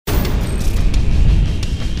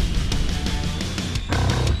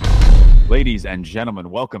Ladies and gentlemen,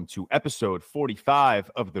 welcome to episode 45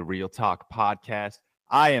 of the Real Talk podcast.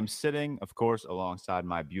 I am sitting, of course, alongside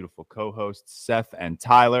my beautiful co-hosts, Seth and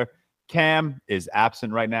Tyler. Cam is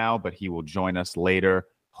absent right now, but he will join us later,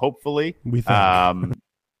 hopefully. We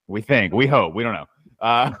think. We hope. We don't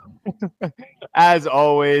know. As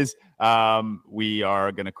always, we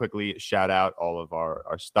are going to quickly shout out all of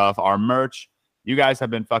our stuff, our merch. You guys have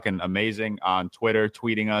been fucking amazing on Twitter,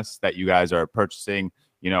 tweeting us that you guys are purchasing,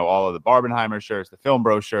 all of the Barbenheimer shirts, the Film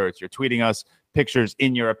Bro shirts. You're tweeting us pictures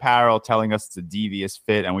in your apparel, telling us it's a devious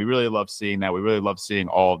fit. And we really love seeing that. We really love seeing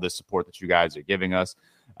all of the support that you guys are giving us.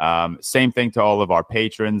 Same thing to all of our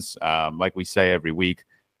patrons. Like we say every week,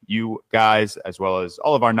 you guys, as well as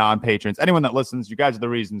all of our non-patrons, anyone that listens, you guys are the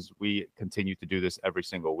reasons we continue to do this every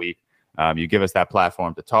single week. You give us that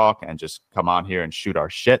platform to talk and just come on here and shoot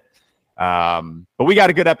our shit. But we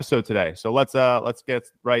got a good episode today. So let's get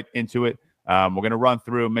right into it. We're going to run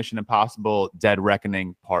through Mission Impossible Dead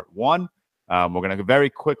Reckoning Part 1. We're going to very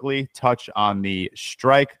quickly touch on the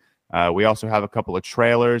strike. We also have a couple of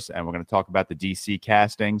trailers, and we're going to talk about the DC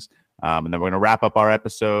castings. And then we're going to wrap up our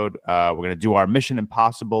episode. We're going to do our Mission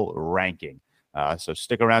Impossible ranking. So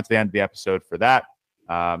stick around to the end of the episode for that.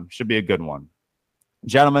 Should be a good one.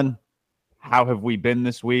 Gentlemen, how have we been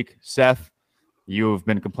this week? Seth, you've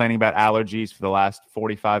been complaining about allergies for the last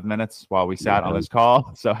 45 minutes while we sat on this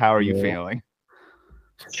call. So how are you feeling?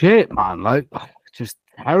 Shit, man. Like, just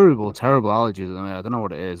terrible allergies. I mean, I don't know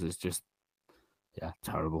what it is. It's just,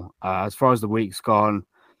 terrible. As far as the week's gone,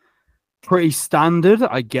 pretty standard,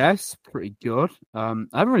 I guess. Pretty good. I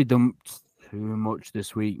haven't really done too much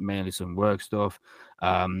this week, mainly some work stuff.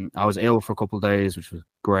 I was ill for a couple of days, which was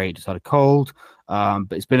great. Just had a cold.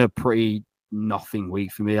 But it's been a pretty nothing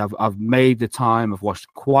week for me. I've made the time. I've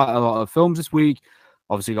watched quite a lot of films this week.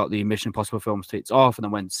 Obviously got the Mission Impossible films ticked off, and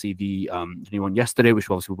then went to see the new one yesterday, which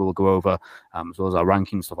obviously we'll go over, as well as our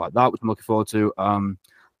rankings, stuff like that, which I'm looking forward to.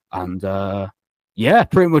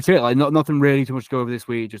 Pretty much it. Like nothing really too much to go over this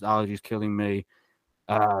week. Just allergies killing me.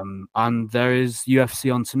 And there is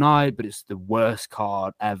UFC on tonight, but it's the worst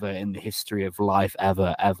card ever in the history of life,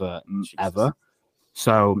 ever.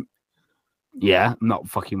 So yeah, I'm not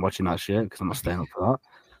fucking watching that shit because I'm not staying up for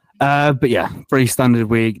that. But yeah, pretty standard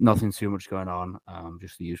week. Nothing too much going on.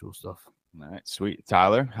 Just the usual stuff. All right, sweet.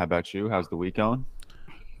 Tyler, how about you? How's the week going?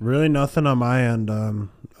 Really nothing on my end.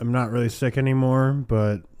 I'm not really sick anymore,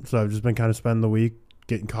 but so I've just been kind of spending the week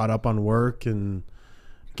getting caught up on work and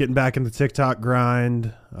getting back in the TikTok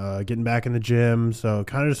grind, getting back in the gym. So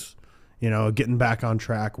kind of just, getting back on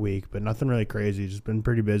track week, but nothing really crazy. Just been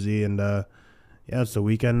pretty busy. And it's the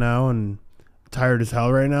weekend now and tired as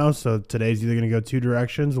hell right now. So today's either going to go two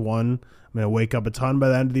directions. One, I'm going to wake up a ton by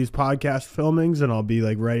the end of these podcast filmings and I'll be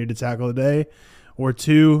like ready to tackle the day. Or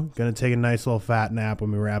two, going to take a nice little fat nap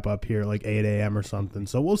when we wrap up here at like 8 a.m. or something.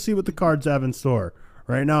 So we'll see what the cards have in store.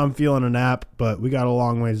 Right now I'm feeling a nap, but we got a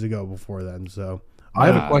long ways to go before then. So I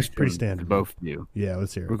have a question pretty standard for both of you. Yeah,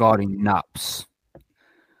 let's hear it. Regarding naps.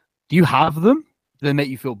 Do you have them? Do they make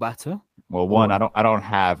you feel better? Well, one, I don't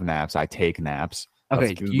have naps. I take naps.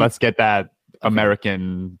 Okay, let's get that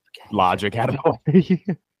American logic out of the way.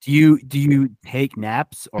 Do you take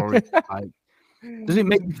naps, or does it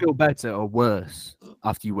make you feel better or worse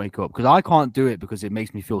after you wake up? Because I can't do it because it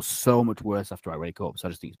makes me feel so much worse after I wake up. So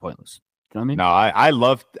I just think it's pointless. Do you know what I mean?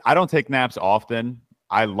 No, I don't take naps often.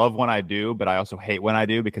 I love when I do, but I also hate when I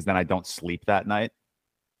do because then I don't sleep that night.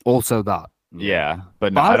 Also that. Yeah,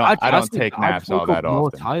 but no, I don't take naps all that often.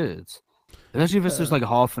 More tired. Especially if it's just like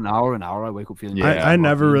half an hour, I wake up feeling. Yeah, I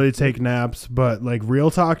never really take naps, but like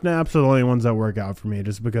real talk naps are the only ones that work out for me.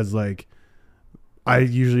 Just because like I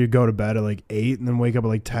usually go to bed at like 8 and then wake up at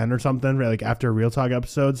like 10 or something, right? Like after a real talk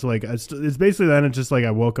episode. So like it's basically then it's just like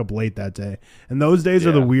I woke up late that day, and those days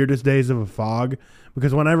are the weirdest days of a fog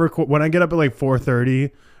because when I get up at like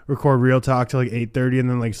 4:30, record real talk till like 8:30, and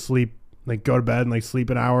then like sleep, like go to bed and like sleep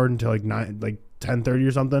an hour until like 10:30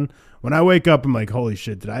 or something. When I wake up, I'm like, holy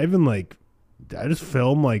shit, did I just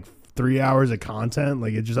film like 3 hours of content?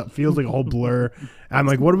 Like it just feels like a whole blur. I'm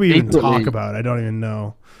like, what do we even talk about? I don't even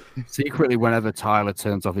know. Secretly, whenever Tyler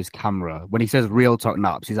turns off his camera, when he says real talk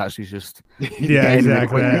naps, he's actually just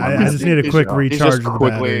exactly. I just need a quick recharge of the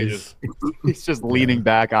batteries. He's just leaning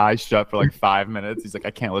back, eyes shut for like 5 minutes. He's like,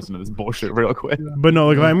 I can't listen to this bullshit real quick. But no,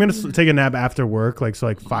 like if I'm gonna take a nap after work, like so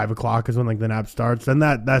like 5 o'clock is when like the nap starts. Then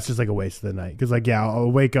that's just like a waste of the night because like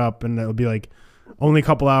I'll wake up and it'll be like only a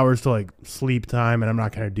couple hours to like sleep time, and I'm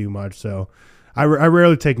not gonna do much. So I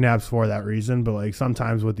rarely take naps for that reason, but like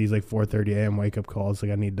sometimes with these like 4:30 a.m. wake up calls, like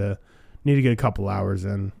I need to get a couple hours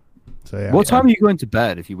in. So yeah. What time are you going to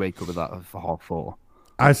bed if you wake up at that for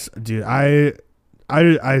 4:30? I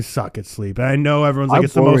I suck at sleep. And I know everyone's like I'm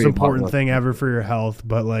it's the most worried about important that. thing ever for your health,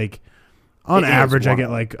 but like on It is average, I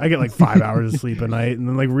wild. get like 5 hours of sleep a night, and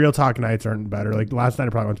then like real talk nights aren't better. Like last night, I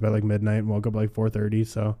probably went to bed like midnight and woke up like 4:30.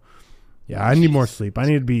 So yeah, I need more sleep. I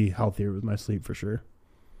need to be healthier with my sleep for sure.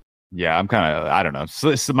 Yeah, I'm kind of, I don't know.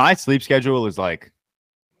 So my sleep schedule is like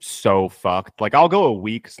so fucked. Like I'll go a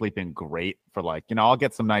week sleeping great for like, I'll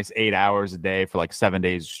get some nice 8 hours a day for like 7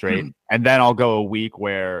 days straight. And then I'll go a week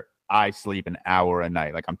where I sleep an hour a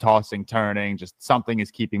night. Like I'm tossing, turning, just something is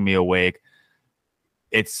keeping me awake.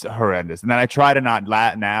 It's horrendous. And then I try to not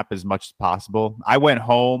nap as much as possible. I went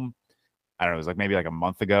home, I don't know, it was like maybe like a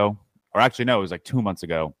month ago, or actually, no, it was like 2 months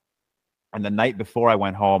ago. And the night before I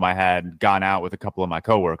went home, I had gone out with a couple of my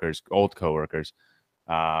coworkers, old coworkers.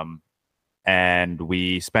 And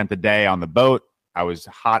we spent the day on the boat. I was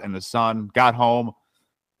hot in the sun, got home,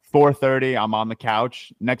 4:30, I'm on the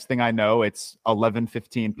couch. Next thing I know, it's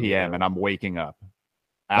 11:15 p.m. and I'm waking up.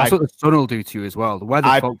 That's what the sun will do to you as well. The weather.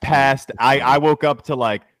 I woke up to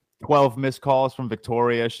like 12 missed calls from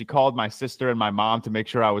Victoria. She called my sister and my mom to make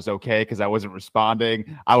sure I was okay because I wasn't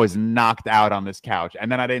responding. I was knocked out on this couch,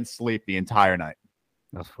 and then I didn't sleep the entire night.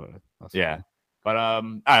 That's fair. Yeah. But all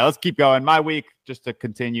right, let's keep going. My week, just to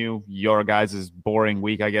continue your guys' boring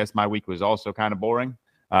week, I guess. My week was also kind of boring.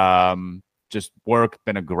 Just work,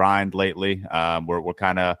 been a grind lately. We're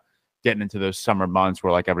kind of getting into those summer months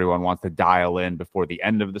where like everyone wants to dial in before the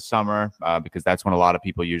end of the summer because that's when a lot of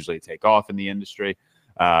people usually take off in the industry.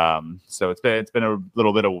 So it's been a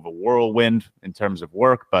little bit of a whirlwind in terms of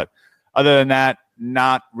work, but other than that,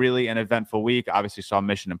 not really an eventful week. Obviously saw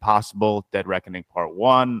Mission Impossible, Dead Reckoning Part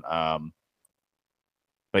 1.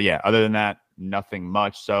 But yeah, other than that, nothing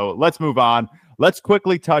much. So let's move on. Let's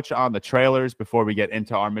quickly touch on the trailers before we get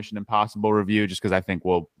into our Mission Impossible review, just because I think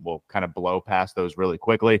we'll kind of blow past those really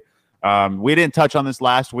quickly. We didn't touch on this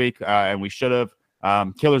last week, and we should have.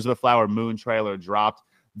 Killers of the Flower Moon trailer dropped.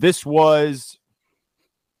 This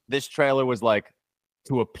trailer was like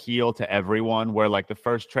to appeal to everyone, where like the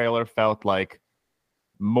first trailer felt like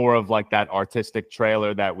more of like that artistic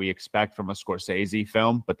trailer that we expect from a Scorsese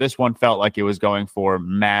film. But this one felt like it was going for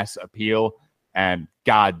mass appeal. And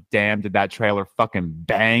god damn, did that trailer fucking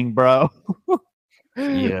bang, bro.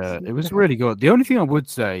 Yeah, it was really good. The only thing I would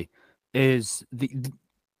say is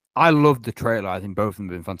I loved the trailer. I think both of them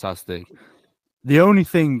have been fantastic. The only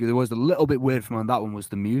thing that was a little bit weird from that one was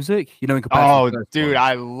the music. In comparison to the dude, one.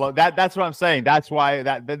 I love that. That's what I'm saying. That's why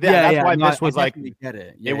this was like get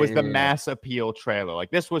it. It was the mass appeal trailer. Like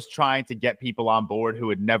this was trying to get people on board who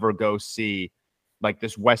would never go see like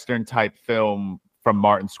this Western type film from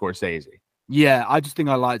Martin Scorsese. Yeah, I just think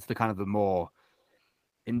I liked the kind of the more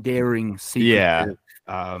endearing, secretive,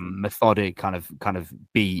 methodic kind of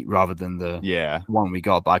beat rather than the one we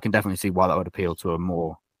got. But I can definitely see why that would appeal to a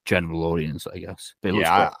more general audience, I guess.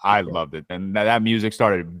 I loved it. And that music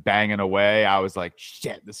started banging away. I was like,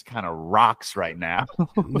 shit, this kind of rocks right now.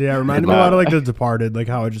 Yeah, it reminded me a lot of like The Departed, like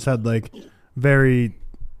how it just had like very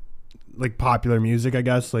like popular music, I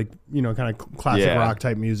guess, like, kind of classic rock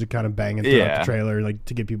type music kind of banging throughout the trailer, like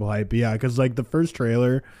to get people hyped. But yeah, because like the first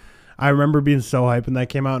trailer, I remember being so hyped when that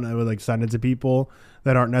came out, and I would like send it to people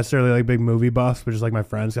that aren't necessarily like big movie buffs, but just like my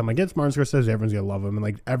friends. I'm like, it's Martin Scorsese, everyone's gonna love him, and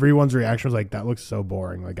like everyone's reaction was like, that looks so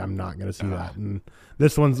boring, like I'm not gonna see that. And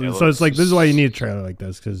this one's so it's like this is why you need a trailer like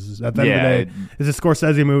this, because at the end of the day, it's a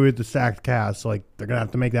Scorsese movie with the stacked cast, so like they're gonna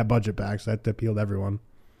have to make that budget back, so that to appeal to everyone.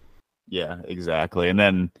 Yeah, exactly. And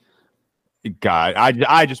then God,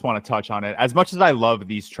 I just want to touch on it. As much as I love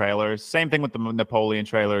these trailers, same thing with the Napoleon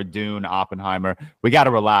trailer, Dune, Oppenheimer. We got to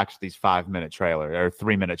relax these 5-minute trailer or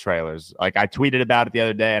 3-minute trailers. Like I tweeted about it the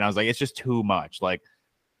other day, and I was like, it's just too much. Like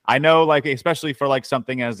I know, like especially for like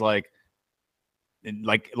something as like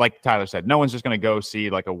Tyler said, no one's just gonna go see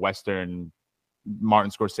like a Western Martin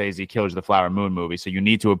Scorsese Killers of the Flower Moon movie. So you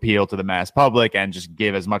need to appeal to the mass public and just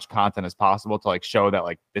give as much content as possible to like show that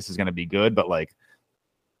like this is gonna be good. But like,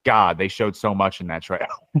 God, they showed so much in that trailer.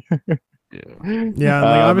 Yeah,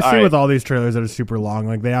 like obviously with all these trailers that are super long,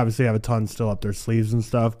 like they obviously have a ton still up their sleeves and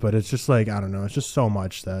stuff, but it's just like, I don't know, it's just so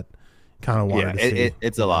much that kind of wanted to see.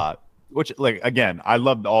 It's a lot. Which, like, again, I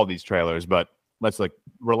loved all these trailers, but let's like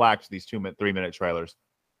relax these 3-minute trailers.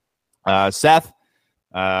 Seth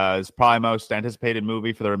is probably most anticipated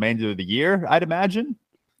movie for the remainder of the year, I'd imagine.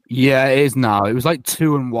 Yeah, it is now. It was like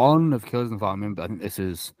 2 and 1 of Killers of the Flower Moon, but I think this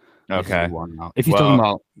is okay. One now. If you're talking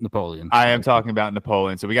about Napoleon, I am talking about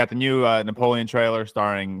Napoleon. So we got the new Napoleon trailer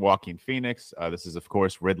starring Joaquin Phoenix. This is, of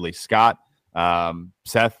course, Ridley Scott.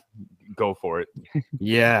 Seth, go for it.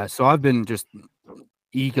 Yeah, so I've been just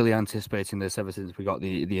eagerly anticipating this ever since we got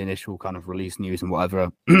the initial kind of release news and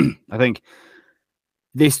whatever. I think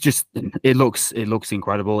this just it looks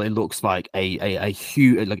incredible. It looks like a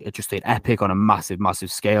huge, like just an epic on a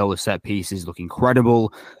massive scale. The set pieces look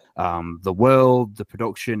incredible. The world, the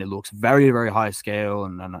production, it looks very high scale,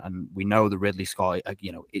 and we know that Ridley Scott,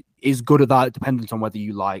 it is good at that, dependent on whether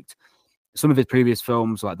you liked some of his previous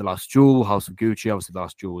films, like The Last Duel, House of Gucci. Obviously, The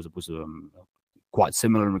Last Duel was quite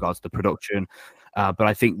similar in regards to the production. But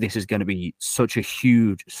I think this is going to be such a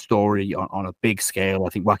huge story on a big scale. I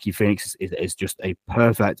think Joaquin Phoenix is just a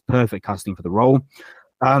perfect casting for the role.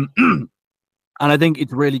 And I think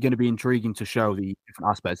it's really going to be intriguing to show the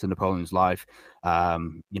different aspects of Napoleon's life.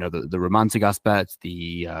 The romantic aspect,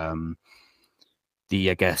 the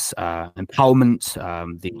I guess empowerment,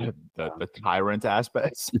 the tyrant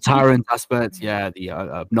aspects, the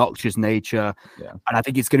obnoxious nature, and I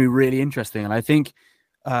think it's going to be really interesting. And I think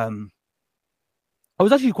I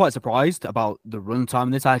was actually quite surprised about the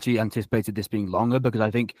runtime. This I actually anticipated this being longer because I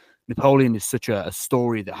think Napoleon is such a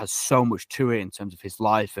story that has so much to it in terms of his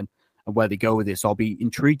life and where they go with this. I'll be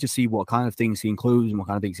intrigued to see what kind of things he includes and what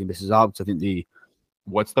kind of things he misses out. I think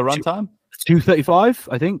what's the runtime? 235,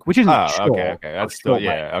 I think, which isn't short. Okay. That's still,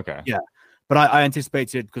 okay. Yeah. But I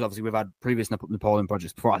anticipated, because obviously we've had previous Napoleon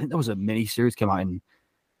projects before. I think there was a mini series came out in,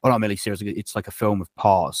 well, not mini series, it's like a film of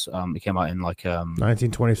parts. It came out in like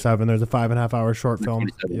 1927. There's a 5.5 hour short film.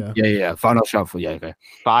 Yeah. Final shot for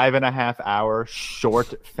 5.5 hour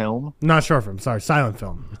short film. Not short film. Sorry, silent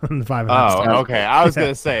film. 5.5. Okay. I was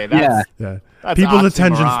gonna say that's People's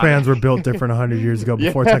attention spans were built different 100 years ago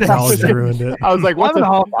before technology ruined it. I was like, what the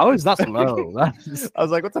hell? That's low. I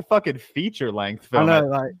was like, what's a fucking feature length film?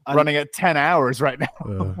 Running at 10 hours right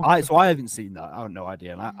now. I haven't seen that. I have no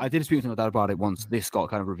idea. And I did speak to my dad about it once. This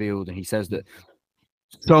got kind of revealed, and he says that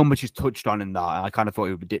so much is touched on in that. And I kind of thought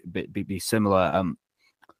it would be similar.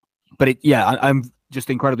 But I'm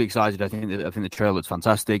just incredibly excited. I think the trailer looks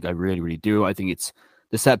fantastic. I really do. I think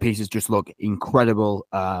the set pieces just look incredible.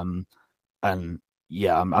 And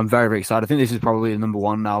yeah, I'm very excited. I think this is probably the number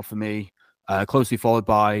one now for me, closely followed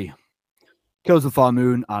by Killers of the Flower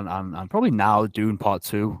Moon and probably now Dune Part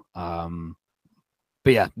 2. But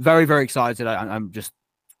yeah, very excited. I'm just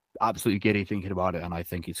absolutely giddy thinking about it, and I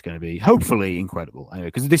think it's going to be hopefully incredible. Anyway,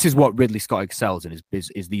 because this is what Ridley Scott excels in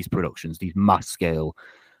is these productions, these mass scale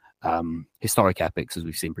historic epics as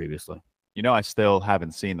we've seen previously. I still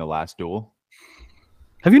haven't seen The Last Duel.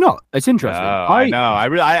 Have you not? It's interesting. I know.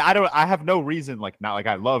 I have no reason.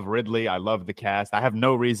 I love Ridley. I love the cast. I have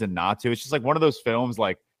no reason not to. It's just like one of those films.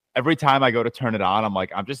 Like every time I go to turn it on, I'm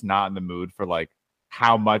like, I'm just not in the mood for like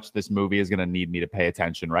how much this movie is gonna need me to pay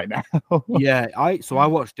attention right now. Yeah. I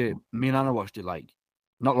watched it. Me and Anna watched it like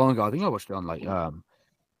not long ago. I think I watched it on like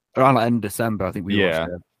around the end of December. I think we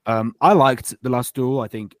watched it. I liked The Last Duel. I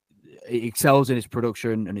think it excels in its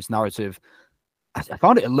production and its narrative. I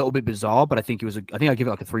found it a little bit bizarre, but I think I give it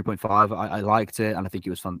like a 3.5. I liked it, and I think it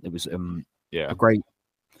was fun. It was a great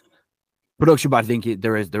production, but I think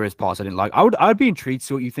there is parts I didn't like. I'd be intrigued to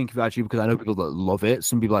see what you think of it actually, because I know people that love it.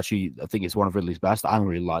 Some people actually think it's one of Ridley's best. I don't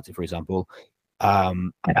really liked it, for example. I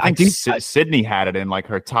think Sydney had it in like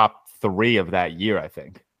her top 3 of that year. I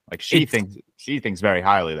think she thinks very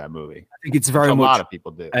highly of that movie. I think it's very much a lot of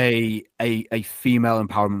people do. A female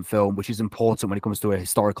empowerment film, which is important when it comes to a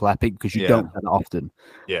historical epic, because you don't get that often.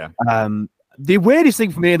 Yeah. The weirdest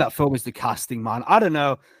thing for me in that film is the casting, man. I don't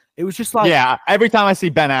know. It was just like, every time I see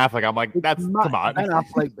Ben Affleck, I'm like, come on. Ben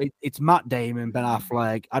Affleck, it's Matt Damon, Ben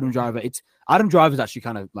Affleck, Adam Driver. Adam Driver's actually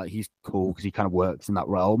kind of like, he's cool because he kind of works in that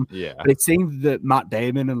realm. Yeah. But it seemed that Matt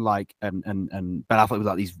Damon and Ben Affleck was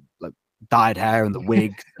like these like dyed hair and the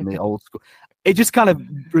wigs and the old school. It just kind of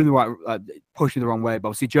pushed me the wrong way. But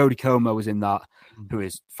obviously Jodie Comer was in that, who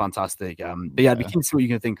is fantastic. But I'd be keen to see what you're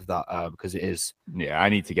going to think of that, because it is. Yeah, I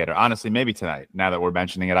need to get her. Honestly, maybe tonight. Now that we're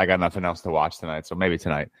mentioning it, I got nothing else to watch tonight, so maybe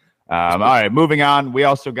tonight. All right, moving on. We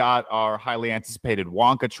also got our highly anticipated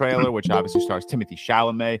Wonka trailer, which obviously stars Timothée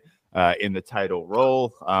Chalamet in the title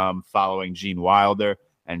role, following Gene Wilder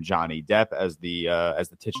and Johnny Depp as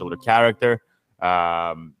the titular character.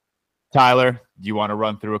 Tyler, do you want to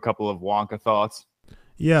run through a couple of Wonka thoughts?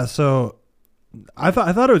 Yeah, so I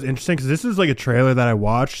thought it was interesting because this is like a trailer that I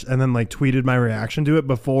watched and then like tweeted my reaction to it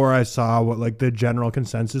before I saw what like the general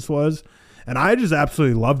consensus was, and I just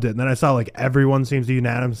absolutely loved it. And then I saw like everyone seems to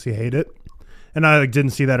unanimously hate it, and I like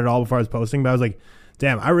didn't see that at all before I was posting. But I was like,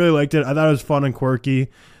 damn, I really liked it. I thought it was fun and quirky.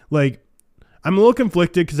 Like, I'm a little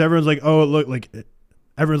conflicted because everyone's like,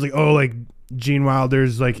 Gene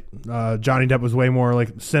Wilder's like Johnny Depp was way more like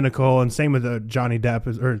cynical, and same with Johnny Depp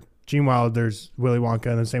or Gene Wilder's Willy Wonka,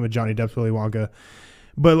 and then same with Johnny Depp's Willy Wonka.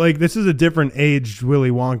 But like this is a different aged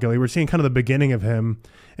Willy Wonka. Like, we're seeing kind of the beginning of him.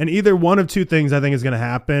 And either one of two things I think is going to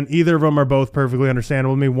happen. Either of them are both perfectly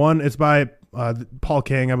understandable to me. One, it's by Paul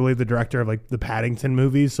King, I believe, the director of like the Paddington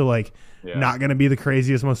movies. So like not going to be the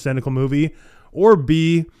craziest, most cynical movie. Or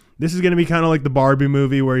B, this is going to be kind of like the Barbie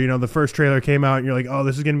movie where, you know, the first trailer came out and you're like, oh,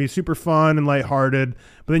 this is going to be super fun and lighthearted.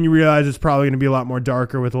 But then you realize it's probably going to be a lot more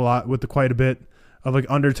darker with quite a bit of like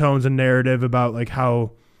undertones and narrative about like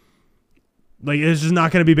how like it's just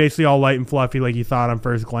not going to be basically all light and fluffy like you thought on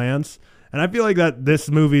first glance. And I feel like that this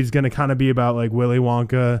movie is going to kind of be about like Willy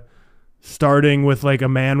Wonka starting with like a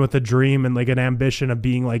man with a dream and like an ambition of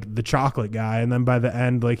being like the chocolate guy. And then by the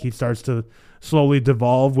end, like he starts to slowly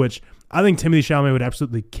devolve, which I think Timothée Chalamet would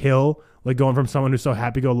absolutely kill, like going from someone who's so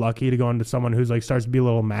happy-go-lucky to going to someone who's like starts to be a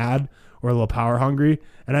little mad or a little power hungry.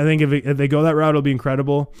 And I think if they go that route, it'll be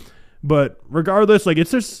incredible. But regardless, like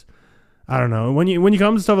it's just, I don't know. When you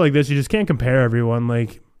come to stuff like this, you just can't compare everyone.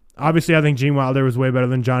 Like obviously, I think Gene Wilder was way better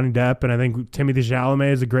than Johnny Depp, and I think Timothée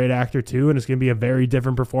Chalamet is a great actor too, and it's going to be a very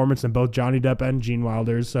different performance than both Johnny Depp and Gene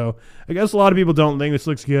Wilder. So I guess a lot of people don't think this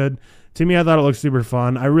looks good. To me, I thought it looked super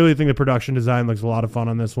fun. I really think the production design looks a lot of fun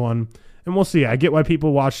on this one. And we'll see. I get why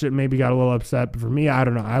people watched it and maybe got a little upset. But for me, I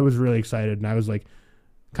don't know. I was really excited. And I was like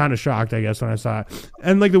kind of shocked, I guess, when I saw it.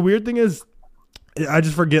 And like the weird thing is, I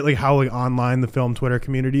just forget like how like online the film Twitter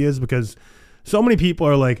community is, because so many people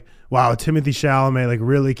are like, wow, Timothée Chalamet like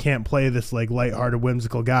really can't play this like lighthearted,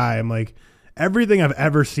 whimsical guy. I'm like, everything I've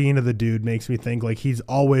ever seen of the dude makes me think like he's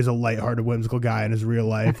always a lighthearted, whimsical guy in his real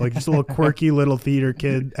life. Like just a little quirky little theater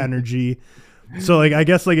kid energy. So like I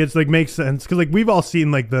guess like it's like makes sense because like we've all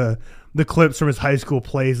seen like the clips from his high school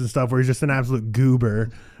plays and stuff where he's just an absolute goober.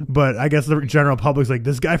 But I guess the general public's like,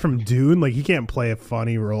 this guy from Dune, like he can't play a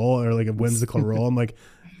funny role or like a whimsical role. I'm like,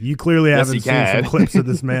 you clearly haven't seen some clips of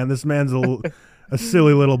this man. This man's a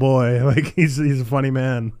silly little boy. Like he's a funny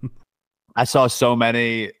man. I saw so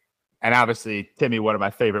many, and obviously Timmy, one of my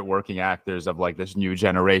favorite working actors of like this new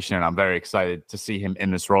generation, and I'm very excited to see him in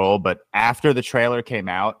this role. But after the trailer came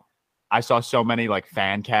out, I saw so many like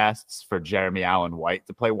fan casts for Jeremy Allen White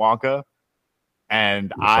to play Wonka,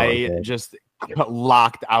 and I just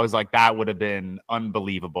locked. I was like, that would have been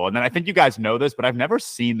unbelievable. And then I think you guys know this, but I've never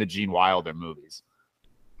seen the Gene Wilder movies.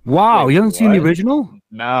 Wow, you haven't seen the original?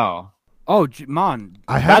 No. Oh man,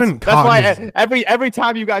 I haven't. That's why every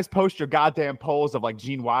time you guys post your goddamn polls of like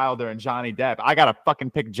Gene Wilder and Johnny Depp, I gotta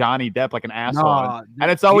fucking pick Johnny Depp like an asshole,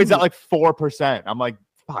 and it's always at like 4%. I'm like,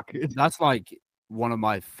 fuck. That's like one of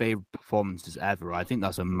my favorite performances ever. I think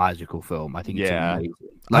that's a magical film. I think it's amazing.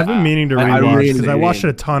 I've been meaning to rewatch because I watched it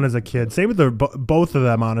a ton as a kid. Same with both of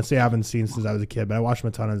them. Honestly, I haven't seen since I was a kid, but I watched them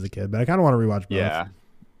a ton as a kid. But I kind of want to rewatch both. Yeah,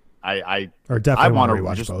 I definitely want to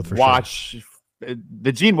rewatch just both. For watch. Sure.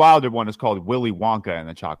 The Gene Wilder one is called Willy Wonka and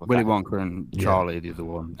the Chocolate Willy Factory. Wonka and Charlie, the other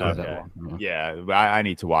one. Okay. Yeah, I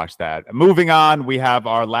need to watch that. Moving on, we have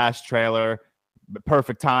our last trailer.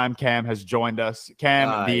 Perfect time. Cam has joined us.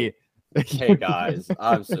 Cam, Hey guys,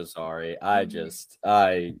 I'm so sorry. I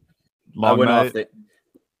went off the.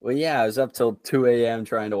 Well, yeah, I was up till 2 a.m.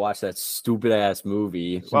 trying to watch that stupid ass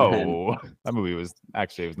movie. Whoa, that movie was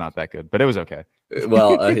not that good, but it was okay.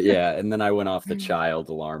 Well, yeah, and then I went off the child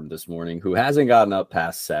alarm this morning, who hasn't gotten up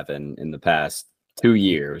past 7 in the past 2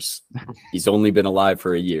 years. He's only been alive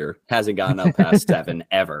for a year. Hasn't gotten up past 7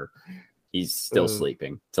 ever. He's still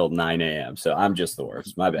sleeping till 9 a.m. So I'm just the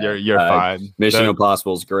worst. My bad. You're fine. Mission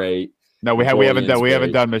Impossible is great. No, we haven't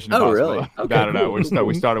done Mission Impossible. Oh, really? Okay, no.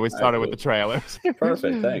 We started with the trailers.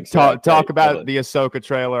 Perfect. Thanks. Talk about the Ahsoka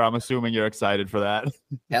trailer. I'm assuming you're excited for that.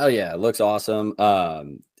 Hell yeah, it looks awesome.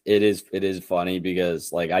 It is funny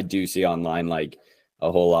because like I do see online like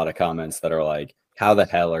a whole lot of comments that are like, how the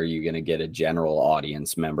hell are you going to get a general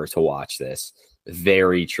audience member to watch this?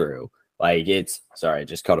 Very true. Like sorry, I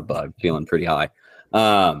just caught a bug, feeling pretty high.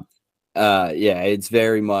 Yeah, it's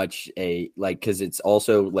very much because it's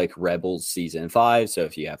also like Rebels season 5. So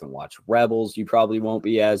if you haven't watched Rebels, you probably won't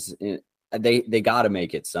be as they got to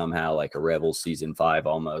make it somehow like a Rebels season 5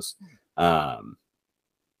 almost.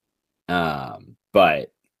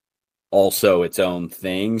 But also its own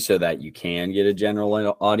thing so that you can get a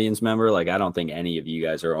general audience member. Like I don't think any of you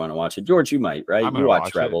guys are going to watch it. George, you might, right? You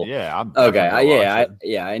watch Rebel. Yeah.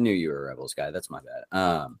 I knew you were a Rebels guy. That's my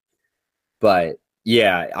bad. But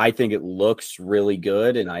yeah, I think it looks really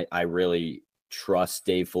good, and I really trust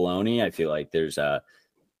Dave Filoni. I feel like there's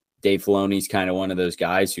Dave Filoni's kind of one of those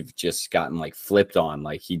guys who've just gotten like flipped on.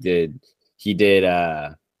 Like he did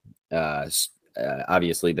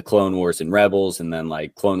obviously the Clone Wars and Rebels, and then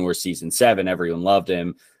like Clone Wars season 7, everyone loved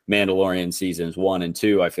him. Mandalorian seasons 1 and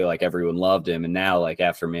 2, I feel like everyone loved him, and now like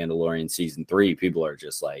after Mandalorian season 3, people are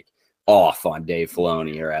just like off on Dave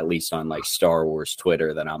Filoni, or at least on like Star Wars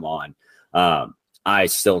Twitter that I'm on. I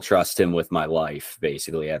still trust him with my life,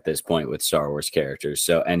 basically, at this point with Star Wars characters.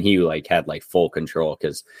 So, and he like had like full control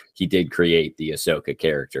because he did create the Ahsoka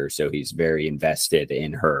character, so he's very invested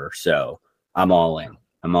in her. So I'm all in.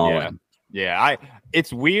 I'm all in. Yeah,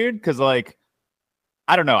 it's weird because like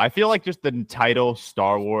I don't know. I feel like just the title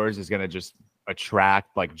Star Wars is gonna just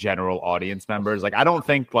attract like general audience members. Like I don't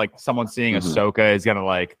think like someone seeing Ahsoka is gonna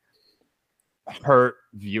like hurt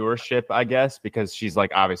viewership, I guess, because she's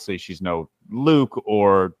like obviously she's no Luke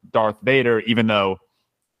or Darth Vader, even though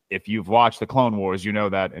if you've watched the Clone Wars, you know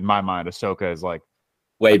that in my mind Ahsoka is like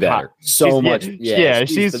way better. Much. Yeah,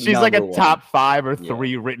 she's like a top 5 or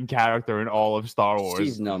 3 written character in all of Star Wars.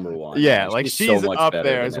 She's number 1. Yeah, like she's so up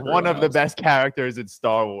there as one of the best characters in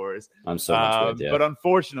Star Wars. I'm so much with you. But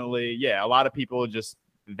unfortunately, yeah, a lot of people just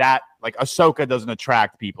that like Ahsoka doesn't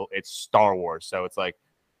attract people. It's Star Wars, so it's like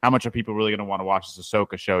how much are people really going to want to watch this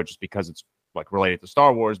Ahsoka show just because it's like related to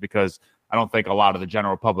Star Wars? Because I don't think a lot of the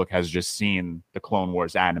general public has just seen the Clone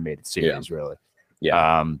Wars animated series, really.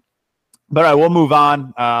 Yeah. But all right, we'll move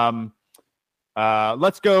on.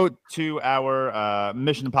 Let's go to our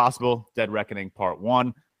Mission Impossible Dead Reckoning Part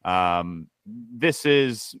 1. This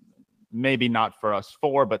is maybe not for us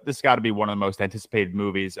 4, but this got to be one of the most anticipated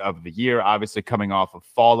movies of the year, obviously coming off of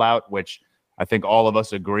Fallout, which I think all of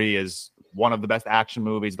us agree is one of the best action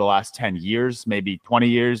movies the last 10 years, maybe 20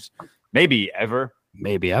 years, maybe ever.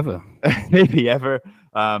 Maybe ever. Maybe ever.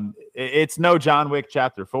 It's no John Wick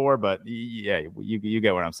Chapter 4, but yeah, you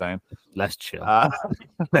get what I'm saying. Let's chill.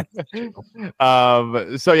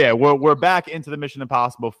 So yeah, we're back into the Mission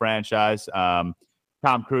Impossible franchise. Tom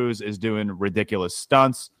Cruise is doing ridiculous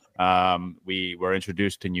stunts. We were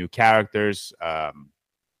introduced to new characters.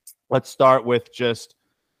 Let's start with just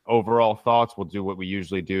overall thoughts. We'll do what we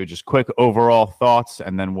usually do, just quick overall thoughts,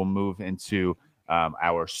 and then we'll move into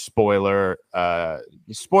our spoilery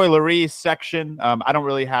section. I don't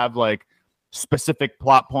really have like specific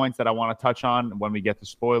plot points that I want to touch on when we get to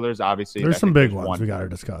spoilers. Obviously, there's some big ones we got to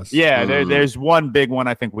discuss. Yeah, there's one big one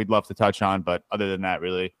I think we'd love to touch on, but other than that,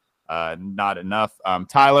 really, not enough.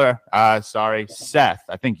 Tyler, sorry, Seth,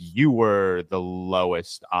 I think you were the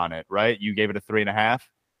lowest on it, right? You gave it a 3.5.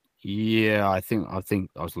 Yeah, I think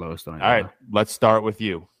I was lowest on it. All right, let's start with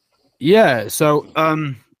you. Yeah, so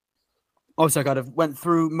obviously I kind of went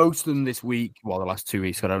through most of them this week. Well, the last 2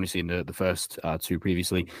 weeks, I'd only seen the first 2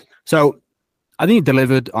 previously. So I think it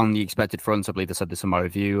delivered on the expected fronts. I believe I said this in my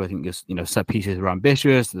review. I think just set pieces are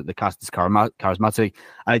ambitious, that the cast is charismatic,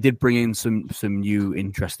 and I did bring in some new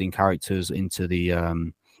interesting characters into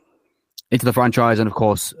the franchise, and of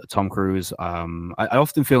course Tom Cruise. I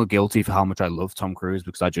often feel guilty for how much I love Tom Cruise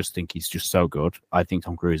because I just think he's just so good. I think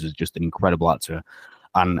Tom Cruise is just an incredible actor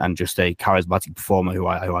and just a charismatic performer who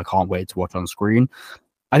I can't wait to watch on screen.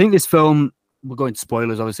 I think this film, we'll go into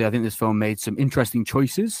spoilers obviously, I think this film made some interesting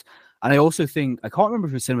choices, and I also think, I can't remember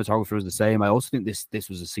if the cinematographer was the same. I also think this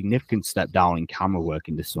was a significant step down in camera work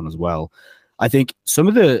in this one as well. I think some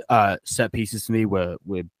of the set pieces to me were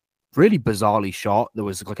really bizarrely shot. There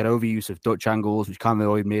was like an overuse of Dutch angles, which kind of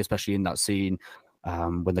annoyed me, especially in that scene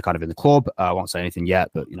when they're kind of in the club. I won't say anything yet,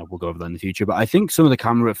 but we'll go over that in the future. But I think some of the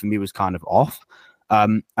camera for me was kind of off,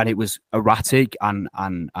 and it was erratic and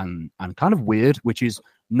kind of weird, which is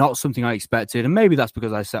not something I expected. And maybe that's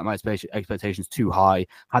because I set my expectations too high,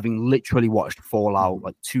 having literally watched Fallout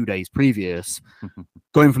like 2 days previous.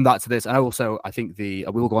 Going from that to this, and I think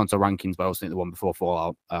we'll go on to rankings, but I also think the one before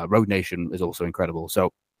Fallout, Rogue Nation, is also incredible.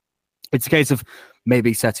 So it's a case of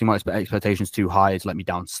maybe setting my expectations too high to let me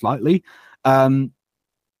down slightly.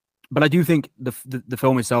 But I do think the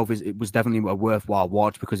film itself was definitely a worthwhile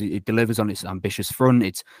watch because it delivers on its ambitious front.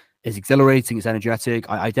 It's exhilarating, it's energetic.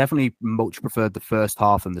 I definitely much preferred the first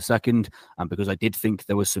half and the second, because I did think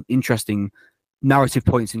there was some interesting narrative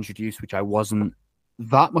points introduced, which I wasn't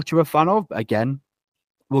that much of a fan of. Again,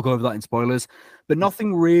 we'll go over that in spoilers, but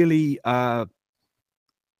nothing really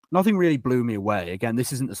blew me away. Again,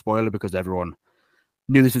 this isn't a spoiler because everyone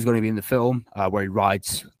knew this was going to be in the film, where he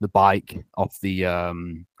rides the bike off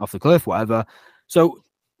the cliff, whatever. So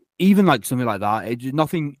even like something like that,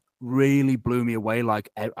 nothing really blew me away. Like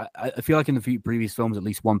I feel like in the previous films, at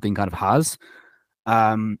least one thing kind of has.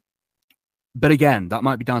 But again, that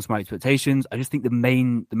might be down to my expectations. I just think the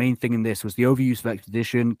main thing in this was the overuse of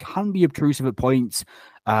exposition can be obtrusive at points,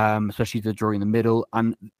 especially during the middle.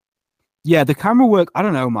 And yeah, the camera work, I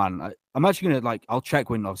don't know, man. I'm actually going to, I'll check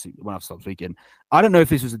when I've stopped speaking. I don't know if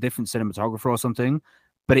this was a different cinematographer or something,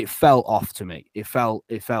 but it felt off to me. It felt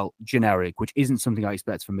generic, which isn't something I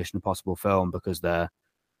expect from Mission Impossible film because they're,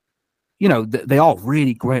 you know, they are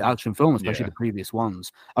really great action films, especially the previous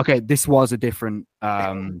ones. Okay, this was a different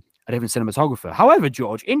cinematographer. However,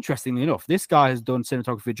 George, interestingly enough, this guy has done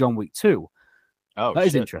cinematography for John Wick 2. Oh, that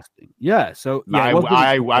is interesting. Yeah. So yeah,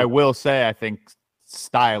 I will say, I think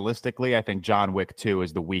stylistically, I think John Wick 2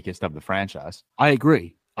 is the weakest of the franchise. I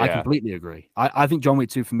agree. I completely agree. I think John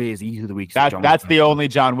Wick 2 for me is easily the weakest. That's the only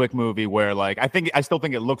John Wick movie where, like, I still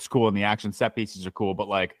think it looks cool and the action set pieces are cool, but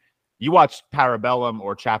like you watch Parabellum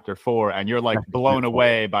or Chapter 4 and you're like blown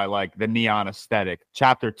away by like the neon aesthetic.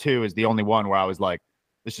 Chapter 2 is the only one where I was like,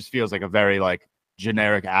 this just feels like a very like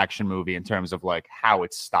generic action movie in terms of like how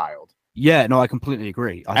it's styled. Yeah, no, I completely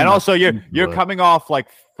agree. And also, you're coming off like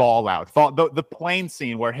Fallout, the plane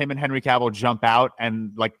scene where him and Henry Cavill jump out,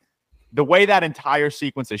 and like the way that entire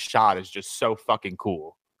sequence is shot is just so fucking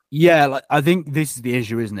cool. Yeah, like I think this is the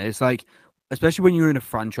issue, isn't it? It's like, especially when you're in a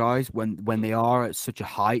franchise, when they are at such a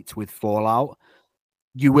height with Fallout,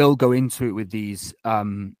 you will go into it with these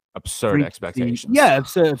absurd expectations. Yeah,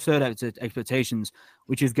 absurd expectations,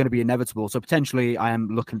 which is going to be inevitable. So potentially, I am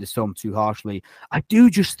looking at this film too harshly. I do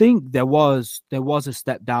just think there was a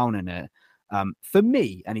step down in it, for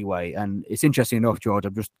me anyway. And it's interesting enough, George.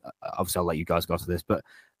 I'm just obviously I'll let you guys go to this, but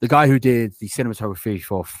the guy who did the cinematography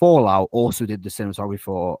for Fallout also did the cinematography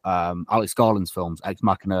for Alex Garland's films, Ex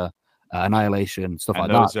Machina, Annihilation, stuff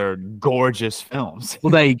like that. Those are gorgeous films.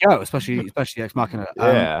 Well, there you go, especially Ex Machina.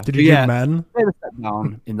 Did you give Madden? A step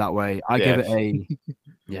down in that way. I give it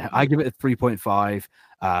a 3.5.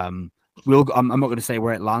 I'm not going to say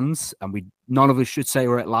where it lands, and none of us should say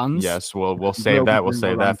where it lands. Yes, we'll save that. We'll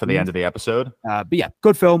save that for the end of the episode. But yeah,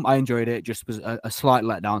 good film. I enjoyed it. Just was a slight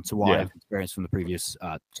letdown to what I've experienced from the previous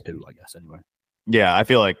two, I guess. Anyway. Yeah, I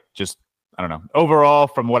feel like I don't know. Overall,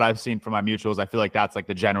 from what I've seen from my mutuals, I feel like that's like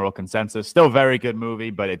the general consensus. Still very good movie,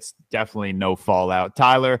 but it's definitely no Fallout.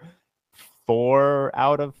 Tyler, 4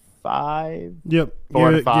 out of 5. Yep, 4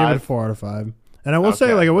 out of 5. Give it 4 out of 5. And I will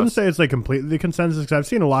say, like, I wouldn't say it's like completely the consensus, because I've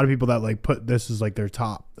seen a lot of people that like put this as like their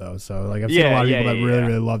top though. So like I've seen a lot of people that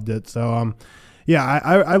really loved it. So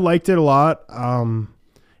I liked it a lot.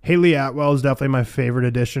 Haley Atwell is definitely my favorite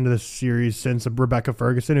addition to this series since Rebecca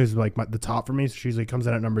Ferguson, who's like the top for me. So she's like comes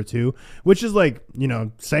in at number 2, which is like, you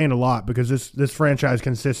know, saying a lot, because this franchise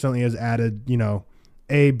consistently has added, you know,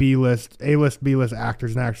 A-list, B-list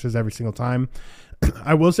actors and actresses every single time.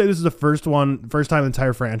 I will say this is the first time in the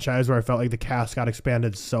entire franchise where I felt like the cast got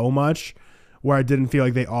expanded so much, where I didn't feel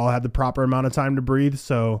like they all had the proper amount of time to breathe.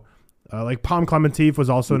 So like Pom Klementieff was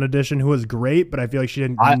also an addition who was great, but I feel like she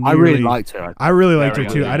didn't. I really liked her. I really liked her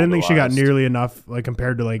too. I didn't think she got nearly enough, like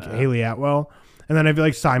compared to like Haley Atwell. And then I feel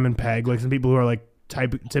like Simon Pegg, like some people who are like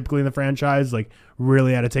typically in the franchise, like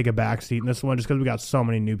really had to take a back seat in this one just because we got so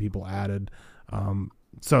many new people added.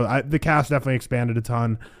 So the cast definitely expanded a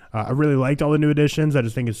ton. I really liked all the new additions. I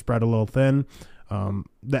just think it spread a little thin.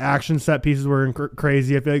 The action set pieces were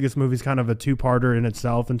crazy. I feel like this movie's kind of a two-parter in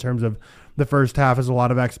itself in terms of the first half is a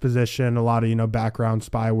lot of exposition, a lot of, you know, background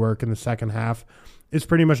spy work, and the second half is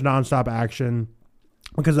pretty much nonstop action,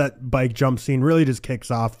 because that bike jump scene really just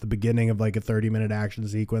kicks off the beginning of like a 30-minute action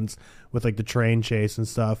sequence with like the train chase and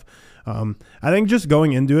stuff. I think just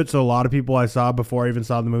going into it, so a lot of people I saw before I even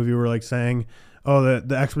saw the movie were like saying, oh,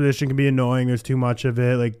 the exposition can be annoying, there's too much of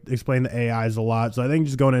it, like explain the AIs a lot. So I think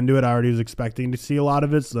just going into it, I already was expecting to see a lot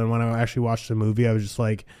of it. So then when I actually watched the movie, I was just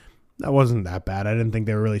like, that wasn't that bad. I didn't think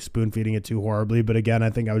they were really spoon feeding it too horribly. But again, I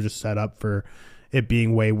think I was just set up for it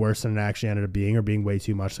being way worse than it actually ended up being, or being way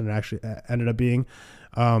too much than it actually ended up being.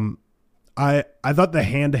 I thought the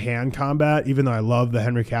hand-to-hand combat, even though I love the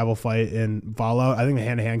Henry Cavill fight in Fallout, I think the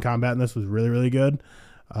hand-to-hand combat in this was really, really good.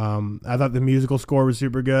 I thought the musical score was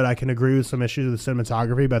super good. I can agree with some issues with the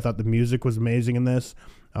cinematography, but I thought the music was amazing in this.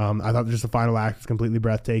 I thought just the final act was completely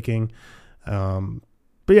breathtaking.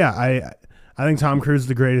 But yeah, I think Tom Cruise is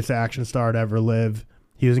the greatest action star to ever live.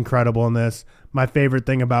 He was incredible in this. My favorite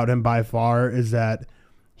thing about him by far is that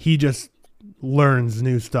he just learns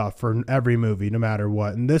new stuff for every movie, no matter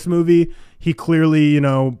what. In this movie, he clearly, you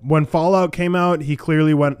know, when Fallout came out, he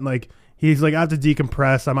clearly went like, he's like, I have to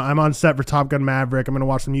decompress. I'm on set for Top Gun Maverick. I'm going to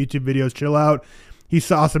watch some YouTube videos, chill out. He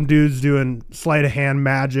saw some dudes doing sleight of hand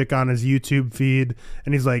magic on his YouTube feed,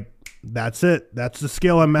 and he's like, that's it. That's the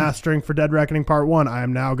skill I'm mastering for Dead Reckoning Part 1. I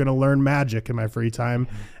am now going to learn magic in my free time.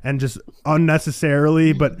 And just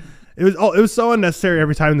unnecessarily, but it was so unnecessary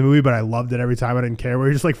every time in the movie, but I loved it every time. I didn't care. Where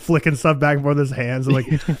he's just like flicking stuff back and forth with his hands. I'm like,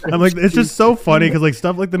 it's just so funny, because like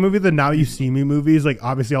stuff like the movie, the Now You See Me movies, like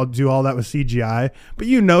obviously I'll do all that with CGI, but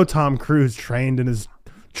you know Tom Cruise trained in his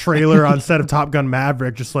trailer on set of Top Gun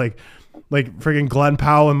Maverick, just like like freaking Glenn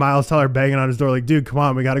Powell and Miles Teller banging on his door, like, dude, come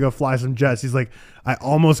on, we got to go fly some jets. He's like, I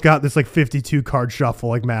almost got this like 52 card shuffle,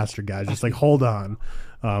 like master guys, just like hold on.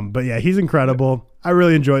 But yeah, he's incredible. I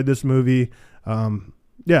really enjoyed this movie.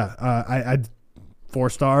 I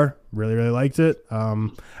 4-star, really liked it.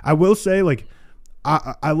 I will say, like,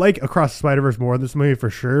 I like Across the Spider-Verse more in this movie for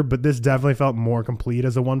sure, but this definitely felt more complete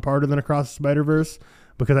as a one-parter than Across the Spider-Verse,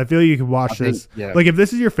 because I feel you could watch this. Like, if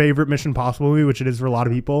this is your favorite Mission Impossible movie, which it is for a lot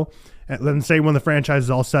of people, and then say when the franchise is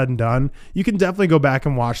all said and done, you can definitely go back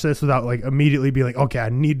and watch this without like immediately being like, okay, I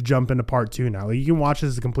need to jump into part 2 now. Like, you can watch this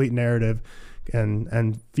as a complete narrative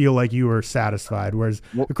and feel like you were satisfied. Whereas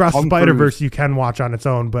Across the Spider-Verse, you can watch on its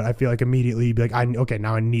own, but I feel like immediately you'd be like,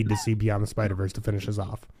 now I need to see Beyond the Spider-Verse to finish this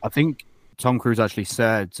off. I think Tom Cruise actually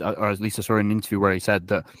said, or at least I saw an interview where he said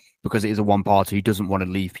that because it is a one-parter, he doesn't want to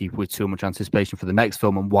leave people with too much anticipation for the next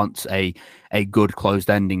film and wants a good closed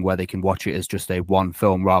ending where they can watch it as just a one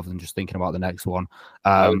film rather than just thinking about the next one.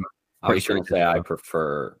 I was going to say I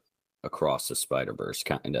prefer Across the Spider-Verse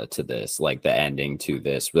kind of to this, like the ending to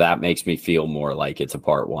this. That makes me feel more like it's a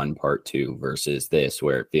part 1, part 2 versus this,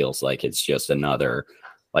 where it feels like it's just another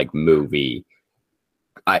like movie.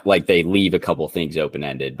 Like they leave a couple things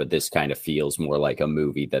open-ended, but this kind of feels more like a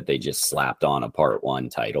movie that they just slapped on a part 1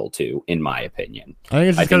 title to, in my opinion. I think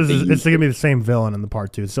it's just because it's going to be the same villain in the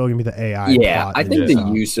part 2. It's still going to be the AI. Yeah, I think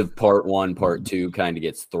the use of part 1, part 2 kind of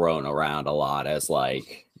gets thrown around a lot as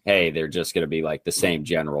like, hey, they're just going to be like the same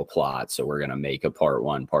general plot, so we're going to make a part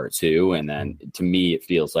 1, part 2. And then to me, it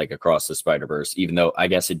feels like Across the Spider-Verse, even though I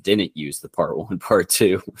guess it didn't use the part 1, part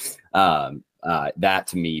 2. That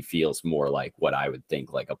to me feels more like what I would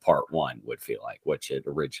think like a part 1 would feel like, which it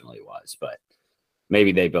originally was. But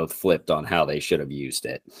maybe they both flipped on how they should have used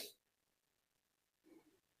it.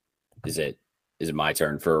 Is it my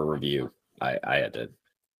turn for a review? I had to.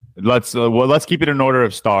 Let's keep it in order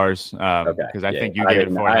of stars, because I think you gave it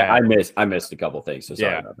 4.5. I missed a couple things, so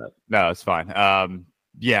sorry about that. No, it's fine.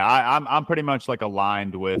 I'm pretty much like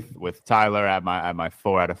aligned with Tyler at my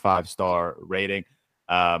 4 out of 5 star rating.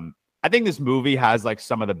 I think this movie has like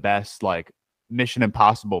some of the best like Mission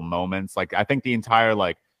Impossible moments. Like I think the entire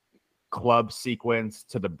like club sequence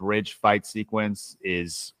to the bridge fight sequence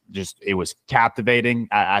is just, it was captivating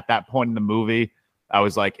at that point in the movie. I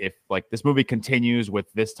was like, if like this movie continues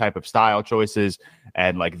with this type of style choices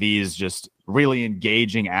and like these just really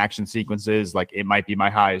engaging action sequences, like it might be my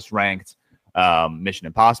highest ranked Mission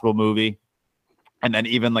Impossible movie. And then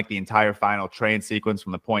even like the entire final train sequence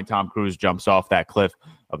from the point Tom Cruise jumps off that cliff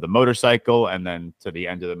of the motorcycle and then to the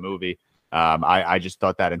end of the movie. I just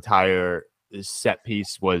thought that entire set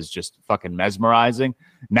piece was just fucking mesmerizing.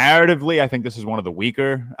 Narratively, I think this is one of the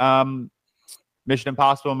weaker Mission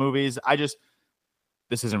Impossible movies.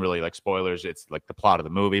 This isn't really like spoilers. It's like the plot of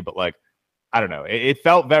the movie, but like, I don't know. It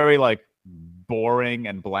felt very like boring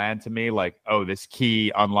and bland to me. Like, oh, this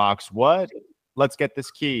key unlocks what? Let's get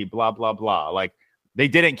this key, blah, blah, blah. Like, they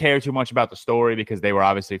didn't care too much about the story because they were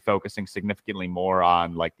obviously focusing significantly more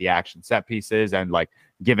on like the action set pieces and like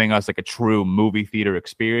giving us like a true movie theater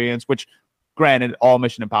experience, which granted all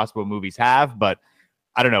Mission Impossible movies have, but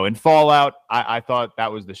I don't know. In Fallout, I thought that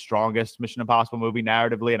was the strongest Mission Impossible movie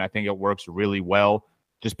narratively, and I think it works really well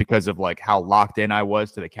just because of like how locked in I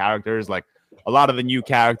was to the characters. Like a lot of the new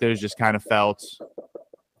characters just kind of felt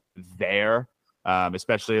there.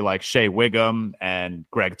 Especially like Shea Wiggum and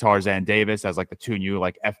Greg Tarzan Davis as like the 2 new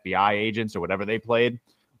like FBI agents or whatever they played.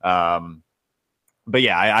 But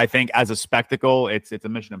yeah, I think as a spectacle, it's a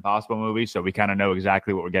Mission Impossible movie, so we kind of know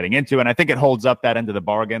exactly what we're getting into, and I think it holds up that end of the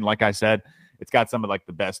bargain. Like I said, it's got some of like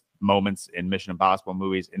the best moments in Mission Impossible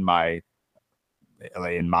movies in my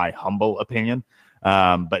humble opinion.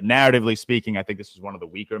 But narratively speaking, I think this is one of the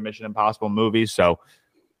weaker Mission Impossible movies, so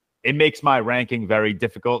it makes my ranking very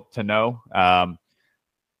difficult to know.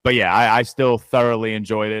 But yeah, I still thoroughly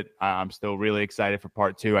enjoyed it. I'm still really excited for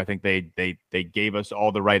part 2. I think they gave us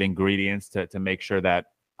all the right ingredients to make sure that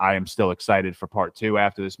I am still excited for part 2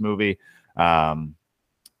 after this movie.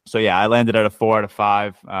 So yeah, I landed at a 4 out of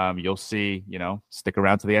 5. You'll see, stick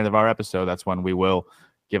around to the end of our episode. That's when we will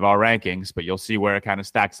give our rankings, but you'll see where it kind of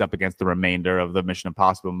stacks up against the remainder of the Mission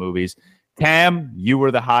Impossible movies. Tam, you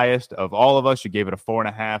were the highest of all of us. You gave it a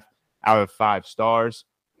 4.5 out of 5 stars.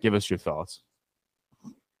 Give us your thoughts.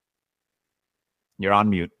 You're on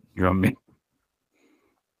mute.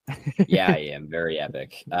 Yeah, I am. Very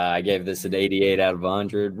epic. I gave this an 88 out of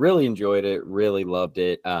 100. Really enjoyed it. Really loved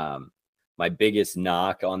it. My biggest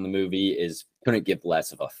knock on the movie is couldn't give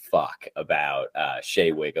less of a fuck about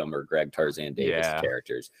Shea Wiggum or Greg Tarzan Davis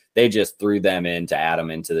characters. They just threw them in to add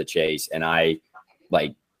them into the chase, and I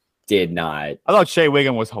did not. I thought Shea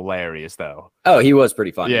Wiggum was hilarious, though. Oh, he was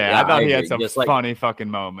pretty funny. Yeah, I thought he had agree. some Just funny fucking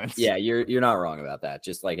moments. Yeah, you're not wrong about that.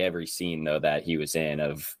 Just like every scene though that he was in,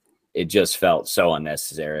 of it just felt so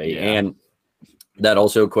unnecessary, and that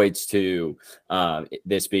also equates to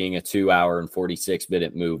this being a 2 hour and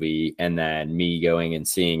 46-minute movie, and then me going and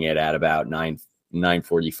seeing it at about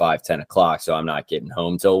 9:45, 10 o'clock. So I'm not getting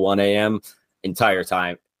home till 1 a.m. entire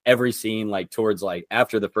time. Every scene, like towards like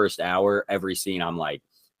after the first hour, every scene I'm like,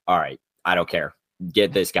 all right, I don't care.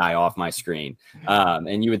 Get this guy off my screen.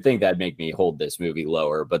 And you would think that'd make me hold this movie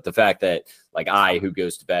lower. But the fact that like who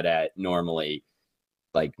goes to bed at normally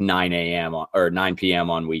like 9 a.m. or 9 p.m.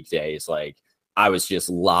 on weekdays, like I was just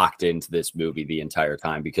locked into this movie the entire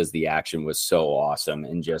time because the action was so awesome.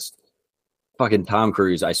 And just fucking Tom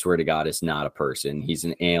Cruise, I swear to God, is not a person. He's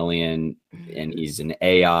an alien and he's an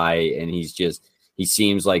AI, and he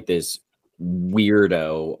seems like this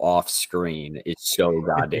weirdo off screen. It's so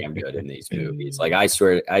goddamn good in these movies. Like I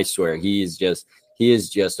swear he is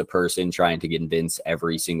just a person trying to convince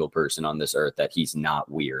every single person on this earth that he's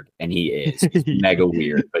not weird, and he is. He's mega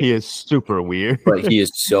weird. But He is super weird. but he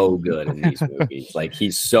is so good in these movies. Like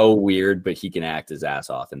he's so weird, but he can act his ass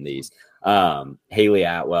off in these. Haley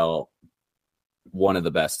Atwell, one of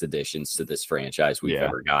the best additions to this franchise we've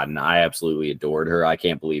ever gotten. I absolutely adored her. I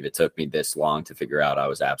can't believe it took me this long to figure out I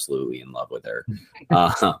was absolutely in love with her.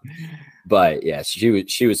 But yeah,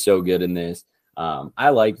 she was so good in this. I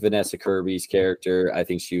like Vanessa Kirby's character. I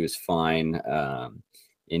think she was fine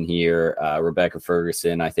in here. Rebecca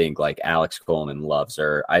Ferguson, I think like Alex Coleman loves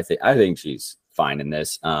her. I think she's fine in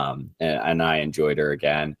this. And I enjoyed her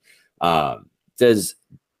again.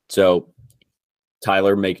 So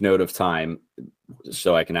Tyler, make note of time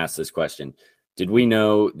so I can ask this question. Did we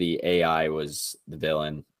know the AI was the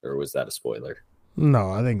villain, or was that a spoiler?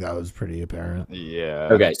 No, I think that was pretty apparent. Yeah.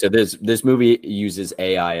 Okay, so this movie uses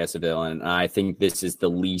AI as a villain, and I think this is the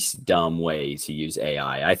least dumb way to use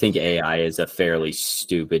AI. I think AI is a fairly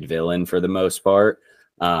stupid villain for the most part.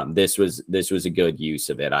 This was a good use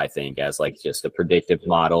of it, I think, as like just a predictive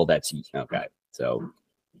model. That's okay. So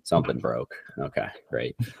something broke. Okay,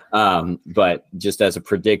 great. But just as a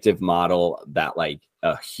predictive model that like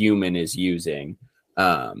a human is using.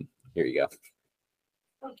 Here you go.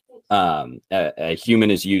 A human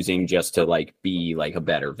is using just to like be like a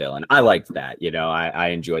better villain. I liked that, I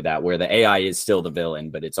enjoyed that, where the AI is still the villain,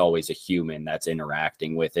 but it's always a human that's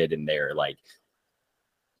interacting with it, and they're like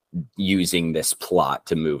using this plot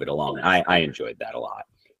to move it along. I enjoyed that a lot.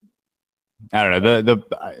 I don't know.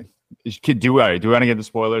 Do we want to get the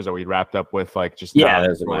spoilers? Are we wrapped up with like just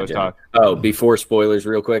spoilers talk? Oh, before spoilers,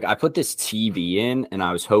 real quick, I put this TV in, and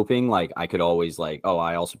I was hoping like I could always like. Oh,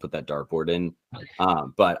 I also put that dartboard in,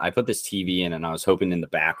 but I put this TV in, and I was hoping in the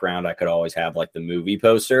background I could always have like the movie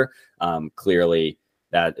poster. Clearly,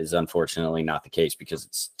 that is unfortunately not the case because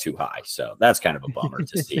it's too high. So that's kind of a bummer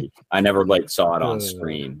to see. I never like saw it on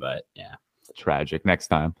screen, but yeah. Tragic. Next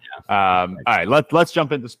time. All right, let's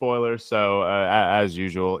jump into spoilers. So as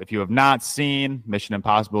usual, if you have not seen Mission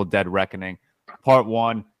Impossible Dead Reckoning Part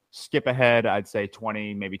 1, skip ahead, I'd say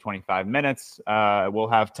 20, maybe 25 minutes. We'll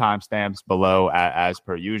have timestamps below as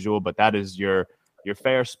per usual, but that is your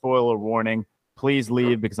fair spoiler warning. Please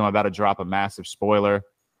leave because I'm about to drop a massive spoiler.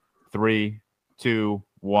 3, 2,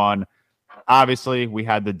 1. Obviously, we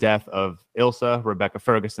had the death of Ilsa, Rebecca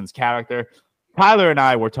Ferguson's character. Tyler and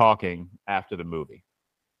I were talking after the movie.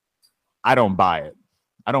 I don't buy it.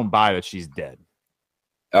 I don't buy that she's dead.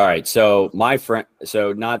 All right. So my friend,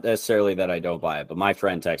 so not necessarily that I don't buy it, but my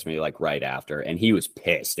friend texted me like right after, and he was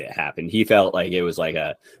pissed it happened. He felt like it was like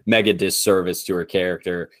a mega disservice to her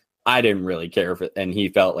character. I didn't really care for it, and he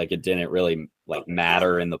felt like it didn't really like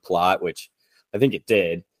matter in the plot, which I think it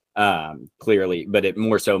did. Clearly, but it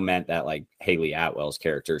more so meant that like Haley Atwell's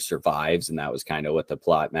character survives, and that was kind of what the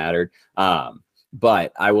plot mattered.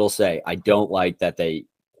 But I will say I don't like that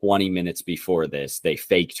 20 minutes before this they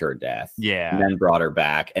faked her death, and then brought her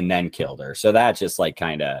back and then killed her. So that just like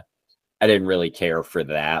kind of, I didn't really care for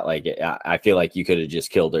that. Like I feel like you could have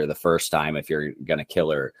just killed her the first time if you're gonna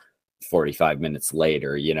kill her 45 minutes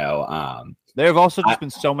later, There have also just been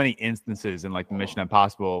so many instances in like the Mission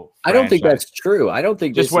Impossible franchise. I don't think that's true. I don't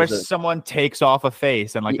think just where someone takes off a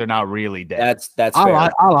face and like they're not really dead. That's fair.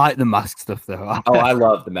 I like the mask stuff though. I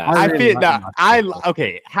love the mask. I feel that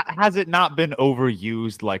has it not been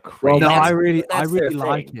overused like crazy? Well, no, I really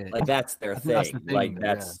like it. Like that's their thing. That's the thing. Like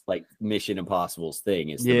that's like Mission Impossible's thing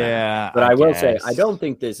is the mask. But I will say I don't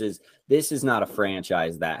think this is not a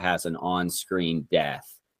franchise that has an on-screen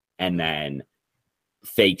death and then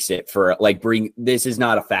fakes it for like this is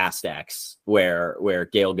not a Fast X where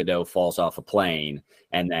Gal Gadot falls off a plane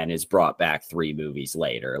and then is brought back 3 movies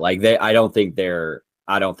later. Like I don't think they're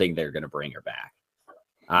going to bring her back.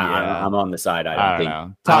 I'm on the side. I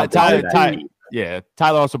don't think. Yeah,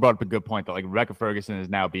 Tyler also brought up a good point that like Rebecca Ferguson is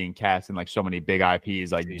now being cast in like so many big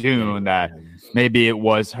IPs like Dune that maybe it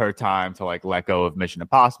was her time to like let go of Mission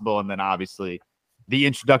Impossible, and then obviously the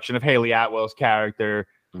introduction of Haley Atwell's character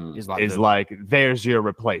is like there's your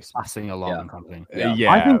replacement. Passing along company.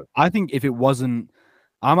 Yeah. I think if it wasn't,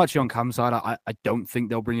 I'm actually on Cam's side. I don't think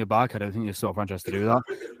they'll bring it back. I don't think there's sort of franchise to do that.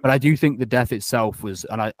 But I do think the death itself was,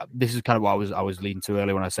 and this is kind of what I was leading to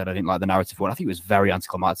earlier when I said I didn't like the narrative for it. I think it was very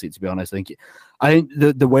anticlimactic, to be honest. I think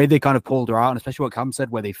the way they kind of pulled her out, and especially what Cam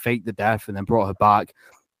said, where they faked the death and then brought her back,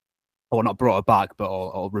 or not brought her back, but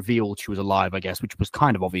or revealed she was alive, I guess, which was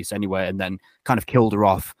kind of obvious anyway, and then kind of killed her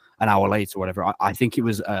off an hour later or whatever. I think it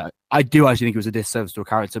was, I do actually think it was a disservice to a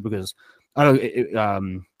character because I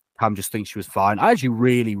don't Cam just thinks she was fine. I actually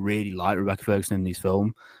really, really like Rebecca Ferguson in these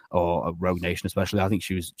films, or Rogue Nation especially. I think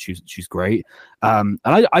she's great. And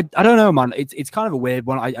I don't know, man. It's kind of a weird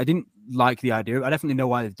one. I didn't like the idea. I definitely know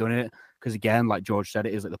why they've done it because again, like George said,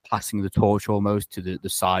 it is like the passing of the torch almost to the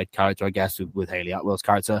side character, I guess, with Haley Atwell's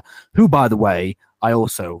character, who, by the way, I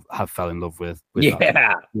also have fell in love with.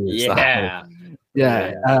 Yeah. I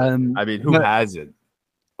mean, who hasn't?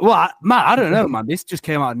 Well, man, I don't know, man. This just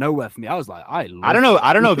came out of nowhere for me. I was like, I don't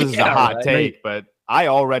know if this is a hot take, but I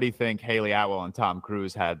already think Haley Atwell and Tom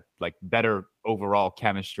Cruise had like better overall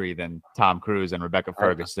chemistry than Tom Cruise and Rebecca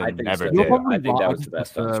Ferguson ever did. I think that was the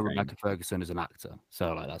best. Rebecca Ferguson as an actor,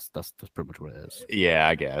 so like that's pretty much what it is. Yeah,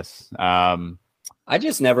 I guess. I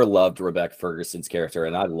just never loved Rebecca Ferguson's character,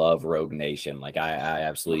 and I love Rogue Nation. Like I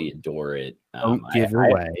absolutely adore it. Don't give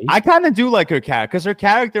away. I kind of do like her character because her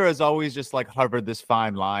character has always just like hovered this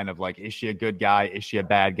fine line of like, is she a good guy? Is she a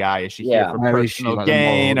bad guy? Is she here for personal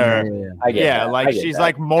gain? She's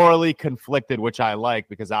like morally conflicted, which I like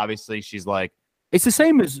because obviously she's like. It's the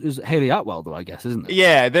same as Haley Atwell, though, I guess, isn't it?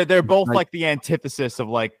 Yeah, they're both like the antithesis of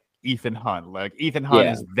like Ethan Hunt. Like Ethan Hunt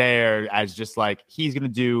is there as just like he's gonna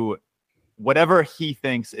do whatever he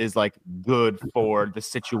thinks is like good for the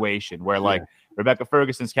situation, where like Rebecca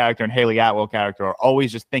Ferguson's character and Haley Atwell character are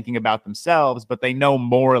always just thinking about themselves, but they know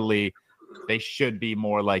morally they should be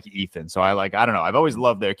more like Ethan. So I don't know. I've always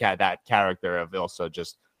loved that character of also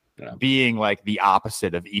just being like the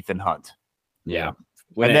opposite of Ethan Hunt. Yeah.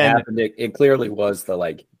 When it happened, it clearly was the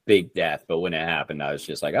like big death, but when it happened, I was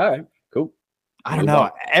just like, all right, cool. I don't know.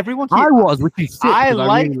 I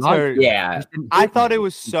liked her. Yeah. I thought it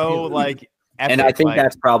was so like epic, and I think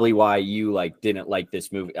that's probably why you like didn't like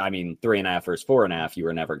this movie. I mean, 3.5 versus 4.5, you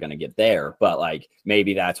were never going to get there, but like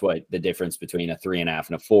maybe that's what the difference between a 3.5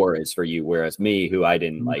 and a 4 is for you. Whereas me, who I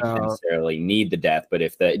didn't necessarily need the death, but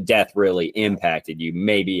if the death really impacted you,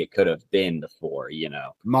 maybe it could have been the 4. You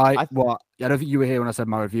know, I don't think you were here when I said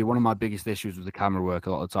my review. One of my biggest issues was the camera work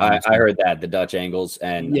a lot of the time. I heard that, the Dutch angles,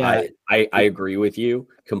 and I agree with you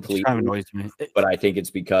completely. Kind of annoys me. But I think it's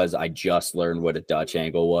because I just learned what a Dutch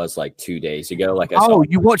angle was like 2 days ago. Like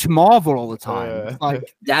you watch Marvel all the time.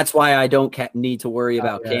 Like that's why I don't need to worry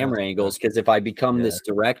about camera angles, because if I become this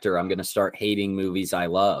director, I'm going to start hating movies I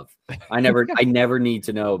love. I never need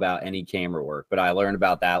to know about any camera work, but I learned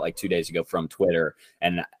about that like 2 days ago from Twitter,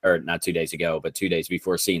 or not 2 days ago, but 2 days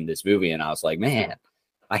before seeing this movie, and I was like, man,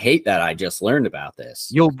 I hate that I just learned about this.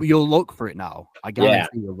 You'll look for it now. I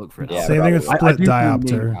guarantee you'll look for it. Yeah, same thing with split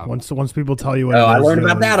diopter. Once people tell you what. I learned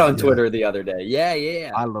about that on Twitter the other day.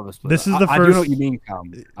 Yeah. I love a split. This is the first. I do know what you mean,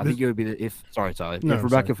 Cam. I think it would be if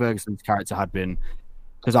Rebecca Ferguson's character had been,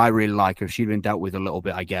 because I really like her, if she'd been dealt with a little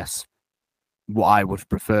bit, I guess. What I would have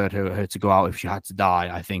preferred her to go out if she had to die.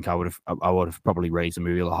 I think I would have probably raised the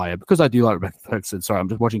movie a little higher, because I do like Rebecca Ferguson. Sorry, I'm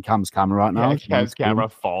just watching Cam's camera right now. Yeah, Cam's camera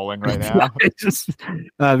falling right now.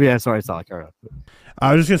 Sorry, Sally.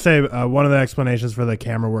 I was just gonna say one of the explanations for the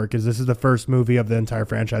camera work is this is the first movie of the entire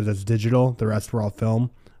franchise that's digital. The rest were all film.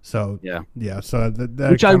 So yeah. So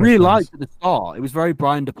that which I really liked at the start. It was very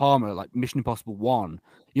Brian De Palma, like Mission Impossible 1.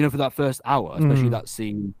 You know, for that first hour, especially that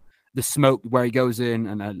scene. The smoke where he goes in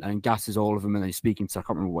and gasses all of them, and then he's speaking to, I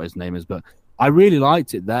can't remember what his name is, but I really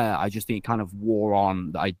liked it there. I just think it kind of wore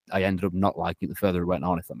on. I ended up not liking it the further it went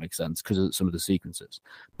on, if that makes sense, because of some of the sequences.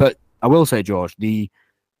 But I will say, George,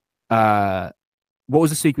 what was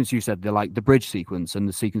the sequence you said? The bridge sequence and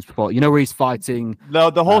the sequence before, where he's fighting.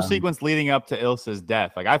 The whole sequence leading up to Ilsa's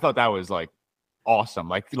death. Like I thought that was like awesome.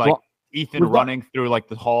 Like Ethan running through like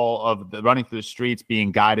the running through the streets,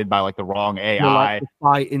 being guided by like the wrong AI. The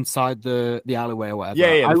fight inside the alleyway or whatever.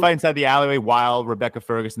 Yeah, the fight inside the alleyway while Rebecca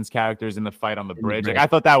Ferguson's character is in the fight on the bridge. Like I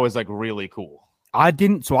thought that was like really cool. I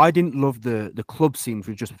didn't love the club scenes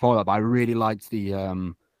which just before that, but I really liked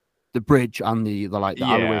the bridge and the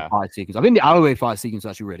alleyway fight sequence. I think the alleyway fight sequence is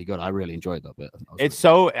actually really good. I really enjoyed that bit. It's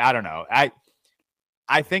so, I don't know.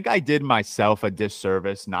 I think I did myself a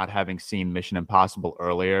disservice not having seen Mission Impossible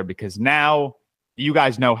earlier, because now you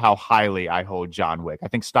guys know how highly I hold John Wick. I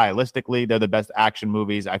think stylistically, they're the best action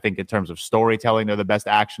movies. I think in terms of storytelling, they're the best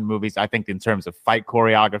action movies. I think in terms of fight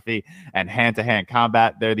choreography and hand-to-hand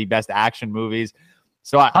combat, they're the best action movies.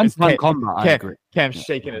 So hand-to-hand combat, I agree. Cam's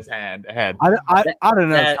shaking his head. I don't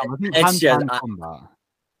know. I think hand-to-hand combat.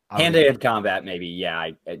 Hand-to-hand combat, maybe, yeah,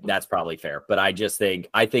 that's probably fair. But I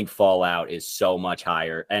think Fallout is so much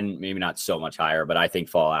higher, and maybe not so much higher, but I think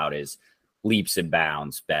Fallout is leaps and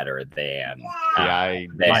bounds better than I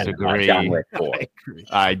disagree. John Wick 4.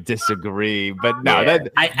 I disagree, but no. Yeah.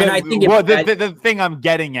 The thing I'm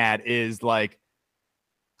getting at is like,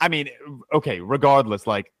 I mean, okay, regardless,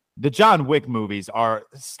 like the John Wick movies are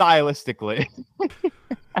stylistically.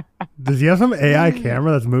 Does he have some AI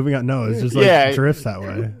camera that's moving out? No, it's just like drifts that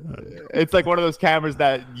way. It's like one of those cameras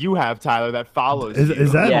that you have, Tyler, that follows.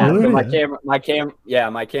 Is that really? So my camera,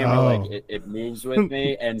 like it moves with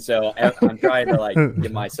me, and so I'm trying to like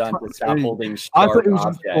get my son to stop holding sharp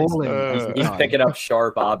objects. He's picking up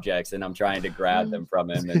sharp objects, and I'm trying to grab them from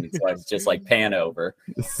him, and it's just like pan over.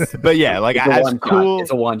 But yeah, like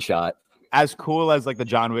it's a one shot. As cool as like the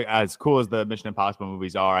John Wick, as cool as the Mission Impossible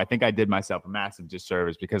movies are, I think I did myself a massive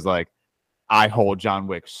disservice because like I hold John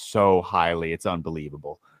Wick so highly, it's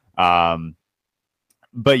unbelievable.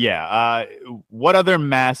 But yeah, what other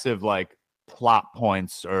massive like plot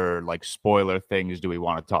points or like spoiler things do we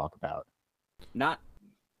want to talk about?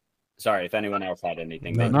 Sorry if anyone else had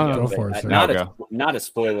anything. Go for it. Not a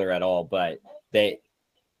spoiler at all, but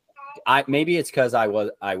maybe it's because I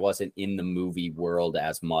wasn't in the movie world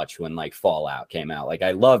as much when like Fallout came out. Like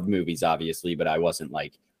I loved movies, obviously, but I wasn't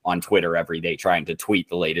like on Twitter every day trying to tweet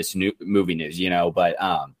the latest movie news, you know. But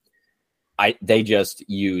they just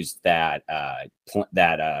used that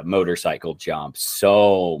motorcycle jump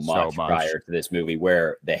so much prior to this movie,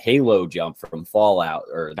 where the Halo jump from Fallout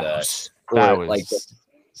or the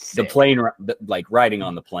plane, like riding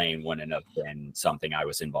on the plane wouldn't have been something I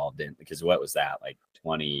was involved in, because what was that, like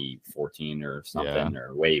 2014 or something,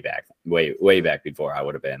 or way back before I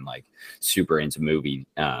would have been like super into movie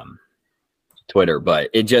Twitter. But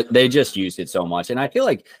they just used it so much, and I feel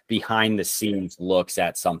like behind the scenes looks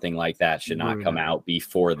at something like that should not come out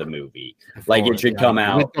before the movie. Like it should come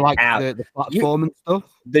out with the platform and stuff.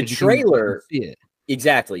 The trailer, see it.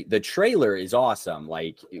 Exactly. The trailer is awesome.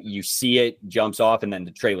 Like you see it, jumps off, and then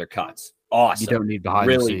the trailer cuts. Awesome. You don't need behind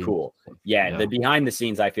the scenes. Really cool. Yeah, the behind the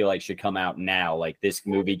scenes I feel like should come out now. Like this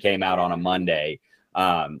movie came out on a Monday.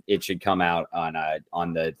 It should come out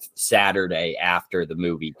on the Saturday after the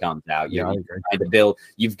movie comes out.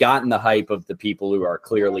 You've gotten the hype of the people who are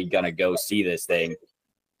clearly gonna go see this thing,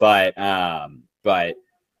 but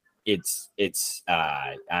it's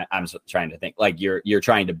I'm trying to think, like you're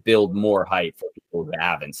trying to build more hype for people who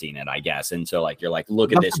haven't seen it, I guess. And so like you're like,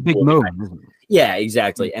 look at this big moment, isn't it? Yeah,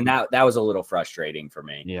 exactly. And that was a little frustrating for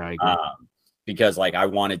me. Yeah, I agree. Because like I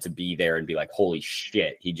wanted to be there and be like, holy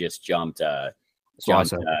shit, he just jumped a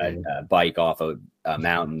bike off a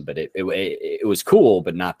mountain. But it was cool,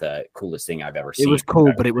 but not the coolest thing I've ever seen. It was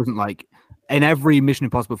cool, but it wasn't like in every Mission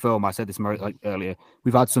Impossible film. I said this like earlier.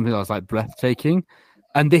 We've had something that was like breathtaking.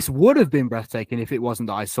 And this would have been breathtaking if it wasn't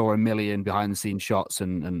that I saw a million behind the scenes shots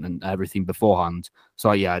and everything beforehand.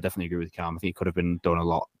 So yeah, I definitely agree with Cam. I think it could have been done a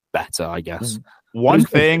lot better, I guess. One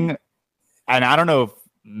thing, and I don't know if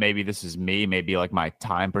maybe this is me, maybe like my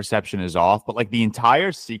time perception is off, but like the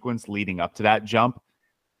entire sequence leading up to that jump,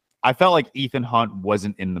 I felt like Ethan Hunt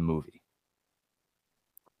wasn't in the movie.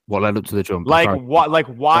 What led up to the jump? While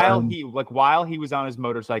he was on his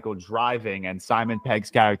motorcycle driving and Simon Pegg's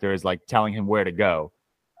character is like telling him where to go,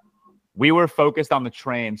 we were focused on the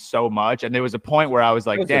train so much, and there was a point where I was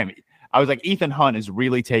like, Ethan Hunt is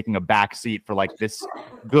really taking a back seat for like this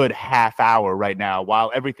good half hour right now,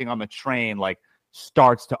 while everything on the train like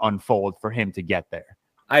starts to unfold for him to get there.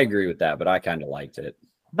 I agree with that, but I kind of liked it.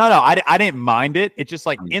 No, I didn't mind it. It just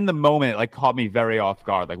like in the moment, it like caught me very off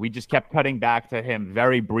guard. Like we just kept cutting back to him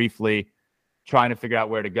very briefly, trying to figure out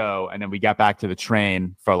where to go, and then we got back to the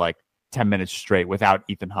train for like 10 minutes straight without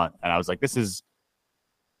Ethan Hunt, and I was like,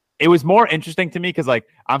 it was more interesting to me because like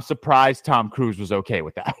I'm surprised Tom Cruise was okay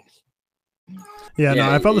with that. Yeah, no,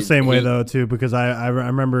 I felt the same way though too, because I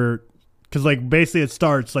remember Because like basically it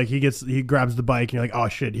starts like he grabs the bike and you're like, oh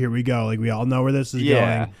shit, here we go. Like we all know where this is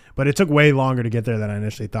going. But it took way longer to get there than I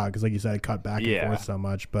initially thought. Because like you said, it cut back and forth so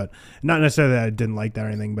much. But not necessarily that I didn't like that or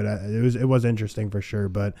anything. But it was interesting for sure.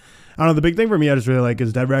 But I don't know. The big thing for me I just really like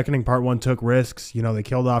is Dead Reckoning Part 1 took risks. You know, they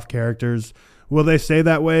killed off characters. Will they stay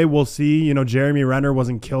that way? We'll see. You know, Jeremy Renner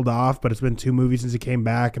wasn't killed off, but it's been 2 movies since he came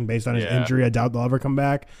back, and based on his injury, I doubt they'll ever come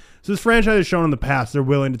back. So this franchise has shown in the past they're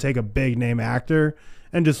willing to take a big name actor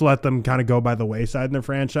and just let them kind of go by the wayside in their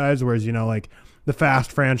franchise. Whereas, you know, like the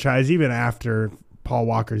Fast franchise, even after Paul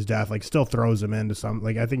Walker's death, like still throws him into some,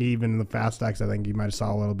 like I think even in the Fast X, I think you might have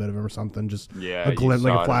saw a little bit of him or something, just a glimpse,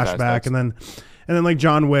 like a flashback, and then like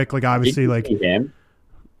John Wick, like obviously like him.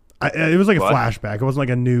 It was like a flashback. It wasn't like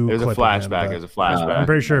a new. It was a flashback. It was a flashback. I'm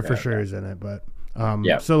pretty sure for sure he's in it, but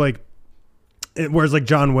so like. Whereas like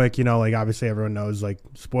John Wick, you know, like obviously everyone knows, like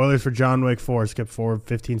spoilers for John Wick 4, skip forward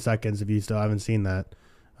 15 seconds if you still haven't seen that.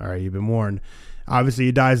 All right, you've been warned. Obviously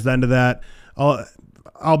he dies at the end of that.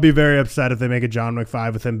 I'll be very upset if they make a John Wick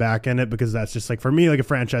 5 with him back in it, because that's just like, for me, like a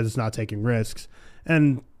franchise that's not taking risks.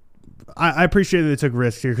 And I appreciate that they took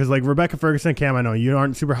risks here, because like Rebecca Ferguson, Cam, I know you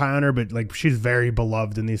aren't super high on her, but like she's very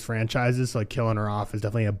beloved in these franchises, so like killing her off is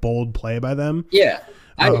definitely a bold play by them. Yeah,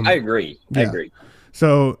 I agree. I agree.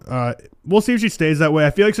 So we'll see if she stays that way.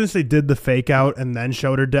 I feel like since they did the fake out and then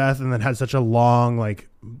showed her death and then had such a long like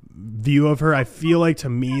view of her, I feel like to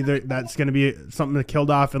me that's going to be something that killed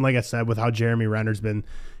off. And like I said, with how Jeremy Renner's been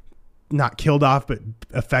not killed off, but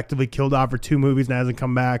effectively killed off for 2 movies and hasn't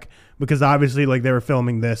come back, because obviously like they were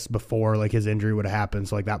filming this before like his injury would have happened.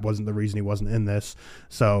 So like that wasn't the reason he wasn't in this.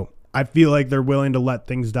 So I feel like they're willing to let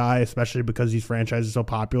things die, especially because these franchises are so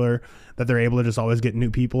popular that they're able to just always get new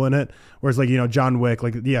people in it. Whereas like, you know, John Wick,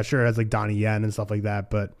 like, yeah, sure, it has like Donnie Yen and stuff like that,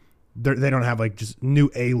 but they don't have like just new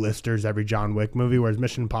A-listers every John Wick movie. Whereas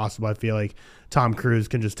Mission Impossible, I feel like Tom Cruise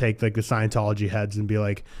can just take like the Scientology heads and be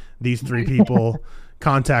like, these 3 people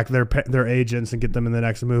contact their agents and get them in the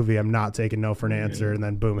next movie. I'm not taking no for an answer. And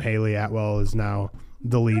then boom, Haley Atwell is now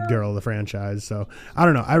the lead girl of the franchise. So I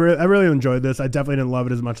don't know. I really enjoyed this. I definitely didn't love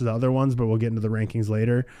it as much as the other ones, but we'll get into the rankings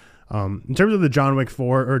later. In terms of the John Wick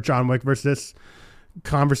 4 or John Wick versus this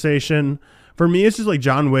conversation, for me, it's just like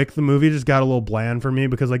John Wick, the movie just got a little bland for me,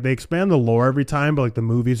 because like they expand the lore every time, but like the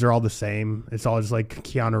movies are all the same. It's all just like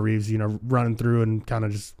Keanu Reeves, you know, running through and kind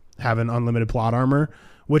of just having unlimited plot armor,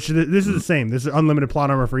 which this is the same. This is unlimited plot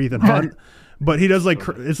armor for Ethan Hunt. But he does like,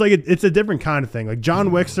 it's like it's a different kind of thing. Like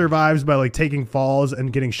John Wick survives by like taking falls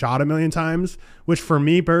and getting shot a million times, which for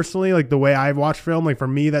me personally, like the way I've watched film, like for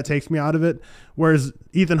me that takes me out of it. Whereas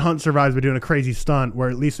Ethan Hunt survives by doing a crazy stunt, where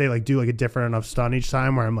at least they like do like a different enough stunt each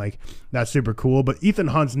time, where I'm like, that's super cool. But Ethan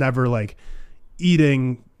Hunt's never like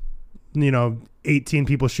eating, you know, 18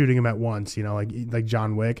 people shooting him at once, you know, like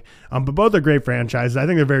John Wick. But both are great franchises. I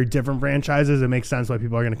think they're very different franchises. It makes sense why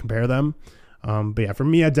people are going to compare them. But yeah, for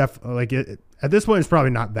me, I definitely like it. At this point, it's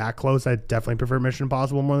probably not that close. I definitely prefer Mission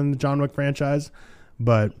Impossible more than the John Wick franchise.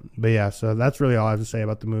 But yeah, so that's really all I have to say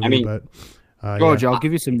about the movie. I mean, but George, I'll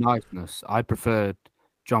give you some niceness. I preferred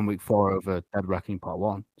John Wick 4 over Dead Reckoning Part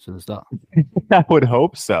 1. So there's that. I would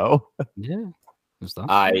hope so. Yeah. There's that.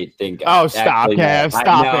 I think. Oh, stop, Kev.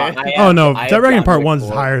 Stop it. Dead Reckoning Part 1 is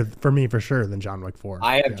higher for me for sure than John Wick 4.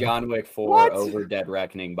 I have John Wick 4 over Dead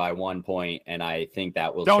Reckoning by 1 point, and I think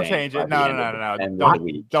that will don't change it. No.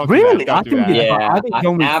 Don't really? I think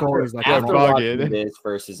John Wick 4 is like after watching this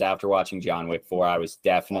versus after watching John Wick 4, I was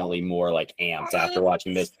definitely more like amped after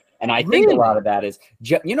watching this. And I think a lot of that is,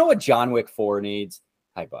 you know what John Wick 4 needs?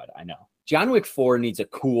 Hi, bud. I know. John Wick 4 needs a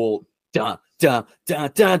cool dun, dun,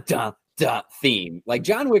 dun, dun, dun. Theme. Like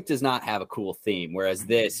John Wick does not have a cool theme, whereas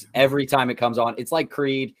this, every time it comes on, it's like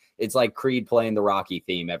Creed playing the Rocky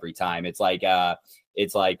theme every time. It's like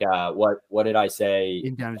what did I say?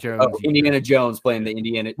 Indiana Jones. Oh, Indiana Jones playing the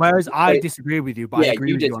Indiana. Whereas I disagree with you, but I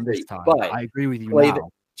agree with you on this time. But I agree with you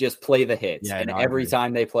now. Just play the hits, and every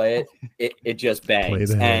time they play it just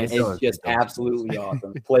bangs, and it's just absolutely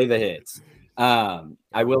awesome. Play the hits.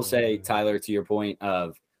 I will say, Tyler, to your point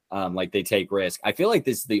of like they take risk. I feel like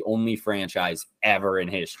this is the only franchise ever in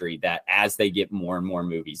history that as they get more and more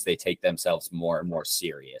movies, they take themselves more and more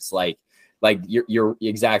serious. Like you're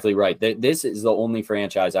exactly right. This is the only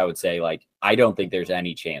franchise I would say, like, I don't think there's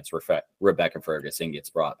any chance Rebecca Ferguson gets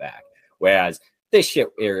brought back. Whereas if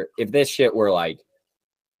this shit were like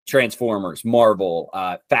Transformers, Marvel,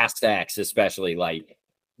 Fast X, especially, like,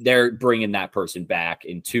 they're bringing that person back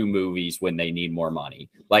in 2 movies when they need more money.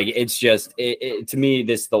 Like, it's just, to me,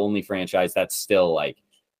 this is the only franchise that's still like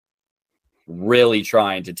really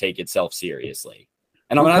trying to take itself seriously.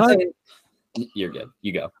 And I'm not saying you're good.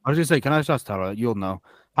 You go. I was just saying, can I just ask Tara, you'll know,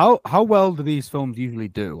 How well do these films usually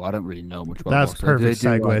do? I don't really know much about. That's box office. perfect Do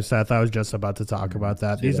they do, segue, like- Seth. I was just about to talk about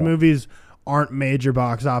that. See These that. movies aren't major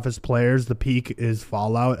box office players. The peak is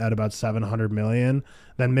Fallout at about 700 million.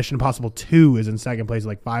 Then Mission Impossible 2 is in second place,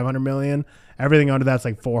 like 500 million. Everything under that's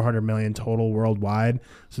like 400 million total worldwide.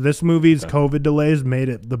 So this movie's COVID delays made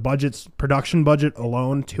it production budget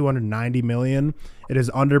alone 290 million. It is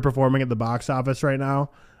underperforming at the box office right now.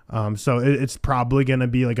 So it's probably going to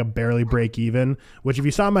be like a barely break even, which if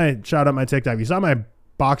you saw shout out my TikTok, if you saw my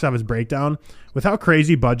box office breakdown with how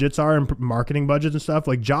crazy budgets are and marketing budgets and stuff,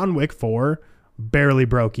 like John Wick 4 barely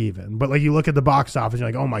broke even. But like you look at the box office, you're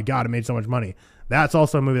like, oh my God, it made so much money. That's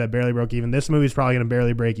also a movie that barely broke even. This movie's probably going to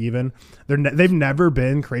barely break even. They've never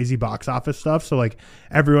been crazy box office stuff. So like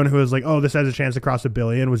everyone who was like, oh, this has a chance to cross $1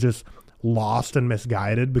 billion was just lost and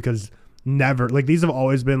misguided because never, like these have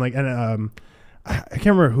always been like, and I can't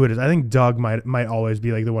remember who it is. I think Doug might always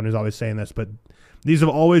be like the one who's always saying this, but these have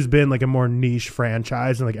always been like a more niche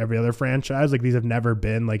franchise than like every other franchise. Like these have never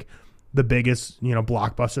been like the biggest,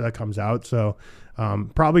 blockbuster that comes out. So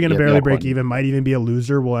probably going to barely break even, might even be a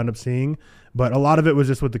loser we'll end up seeing. But a lot of it was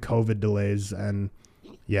just with the COVID delays. And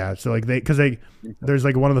yeah, so like there's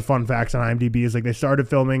like one of the fun facts on IMDb is like they started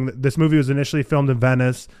filming, this movie was initially filmed in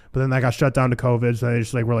Venice, but then that got shut down to COVID. So they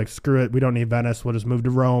just like, we're like, screw it. We don't need Venice. We'll just move to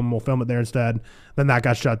Rome. We'll film it there instead. Then that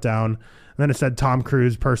got shut down. And then it said Tom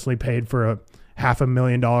Cruise personally paid for a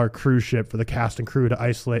 $500,000 cruise ship for the cast and crew to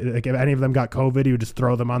isolate. Like if any of them got COVID, he would just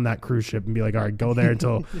throw them on that cruise ship and be like, all right, go there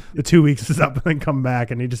until the 2 weeks is up and then come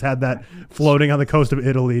back. And he just had that floating on the coast of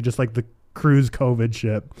Italy, just like the cruise COVID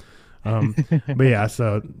ship. But yeah,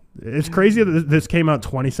 so it's crazy that this came out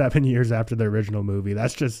 27 years after the original movie.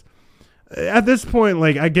 That's just, at this point,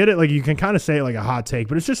 like I get it, like you can kind of say it like a hot take,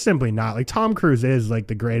 but it's just simply not. Like Tom Cruise is like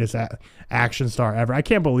the greatest action star ever. I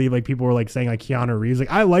can't believe like people were like saying like Keanu Reeves. Like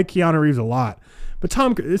I like Keanu Reeves a lot, but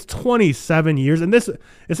it's 27 years, and it's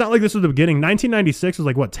not like this was the beginning. 1996 was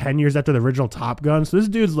like what 10 years after the original Top Gun. So this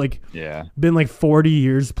dude's like been like 40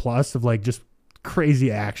 years plus of like just crazy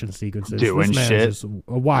action sequences. Doing this man shit. is just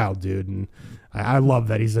a wild dude, and I love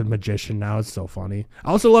that he's a magician now. It's so funny. I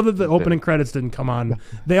also love that the opening credits didn't come on.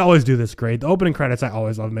 They always do this great. The opening credits, I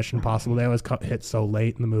always love Mission Impossible. They always hit so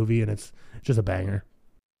late in the movie, and it's just a banger.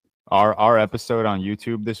 Our episode on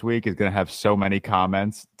YouTube this week is going to have so many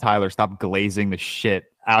comments. Tyler, stop glazing the shit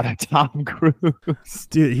out of Tom Cruise.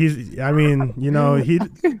 Dude,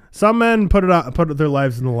 some men put their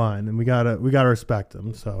lives in the line, and we gotta respect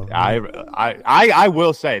them. So I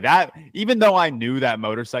will say that even though I knew that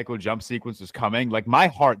motorcycle jump sequence was coming, like my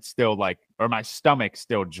heart still my stomach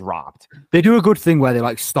still dropped. They do a good thing where they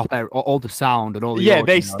like stop all the sound and all the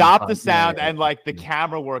they stop the sound and like the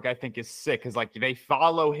camera work I think is sick because like they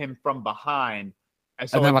follow him from behind. And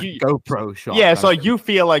so then like like GoPro shot. Yeah, so you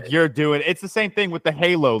feel like you're doing. It's the same thing with the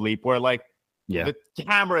Halo leap, where like the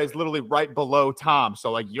camera is literally right below Tom,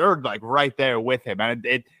 so like you're like right there with him,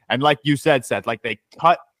 and like you said, Seth, like they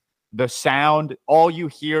cut the sound. All you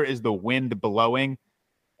hear is the wind blowing.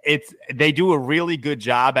 They do a really good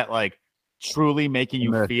job at like truly making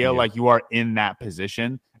you feel like you are in that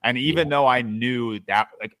position. And even though I knew that,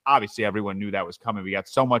 like obviously everyone knew that was coming, we got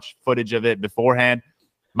so much footage of it beforehand.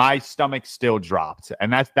 My stomach still dropped,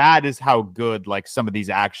 and that is how good like some of these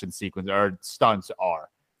action sequences or stunts are.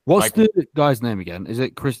 What's the guy's name again? Is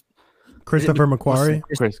it Christopher McQuarrie?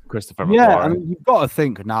 Christopher McQuarrie. Yeah, I mean you've got to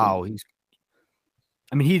think now.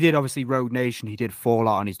 He did obviously Rogue Nation, he did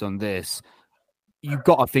Fallout, and he's done this. You've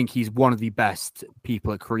got to think he's one of the best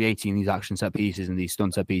people at creating these action set pieces and these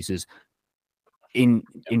stunt set pieces in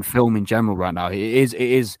film in general right now. It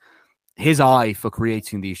is his eye for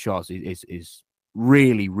creating these shots is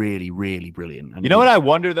really, really, really brilliant. And you know what I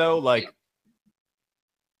wonder though, like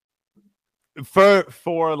for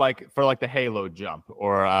the Halo jump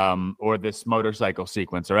or this motorcycle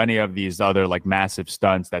sequence or any of these other like massive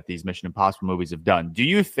stunts that these Mission Impossible movies have done, do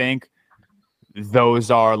you think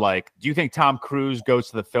those are like, do you think Tom Cruise goes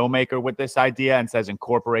to the filmmaker with this idea and says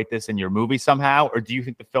incorporate this in your movie somehow, or do you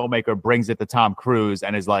think the filmmaker brings it to Tom Cruise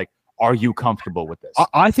and is like, are you comfortable with this?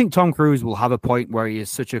 I think Tom Cruise will have a point where he is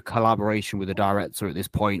such a collaboration with the director at this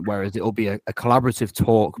point, whereas it'll be a collaborative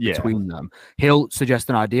talk between them. He'll suggest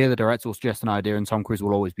an idea, the director will suggest an idea, and Tom Cruise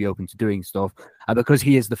will always be open to doing stuff. And because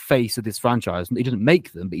he is the face of this franchise, he doesn't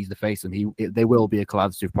make them, but he's the face, and they will be a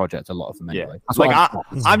collaborative project, a lot of them anyway. That's like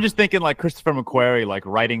I'm just thinking like Christopher McQuarrie, like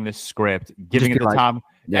writing this script, giving it to Tom.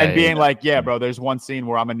 And being like, bro, there's one scene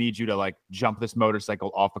where I'm gonna need you to like jump this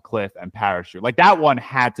motorcycle off a cliff and parachute. Like that one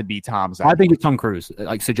had to be Tom's idea. I think it's Tom Cruise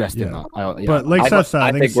like suggesting that. But like Seth said,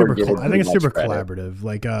 I think it's super collaborative.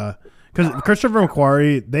 Like because Christopher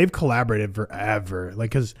McQuarrie, they've collaborated forever.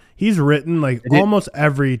 Like, because he's written like almost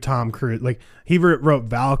every Tom Cruise. Like, he wrote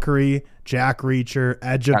Valkyrie, Jack Reacher,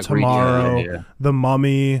 Edge of Tomorrow, The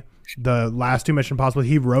Mummy, the last two Mission Impossible.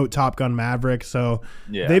 He wrote Top Gun Maverick. So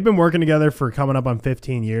they've been working together for coming up on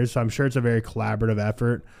 15 years. So I'm sure it's a very collaborative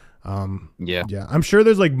effort. Yeah. I'm sure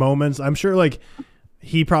there's like moments. I'm sure like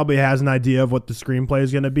he probably has an idea of what the screenplay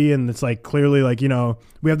is going to be, and it's like clearly like, you know,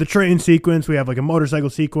 we have the train sequence, we have like a motorcycle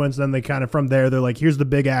sequence, then they kind of from there they're like, here's the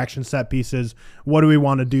big action set pieces. What do we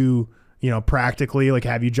want to do, you know, practically, like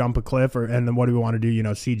have you jump a cliff, and then what do we want to do, you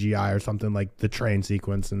know, CGI or something like the train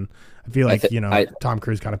sequence. And I feel like Tom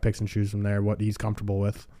Cruise kind of picks and chooses from there what he's comfortable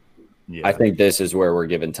with. Yeah. I think this is where we're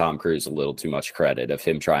giving Tom Cruise a little too much credit of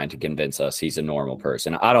him trying to convince us he's a normal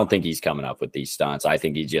person. I don't think he's coming up with these stunts. I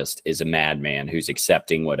think he just is a madman who's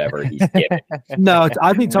accepting whatever he's given. No,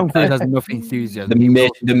 I think Tom Cruise has enough enthusiasm.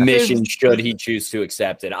 The mission, should he choose to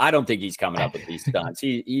accept it. I don't think he's coming up with these stunts.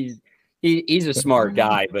 He's a smart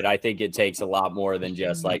guy, but I think it takes a lot more than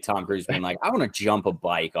just like Tom Cruise being like, I want to jump a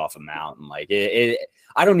bike off a mountain. Like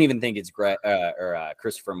I don't even think it's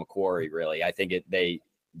Christopher McQuarrie, really. I think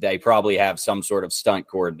they probably have some sort of stunt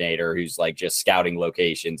coordinator who's like just scouting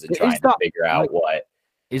locations and trying to figure out what.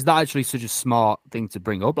 Is that actually such a smart thing to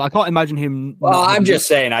bring up? I can't imagine him. Well, I'm just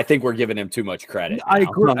saying, I think we're giving him too much credit. I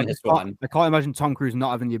agree on this one. I can't imagine Tom Cruise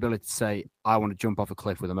not having the ability to say, I want to jump off a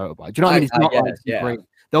cliff with a motorbike. Do you know what I mean? It's not great.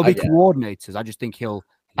 There'll be coordinators. I just think he'll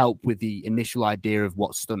help with the initial idea of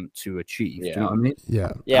what stunt to achieve. Do you know what I mean?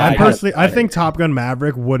 Yeah. I think Top Gun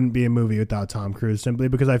Maverick wouldn't be a movie without Tom Cruise, simply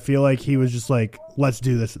because I feel like he was just like, let's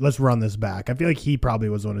do this. Let's run this back. I feel like he probably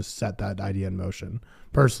was the one who set that idea in motion.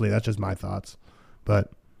 Personally, that's just my thoughts. But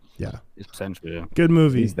yeah. It's potentially, good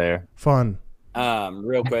movie. He's there. Fun.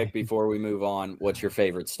 Real quick before we move on, what's your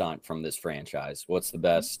favorite stunt from this franchise? What's the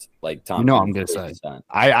best like Tom? You know what I'm gonna say. Stunt?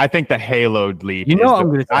 I think the Halo leap. You know what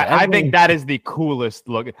I'm gonna say. I think that is the coolest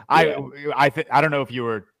look. I don't know if you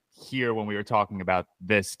were here when we were talking about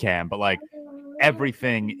this, Cam, but like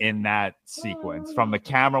everything in that sequence, from the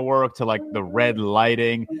camera work to like the red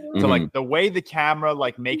lighting to like the way the camera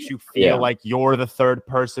like makes you feel like you're the third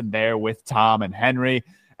person there with Tom and Henry,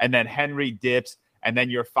 and then Henry dips. And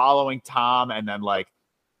then you're following Tom, and then like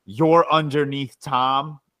you're underneath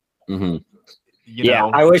Tom. You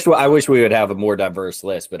know? I wish we would have a more diverse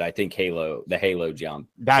list, but I think the Halo jump.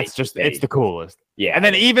 That's just it's the coolest. Yeah, and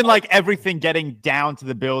then even like everything getting down to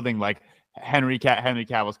the building, like Henry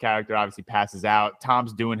Cavill's character obviously passes out.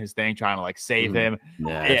 Tom's doing his thing, trying to like save him.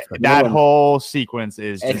 That whole sequence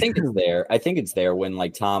is. I think it's there when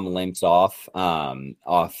like Tom limps off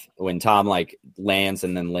when Tom like lands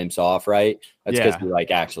and then limps off. Right, that's because he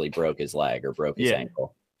like actually broke his leg or broke his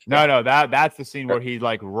ankle. No, that's the scene where he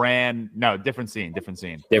like ran. No, different scene.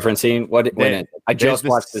 What? I just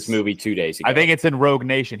watched this movie 2 days ago. I think it's in Rogue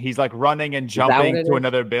Nation. He's like running and jumping to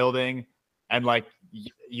another building, and like.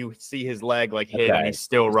 You see his leg like hit, and he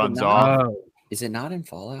still runs off. Is it not in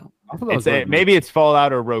Fallout? Maybe it's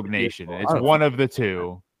Fallout or Rogue Nation. It's one of the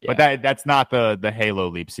two, but that's not the Halo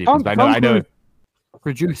leap sequence. I know.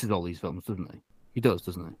 Produces all these films, doesn't he? He does,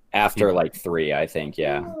 doesn't he? After like 3, I think.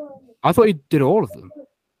 Yeah. I thought he did all of them.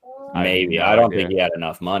 Maybe I don't think he had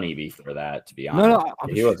enough money before that. To be honest,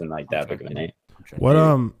 no, he wasn't like that big of a name.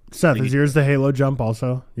 What Seth, is yours the Halo jump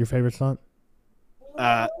also your favorite stunt?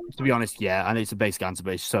 To be honest, yeah, and it's a base answer,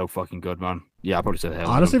 but it's so fucking good, man. Yeah, I probably say Halo.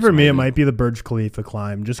 Honestly, for me, it might be the Burj Khalifa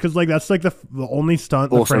climb, just because like that's like the only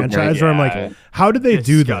stunt in the franchise where I'm like, how did they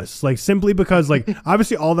do this? Like simply because like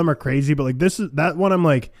obviously all of them are crazy, but like that one I'm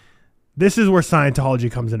like, this is where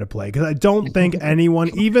Scientology comes into play, because I don't think anyone,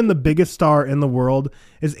 even the biggest star in the world,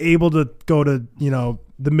 is able to go to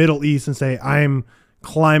the Middle East and say I'm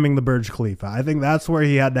climbing the Burj Khalifa. I think that's where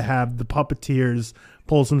he had to have the puppeteers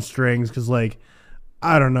pull some strings, because like.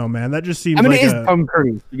 I don't know, man. That just seems like it is Tom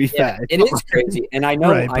Cruise, to be fair. It is crazy. And I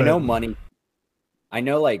know I know money. I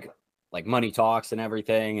know like money talks and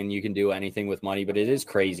everything, and you can do anything with money, but it is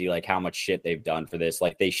crazy like how much shit they've done for this.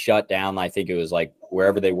 Like they shut down, I think it was like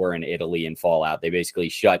wherever they were in Italy in Fallout, they basically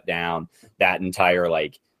shut down that entire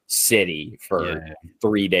like city for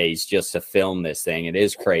 3 days just to film this thing. It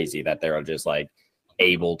is crazy that they're just like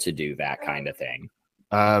able to do that kind of thing.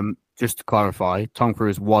 Just to clarify, Tom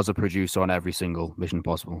Cruise was a producer on every single Mission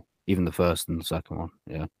Impossible, even the first and the second one.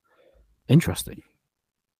 Yeah. Interesting.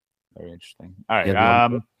 Very interesting. All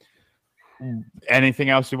right. Anything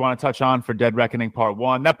else you want to touch on for Dead Reckoning Part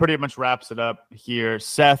 1? That pretty much wraps it up here.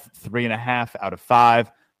 Seth, 3.5 out of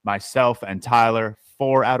 5. Myself and Tyler,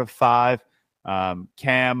 4 out of 5. Cam,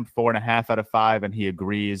 4.5 out of 5, and he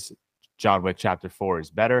agrees John Wick Chapter 4 is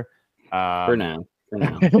better. For now. for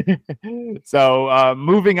now. So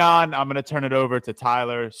moving on, I'm going to turn it over to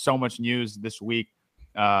Tyler. So much news this week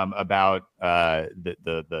about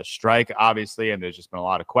the strike, obviously, and there's just been a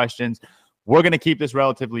lot of questions. We're going to keep this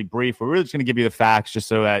relatively brief. We're really just going to give you the facts just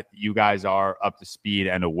so that you guys are up to speed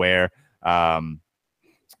and aware.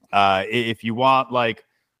 If you want like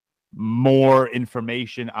more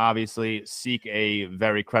information, obviously seek a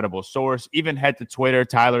very credible source. Even head to Twitter.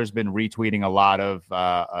 Tyler's been retweeting a lot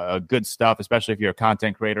of good stuff, especially if you're a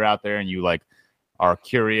content creator out there and you like are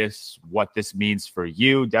curious what this means for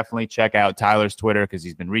you. Definitely check out Tyler's Twitter because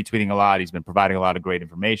he's been retweeting a lot. He's been providing a lot of great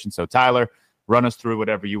information. So Tyler, run us through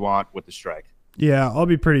whatever you want with the strike. Yeah, I'll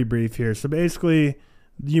be pretty brief here. So basically,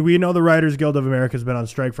 we know the Writers Guild of America has been on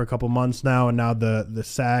strike for a couple months now, and now the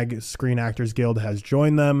SAG Screen Actors Guild has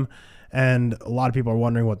joined them, and a lot of people are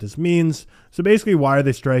wondering what this means. So basically, why are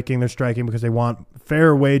they striking? They're striking because they want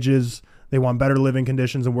fairer wages, they want better living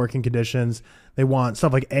conditions and working conditions, they want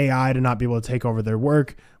stuff like AI to not be able to take over their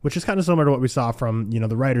work, which is kind of similar to what we saw from,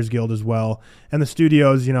 the Writers Guild as well, and the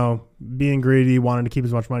studios, being greedy, wanting to keep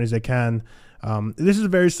as much money as they can. This is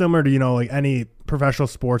very similar to, like any professional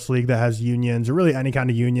sports league that has unions, or really any kind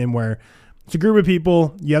of union where it's a group of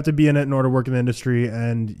people, you have to be in it in order to work in the industry,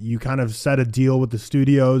 and you kind of set a deal with the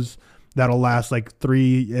studios that'll last like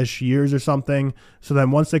 3-ish years or something. So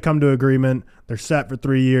then once they come to agreement, they're set for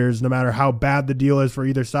 3 years. No matter how bad the deal is for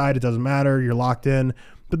either side, it doesn't matter. You're locked in.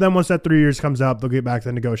 But then once that 3 years comes up, they'll get back to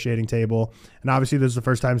the negotiating table. And obviously this is the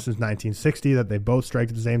first time since 1960 that they both strike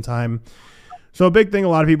at the same time. So a big thing a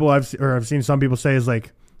lot of people I've seen some people say is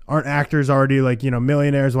like, aren't actors already like,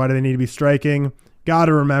 millionaires? Why do they need to be striking? Got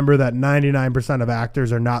to remember that 99% of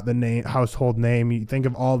actors are not the household name. You think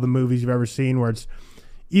of all the movies you've ever seen where it's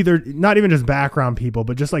either not even just background people,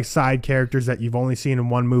 but just like side characters that you've only seen in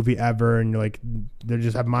one movie ever, and you're like, they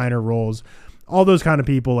just have minor roles. All those kind of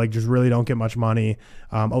people like just really don't get much money.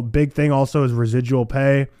 A big thing also is residual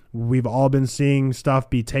pay. We've all been seeing stuff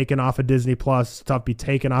be taken off of Disney Plus, stuff be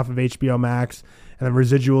taken off of HBO Max, and then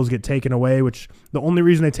residuals get taken away, which the only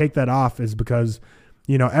reason they take that off is because,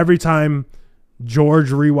 every time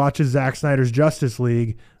George rewatches Zack Snyder's Justice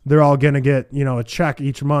League, they're all going to get, a check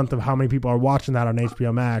each month of how many people are watching that on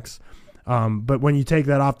HBO Max. But when you take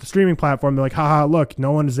that off the streaming platform, they're like, haha, look,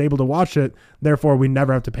 no one is able to watch it. Therefore, we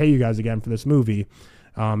never have to pay you guys again for this movie.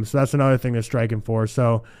 So that's another thing they're striking for.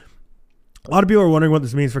 So a lot of people are wondering what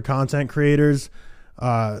this means for content creators.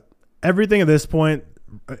 Everything at this point,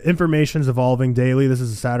 information's evolving daily. This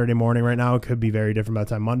is a Saturday morning right now. It could be very different by the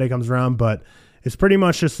time Monday comes around, but it's pretty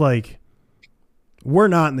much just like, we're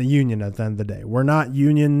not in the union at the end of the day. We're not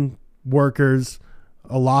union workers.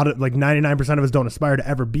 A lot of, like 99% of us don't aspire to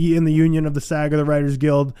ever be in the union of the SAG or the Writers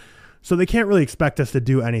Guild. So they can't really expect us to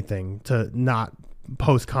do anything to not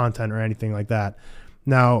post content or anything like that.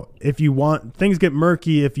 Now, if you want, things get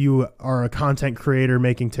murky if you are a content creator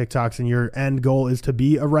making TikToks and your end goal is to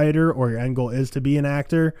be a writer or your end goal is to be an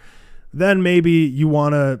actor, then maybe you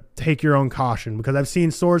want to take your own caution, because I've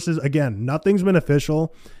seen sources, again, nothing's been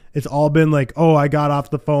official. It's all been like, oh, I got off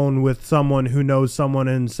the phone with someone who knows someone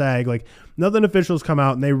in SAG. Like, nothing official's come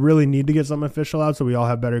out, and they really need to get something official out so we all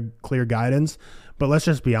have better, clear guidance. But let's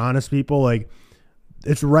just be honest, people. Like,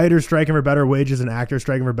 it's writers striking for better wages and actors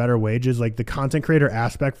striking for better wages. Like, the content creator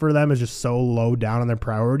aspect for them is just so low down on their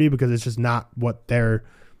priority because it's just not what they're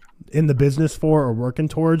in the business for or working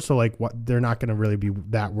towards. So, like, what they're not going to really be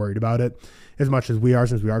that worried about it as much as we are,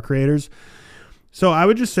 since we are creators. So I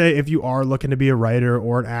would just say, if you are looking to be a writer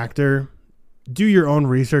or an actor, do your own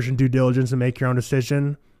research and due diligence and make your own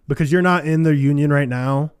decision, because you're not in the union right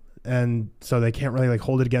now. And so they can't really like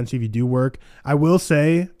hold it against you if you do work. I will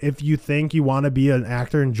say, if you think you want to be an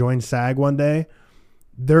actor and join SAG one day,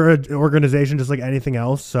 they're an organization just like anything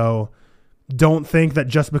else. So don't think that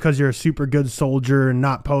just because you're a super good soldier and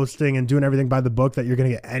not posting and doing everything by the book that you're going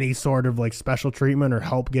to get any sort of like special treatment or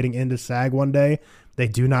help getting into SAG one day. They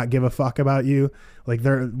do not give a fuck about you. Like,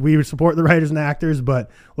 we support the writers and actors, but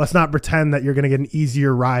let's not pretend that you're going to get an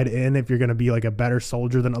easier ride in if you're going to be like a better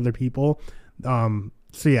soldier than other people.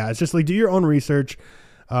 So yeah, it's just like, do your own research.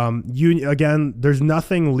 Again, there's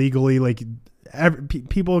nothing legally like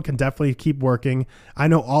people can definitely keep working. I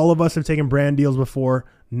know all of us have taken brand deals before.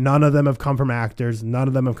 None of them have come from actors. None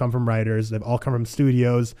of them have come from writers. They've all come from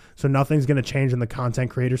studios. So nothing's going to change in the content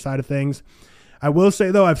creator side of things. I will say,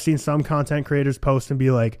 though, I've seen some content creators post and be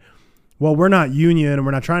like, well, we're not union and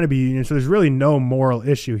we're not trying to be union, so there's really no moral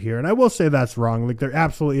issue here. And I will say that's wrong. Like, there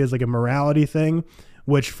absolutely is like a morality thing,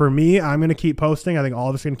 which for me, I'm going to keep posting. I think all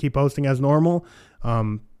of us are going to keep posting as normal.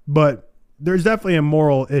 But there's definitely a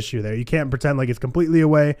moral issue there. You can't pretend like it's completely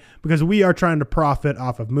away because we are trying to profit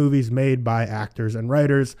off of movies made by actors and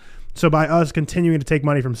writers. So by us continuing to take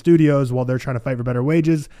money from studios while they're trying to fight for better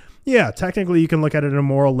wages, yeah, technically you can look at it in a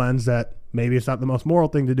moral lens that maybe it's not the most moral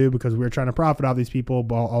thing to do because we're trying to profit off these people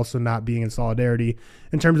while also not being in solidarity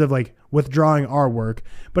in terms of like withdrawing our work.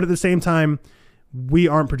 But at the same time, we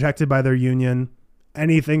aren't protected by their union.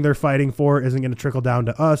 Anything they're fighting for isn't going to trickle down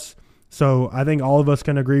to us. So I think all of us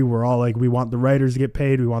can agree. We're all like, we want the writers to get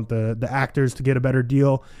paid. We want the actors to get a better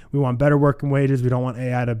deal. We want better working wages. We don't want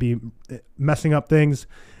AI to be messing up things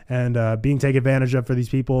and being taken advantage of for these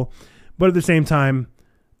people. But at the same time,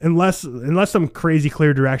 unless some crazy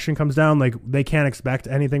clear direction comes down, like they can't expect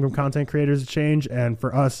anything from content creators to change. And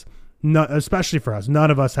for us, especially for us,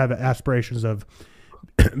 none of us have aspirations of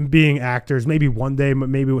being actors. Maybe one day,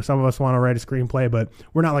 maybe some of us want to write a screenplay, but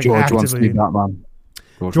we're not like George actively. wants to be Batman.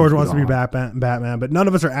 George wants to be Batman, but none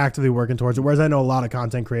of us are actively working towards it. Whereas I know a lot of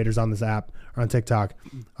content creators on this app or on TikTok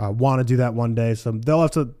want to do that one day. So they'll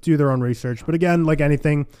have to do their own research. But again, like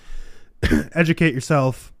anything, educate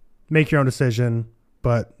yourself, make your own decision.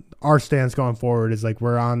 But our stance going forward is like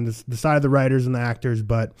we're on the side of the writers and the actors.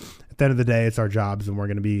 But at the end of the day, it's our jobs, and we're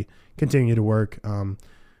going to be continue to work.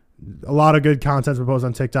 A lot of good content's proposed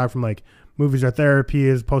on TikTok from like Movies Are Therapy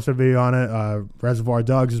has posted a video on it. Reservoir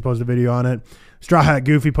Dogs has posted a video on it. Straw Hat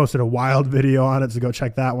Goofy posted a wild video on it, so go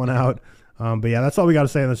check that one out. But yeah, that's all we got to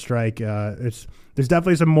say on the strike. There's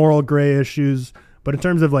definitely some moral gray issues, but in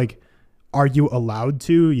terms of like, are you allowed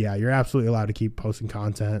to? Yeah, you're absolutely allowed to keep posting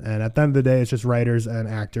content. And at the end of the day, it's just writers and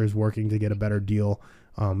actors working to get a better deal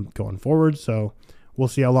going forward. So we'll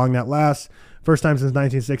see how long that lasts. First time since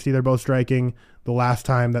 1960, they're both striking. The last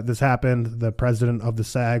time that this happened, the president of the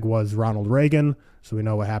SAG was Ronald Reagan. So we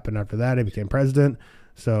know what happened after that. He became president.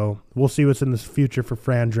 So we'll see what's in the future for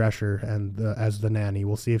Fran Drescher and as the nanny.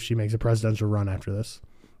 We'll see if she makes a presidential run after this.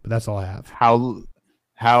 But that's all I have. How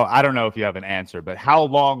I don't know if you have an answer, but how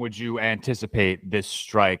long would you anticipate this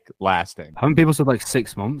strike lasting? Haven't people said like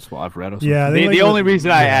 6 months? What I've read or something. Yeah. The only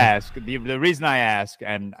reason I ask, the reason I ask,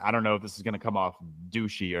 and I don't know if this is going to come off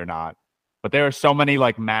douchey or not, but there are so many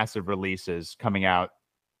like massive releases coming out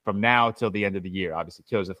from now till the end of the year. Obviously,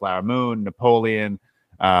 Killers of the Flower Moon, Napoleon,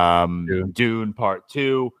 Dune Part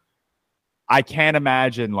 2. I can't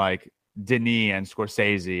imagine like Denis and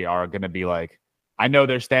Scorsese are going to be like, I know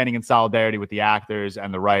they're standing in solidarity with the actors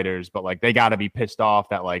and the writers, but like they got to be pissed off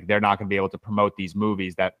that like they're not going to be able to promote these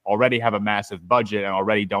movies that already have a massive budget and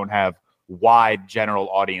already don't have wide general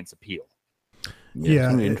audience appeal. Yeah,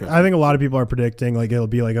 I think a lot of people are predicting like it'll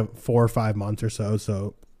be like a 4 or 5 months or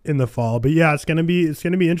so in the fall. But yeah, it's gonna be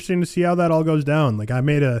interesting to see how that all goes down. Like I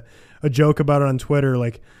made a joke about it on Twitter,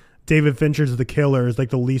 like David Fincher's The Killer is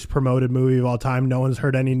like the least promoted movie of all time. No one's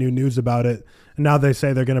heard any new news about it. And now they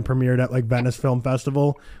say they're going to premiere it at like Venice Film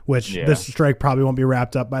Festival, which this strike probably won't be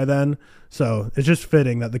wrapped up by then. So it's just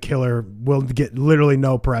fitting that The Killer will get literally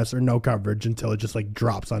no press or no coverage until it just like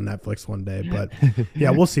drops on Netflix one day. But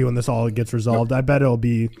yeah, we'll see when this all gets resolved. I bet it'll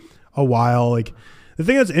be a while. Like the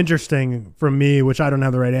thing that's interesting for me, which I don't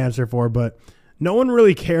have the right answer for, but no one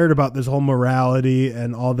really cared about this whole morality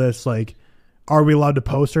and all this like, are we allowed to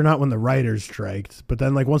post or not when the writers striked? But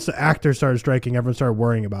then like once the actors started striking, everyone started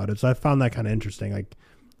worrying about it. So I found that kind of interesting. Like,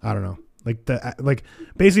 I don't know, like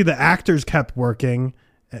basically the actors kept working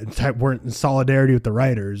and weren't in solidarity with the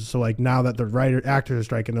writers. So like now that the actors are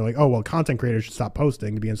striking, they're like, oh, well, content creators should stop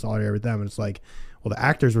posting to be in solidarity with them. And it's like, well, the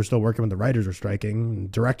actors were still working when the writers were striking,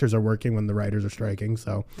 and directors are working when the writers are striking.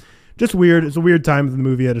 So just weird. It's a weird time in the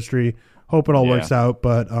movie industry. Hope it all works out.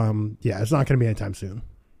 But yeah, it's not going to be anytime soon.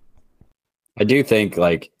 I do think,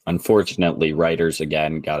 like, unfortunately, writers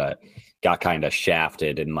again got kind of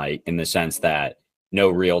shafted in the sense that no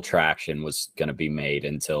real traction was going to be made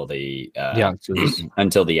until the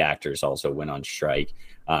until the actors also went on strike,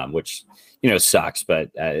 which sucks,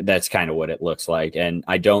 but that's kind of what it looks like. And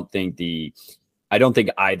I don't think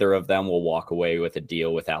either of them will walk away with a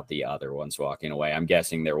deal without the other ones walking away. I'm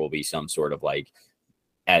guessing there will be some sort of like.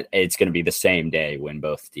 It's going to be the same day when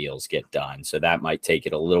both deals get done. So that might take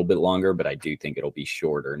it a little bit longer, but I do think it'll be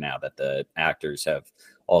shorter now that the actors have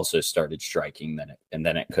also started striking than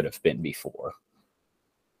it could have been before.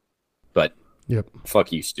 But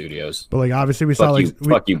fuck you, studios. But like obviously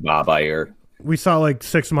fuck you, Bob Iger. We saw like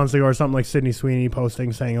 6 months ago or something like Sydney Sweeney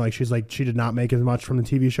posting saying like she did not make as much from the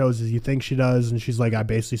TV shows as you think she does, and she's like, I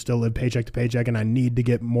basically still live paycheck to paycheck and I need to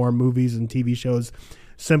get more movies and TV shows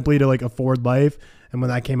simply to like afford life. And when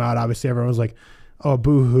that came out, obviously everyone was like, oh,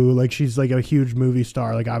 boo-hoo. Like she's like a huge movie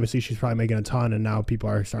star. Like obviously she's probably making a ton, and now people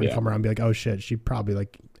are starting to come around and be like, oh shit, she probably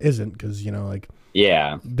like isn't, because like the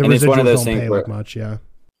and it's one of those things where, like much,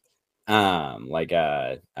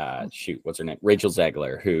 shoot, what's her name? Rachel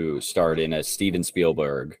Zegler, who starred in a Steven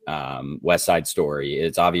Spielberg West Side Story.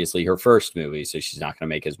 It's obviously her first movie, so she's not going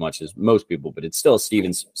to make as much as most people, but it's still a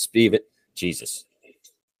Steven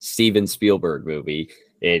Spielberg movie.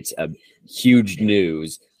 It's a huge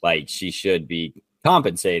news. Like, she should be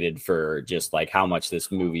compensated for just like how much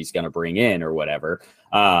this movie's going to bring in or whatever.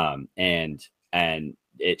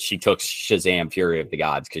 She took Shazam Fury of the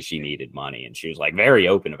Gods because she needed money, and she was like very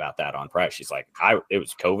open about that on press. She's like, it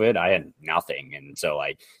was COVID, I had nothing, and so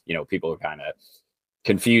like, you know, people are kind of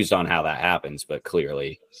confused on how that happens, but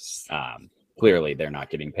clearly they're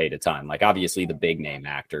not getting paid a ton. Like, obviously the big name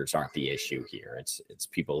actors aren't the issue here. It's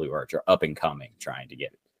people who are up and coming trying to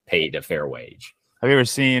get paid a fair wage. Have you ever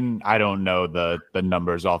seen, I don't know the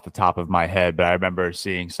numbers off the top of my head, but I remember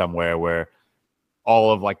seeing somewhere where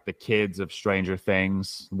all of like the kids of Stranger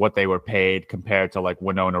Things, what they were paid compared to like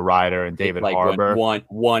Winona Ryder and David like Harbour.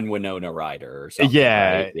 One Winona Ryder or something.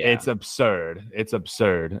 Yeah, right? Yeah, it's absurd. It's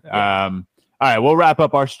absurd. Yeah. All right, we'll wrap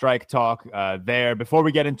up our strike talk there. Before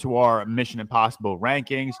we get into our Mission Impossible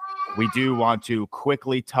rankings, we do want to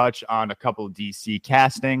quickly touch on a couple of DC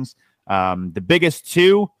castings. The biggest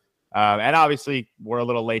two, and obviously we're a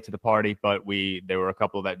little late to the party, but there were a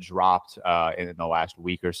couple that dropped in the last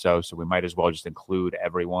week or so we might as well just include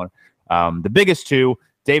everyone. The biggest two,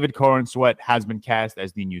 David Corenswet has been cast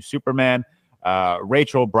as the new Superman.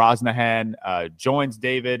 Rachel Brosnahan joins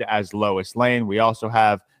David as Lois Lane. We also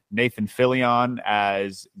have Nathan Fillion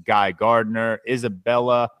as Guy Gardner.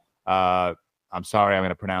 Isabella, I'm sorry, I'm going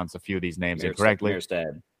to pronounce a few of these names incorrectly.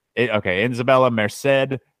 Isabella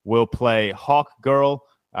Merced will play Hawk Girl.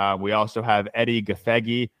 We also have Eddie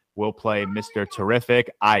Gathegi will play Mr.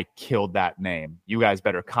 Terrific. I killed that name. You guys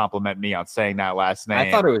better compliment me on saying that last name.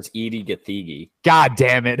 I thought it was Edie Gathegi. God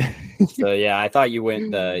damn it. So yeah, I thought you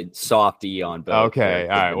went the soft E on both. Okay, all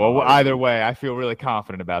right. Well, either way, I feel really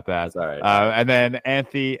confident about that. That's all right. And then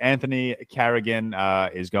Anthony Carrigan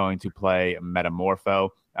is going to play Metamorpho.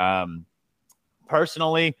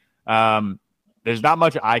 Personally, there's not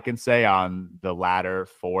much I can say on the latter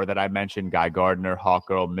four that I mentioned: Guy Gardner,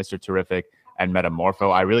 Hawkgirl, Mr. Terrific, and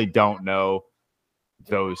Metamorpho. I really don't know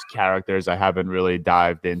those characters. I haven't really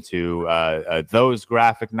dived into those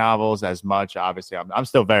graphic novels as much. Obviously, I'm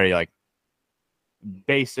still very like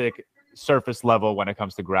basic surface level when it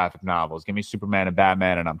comes to graphic novels. Give me Superman and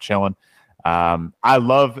Batman, and I'm chilling. I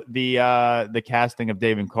love the casting of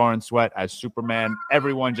David Corenswet as Superman.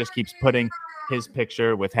 Everyone just keeps putting his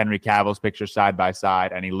picture with Henry Cavill's picture side by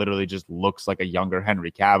side, and he literally just looks like a younger Henry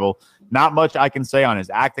Cavill. Not much I can say on his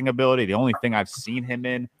acting ability. The only thing I've seen him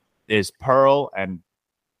in is Pearl, and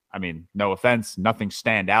I mean, no offense, nothing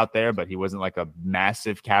stand out there, but he wasn't like a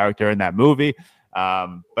massive character in that movie.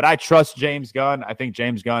 But I trust James Gunn. I think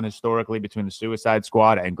James Gunn, historically, between the Suicide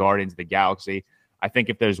Squad and Guardians of the Galaxy, I think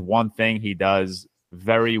if there's one thing he does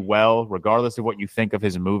very well, regardless of what you think of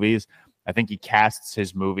his movies, I think he casts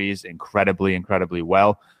his movies incredibly, incredibly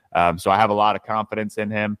well. So I have a lot of confidence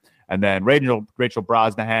in him. And then Rachel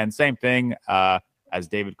Brosnahan, same thing as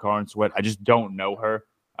David Corenswet. I just don't know her,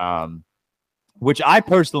 which I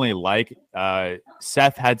personally like.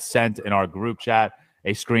 Seth had sent in our group chat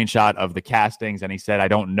a screenshot of the castings, and he said, I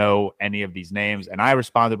don't know any of these names. And I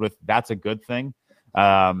responded with, that's a good thing.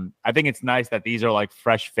 I think it's nice that these are like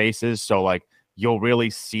fresh faces. So like, you'll really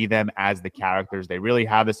see them as the characters. They really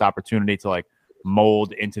have this opportunity to like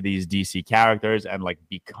mold into these DC characters and like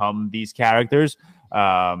become these characters.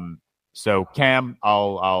 So Cam,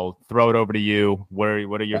 I'll throw it over to you. What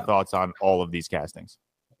are your thoughts on all of these castings?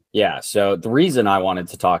 Yeah. So the reason I wanted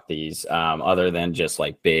to talk these, other than just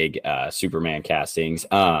like big Superman castings,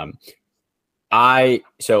 so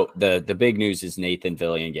the big news is Nathan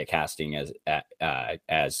Fillion get casting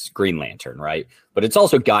as Green Lantern, right? But it's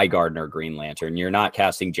also Guy Gardner Green Lantern. You're not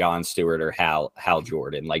casting John Stewart or Hal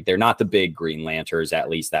Jordan. Like, they're not the big Green Lanterns, at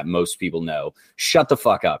least that most people know. Shut the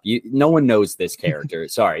fuck up. No one knows this character.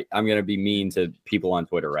 Sorry, I'm gonna be mean to people on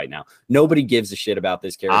Twitter right now. Nobody gives a shit about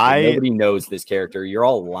this character. Nobody knows this character. You're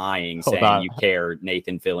all lying saying you care.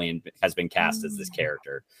 Nathan Fillion has been cast as this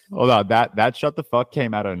character. Hold on, that shut the fuck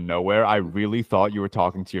came out of nowhere. I really thought you were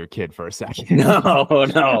talking to your kid for a second. No.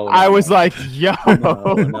 I was like, yo.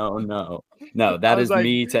 No, that is like,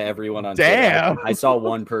 me to everyone on damn. Twitter. I saw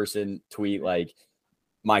one person tweet like,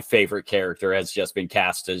 my favorite character has just been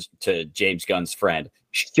cast to James Gunn's friend.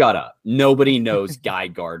 Shut up. Nobody knows Guy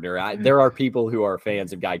Gardner. There are people who are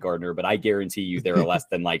fans of Guy Gardner, but I guarantee you there are less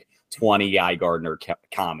than like 20 Guy Gardner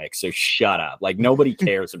comics. So shut up. Like nobody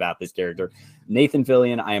cares about this character. Nathan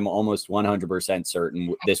Fillion, I am almost 100%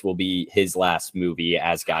 certain this will be his last movie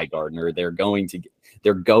as Guy Gardner. They're going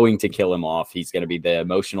to kill him off. He's going to be the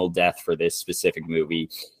emotional death for this specific movie.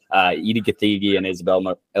 Edie Gathegi and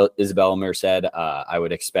Isabella Merced, I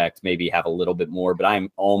would expect maybe have a little bit more, but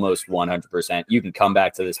I'm almost 100%. You can come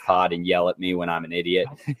back to this pod and yell at me when I'm an idiot,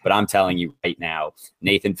 but I'm telling you right now,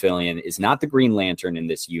 Nathan Fillion is not the Green Lantern in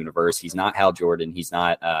this universe. He's not Hal Jordan. He's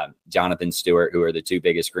not Jonathan Stewart, who are the two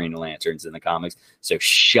biggest Green Lanterns in the comics. So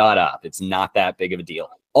shut up. It's not that big of a deal.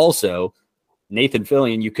 Also, Nathan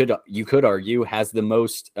Fillion, you could argue, has the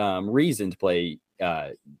most reason to play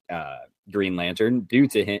Green Lantern due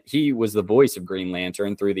to him. He was the voice of Green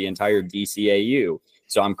Lantern through the entire DCAU.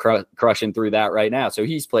 So I'm crushing through that right now. So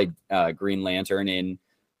he's played Green Lantern in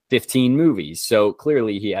 15 movies. So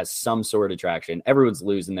clearly he has some sort of traction. Everyone's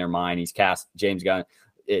losing their mind. He's cast James Gunn.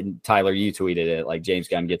 And Tyler, you tweeted it, like James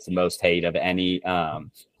Gunn gets the most hate of any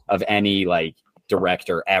like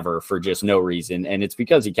director ever for just no reason. And it's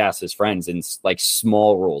because he casts his friends in like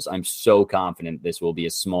small roles. I'm so confident this will be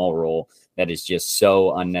a small role that is just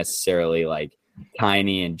so unnecessarily like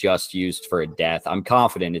tiny and just used for a death. I'm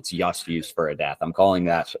confident it's just used for a death. I'm calling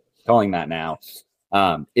that now.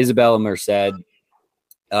 Isabella Merced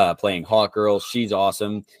playing Hawkgirl. She's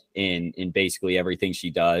awesome in basically everything she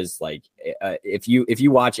does. Like if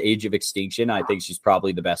you watch Age of Extinction, I think she's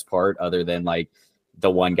probably the best part, other than like the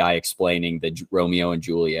one guy explaining the Romeo and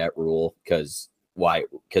Juliet rule. Because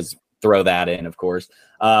throw that in, of course.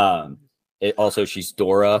 She's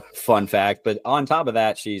Dora, fun fact. But on top of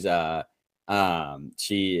that, she is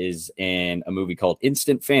in a movie called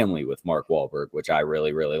Instant Family with Mark Wahlberg, which I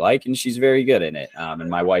really, really like, and she's very good in it. And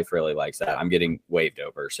my wife really likes that. I'm getting waved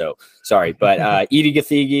over, so sorry. But Edie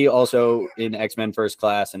Gathegi also in X-Men First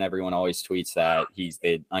Class, and everyone always tweets that he's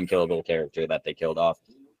the unkillable character that they killed off.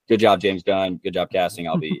 Good job, James Gunn. Good job casting.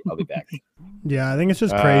 I'll be back. Yeah, I think it's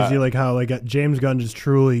just crazy, like how like James Gunn just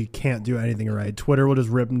truly can't do anything right. Twitter will just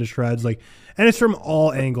rip him to shreds, like, and it's from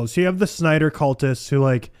all angles. So you have the Snyder cultists who,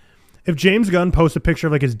 like, if James Gunn posts a picture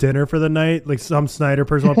of like his dinner for the night, like some Snyder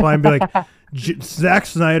person will apply and be like, Zack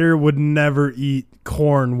Snyder would never eat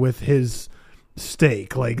corn with his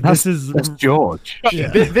steak. Like that's George.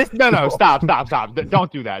 Yeah. No, stop.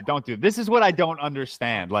 Don't do that. Don't do it. This is what I don't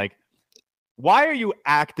understand. Like, why are you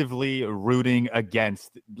actively rooting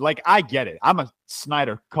against? Like, I get it. I'm a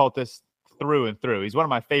Snyder cultist through and through. He's one of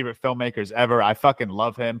my favorite filmmakers ever. I fucking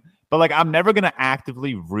love him. But like, I'm never going to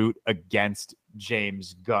actively root against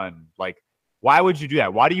James Gunn. Like, why would you do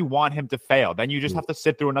that? Why do you want him to fail? Then you just have to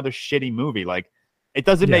sit through another shitty movie. Like, it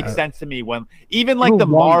doesn't make sense to me when even like the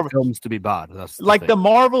Marvel films to be bad. That's like the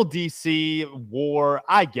Marvel DC war.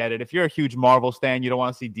 I get it. If you're a huge Marvel stan, you don't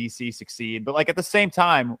want to see DC succeed. But like at the same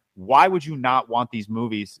time, why would you not want these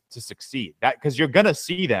movies to succeed? That because you're gonna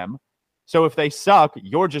see them. So if they suck,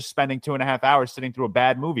 you're just spending 2.5 hours sitting through a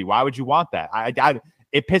bad movie. Why would you want that?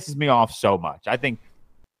 It pisses me off so much. I think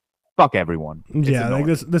fuck everyone. It's annoying.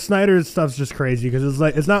 Like the Snyder stuff's just crazy because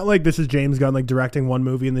it's not like this is James Gunn like directing one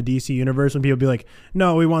movie in the DC universe and people be like,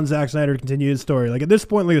 no, we want Zack Snyder to continue his story. Like at this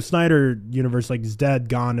point, like the Snyder universe like is dead,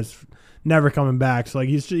 gone, is never coming back. So like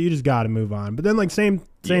you just got to move on. But then like same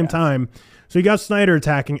time, so you got Snyder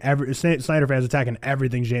attacking Snyder fans attacking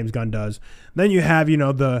everything James Gunn does. Then you have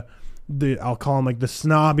the I'll call him like the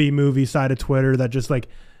snobby movie side of Twitter that just like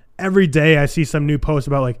every day I see some new post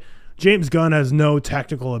about like James Gunn has no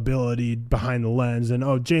technical ability behind the lens,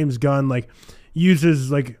 and James Gunn like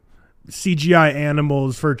uses like CGI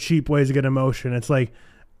animals for cheap ways to get emotion. It's like,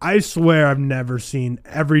 I swear I've never seen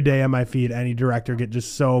every day on my feed any director get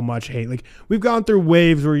just so much hate. Like we've gone through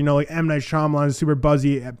waves where like M. Night Shyamalan is a super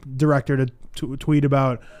buzzy director to tweet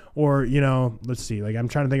about, or let's see, like I'm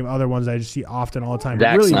trying to think of other ones I just see often all the time.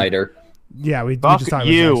 Zack Snyder. Yeah, we just talked about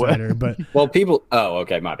Zack Snyder, but well, people. Oh,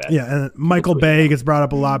 okay, my bad. Yeah, and Michael Bay gets brought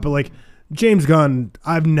up a lot, but like James Gunn,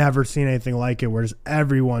 I've never seen anything like it, where just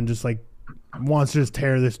everyone just like wants to just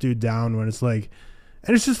tear this dude down. When it's like,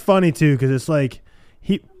 and it's just funny too because it's like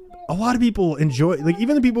a lot of people enjoy, like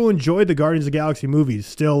even the people who enjoyed the Guardians of the Galaxy movies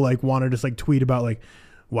still like want to just like tweet about like,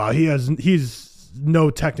 wow, he's no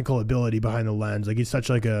technical ability behind the lens. Like he's such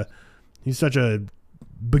a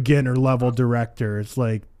beginner level director. It's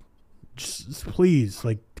like, just please,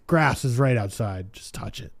 like grass is right outside. Just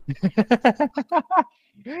touch it.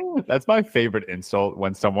 That's my favorite insult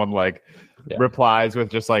when someone like replies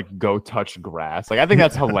with just like go touch grass. Like I think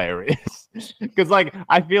that's hilarious. Because like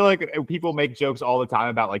I feel like people make jokes all the time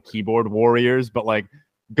about like keyboard warriors, but like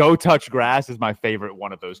Go Touch Grass is my favorite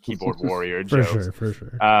one of those keyboard warrior jokes. For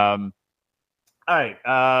sure. All right,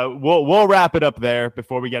 we'll wrap it up there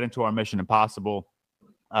before we get into our Mission Impossible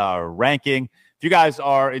ranking. If you guys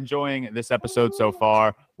are enjoying this episode so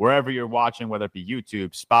far, wherever you're watching, whether it be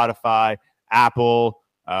YouTube, Spotify, Apple,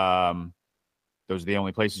 those are the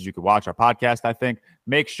only places you could watch our podcast, I think.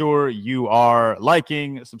 Make sure you are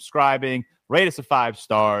liking, subscribing, rate us a 5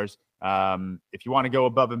 stars. If you want to go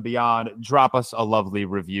above and beyond, drop us a lovely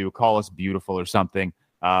review, call us beautiful or something.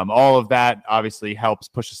 All of that obviously helps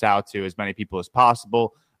push us out to as many people as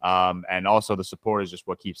possible. And also the support is just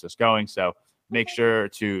what keeps us going. So make sure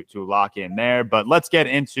to lock in there. But let's get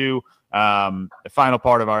into the final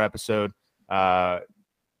part of our episode, the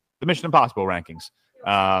Mission Impossible rankings.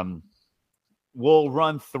 We'll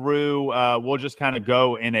run through, we'll just kind of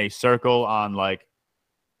go in a circle on like,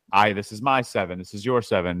 this is my 7, this is your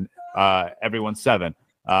 7, everyone's 7.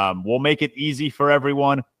 We'll make it easy for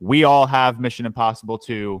everyone. We all have Mission Impossible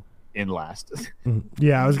 2 in last.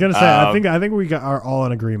 Yeah, I was gonna say, I think we are all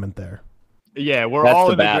in agreement there. Yeah, we're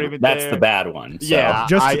all in agreement. That's there. the bad one. So. Yeah,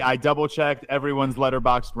 I double checked everyone's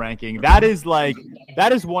Letterboxd ranking. That is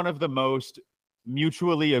one of the most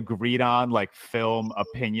mutually agreed on like film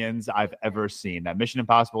opinions I've ever seen. That Mission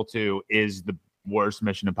Impossible 2 is the worst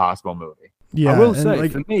Mission Impossible movie. Yeah, I will say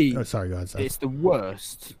for me, go ahead. It's the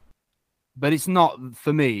worst, but it's not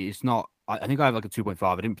for me. It's not. I think I have like a 2.5.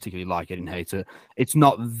 I didn't particularly like it. I didn't hate it. It's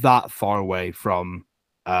not that far away from.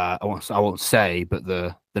 I won't say, but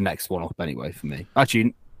the next one up anyway for me.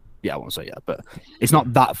 Actually, yeah, I won't say yet, but it's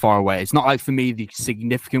not that far away. It's not like for me the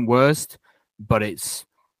significant worst, but it's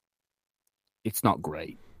not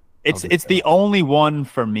great. It's the only one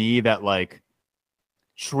for me that like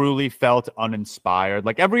truly felt uninspired.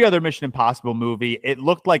 Like every other Mission Impossible movie, it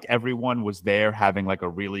looked like everyone was there having like a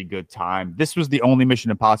really good time. This was the only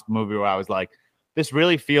Mission Impossible movie where I was like, this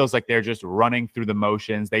really feels like they're just running through the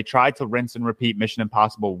motions. They tried to rinse and repeat Mission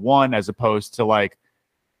Impossible 1 as opposed to like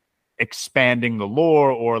expanding the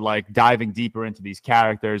lore or like diving deeper into these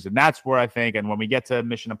characters. And that's where I think, and when we get to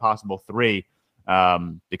Mission Impossible 3,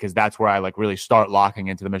 because that's where I like really start locking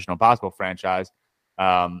into the Mission Impossible franchise.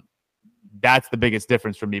 That's the biggest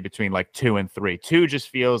difference for me between like 2 and 3. 2 just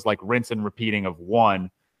feels like rinse and repeating of 1,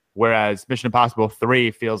 whereas Mission Impossible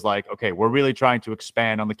 3 feels like, okay, we're really trying to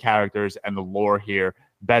expand on the characters and the lore here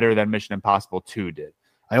better than Mission Impossible 2 did.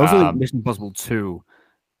 I also think Mission Impossible 2,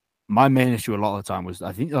 my main issue a lot of the time was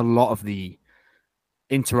I think a lot of the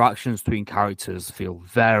interactions between characters feel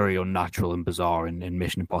very unnatural and bizarre in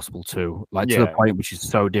Mission Impossible 2, like to the point which is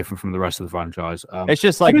so different from the rest of the franchise. It's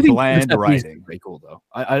just like bland writing. Pretty cool though.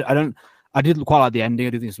 I did quite like the ending. I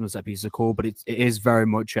do think some of the set pieces are cool, but it is very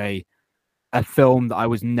much a film that I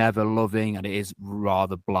was never loving, and it is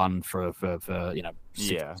rather bland for 70%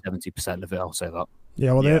 of it. I'll say that.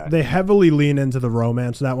 Yeah, well, they heavily lean into the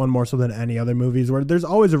romance, that one more so than any other movies, where there's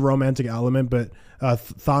always a romantic element, but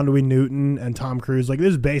Thonduy Newton and Tom Cruise, like,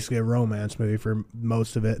 this is basically a romance movie for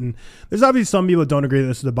most of it. And there's obviously some people that don't agree that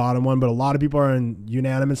this is the bottom one, but a lot of people are in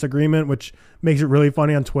unanimous agreement, which makes it really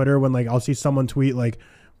funny on Twitter when, like, I'll see someone tweet, like,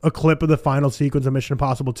 a clip of the final sequence of Mission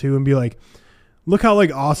Impossible 2 and be like, look how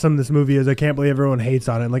like awesome this movie is. I can't believe everyone hates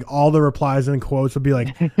on it. And, like all the replies and quotes would be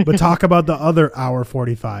like, but talk about the other hour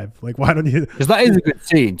 45. Like, why don't you? Because that is a good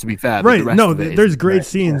scene, to be fair. Right. No, there's great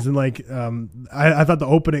scenes. And like, I thought the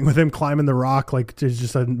opening with him climbing the rock, like is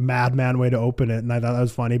just a madman way to open it. And I thought that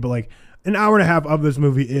was funny. But like an hour and a half of this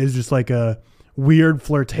movie is just like a weird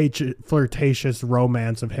flirtatious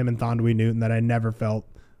romance of him and Thonduy Newton that I never felt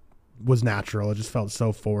was natural. It just felt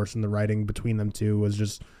so forced, and the writing between them two was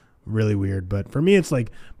just really weird. But for me, it's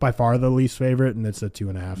like by far the least favorite, and it's a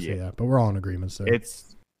 2.5. So yeah, but we're all in agreement. So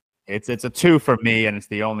it's a 2 for me, and it's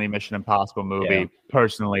the only Mission Impossible movie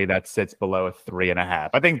personally that sits below a 3.5.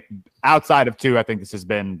 I think outside of 2, I think this has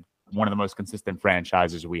been one of the most consistent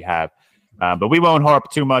franchises we have. But we won't harp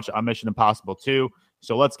too much on Mission Impossible 2.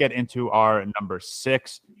 So let's get into our number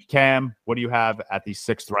 6. Cam, what do you have at the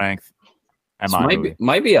 6th ranked?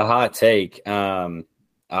 Might be a hot take. I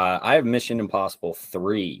have Mission Impossible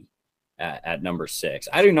 3 at number 6.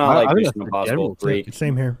 I do not like Mission Impossible 3.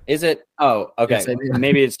 Same here. Is it? Oh, okay.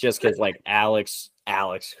 Maybe it's just because like Alex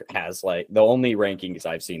has like the only rankings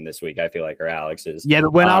I've seen this week, I feel like, are Alex's. Yeah,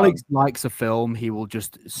 but when Alex likes a film, he will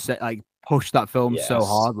just say, like pushed that film so Yes.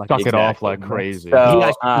 hard, like Suck it off Exactly. like crazy. he So,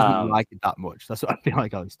 actually doesn't like it that much. That's what I feel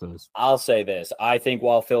like Alex does. I'll say this. I think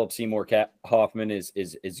while Philip Seymour Hoffman is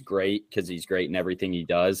great because he's great in everything he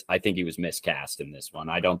does, I think he was miscast in this one.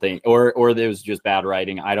 I don't think, or there was just bad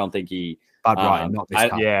writing. I don't think he. Bad writing, not this I-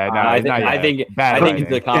 time. Yeah, no, I think bad it's the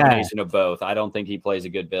writing. combination of both. I don't think he plays a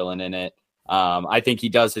good villain in it. I think he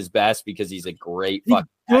does his best because he's a great He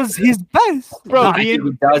does his best, Bro, I think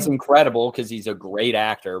he does incredible because he's a great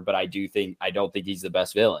actor, but I don't think he's the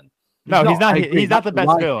best villain. No, he's not. I agree. He's not the That's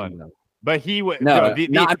best why- villain. But he would. No, bro,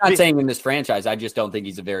 I'm not saying in this franchise. I just don't think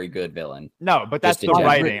he's a very good villain. No, but that's Just the in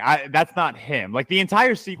general. writing. That's not him. Like the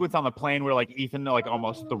entire sequence on the plane where like Ethan like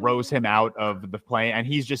almost throws him out of the plane, and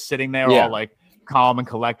he's just sitting there Yeah. all like calm and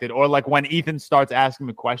collected. Or like when Ethan starts asking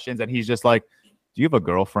him questions, and he's just like, "Do you have a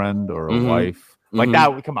girlfriend or a Mhm. wife?" Like Mhm.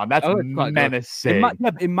 that. Come on, that's Oh, it's quite good. menacing.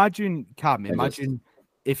 Imagine, Cam. I just- Imagine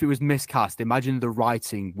if it was miscast. Imagine the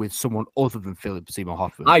writing with someone other than Philip Seymour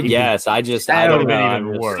Hoffman. I Even- guess I just That I don't would've know. been I'm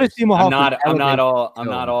even just- worse. Philip Seymour I'm Hoffman not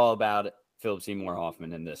elevates all about Philip Seymour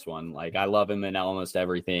Hoffman in this one. Like I love him in almost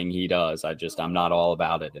everything he does. I'm not all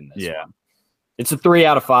about it in this Yeah. one. It's a 3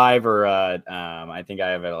 out of 5, or I think I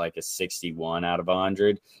have it like a 61 out of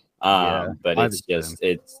 100. But I it's would just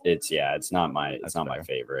it's not my fair.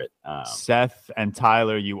 favorite. Seth and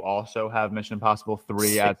Tyler, you also have Mission Impossible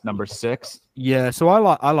 3 at number 6. Yeah, so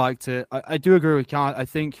I liked it. I do agree with Khan. I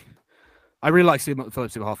think I really like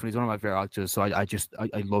Philip Seymour Hoffman. He's one of my favorite actors, so I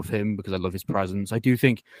love him because I love his presence. I do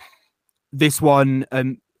think this one,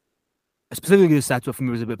 specifically the setup for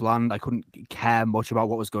me was a bit bland. I couldn't care much about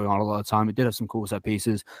what was going on a lot of the time. It did have some cool set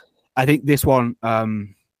pieces. I think this one,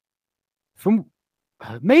 from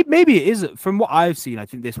maybe it is from what I've seen. I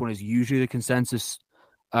think this one is usually the consensus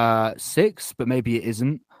 6, but maybe it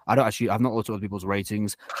isn't. I've not looked at other people's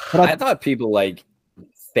ratings. But I thought people like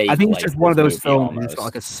fake. I think it's just one of those films almost. that's got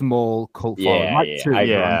like a small cult following. Yeah, Like yeah, two, I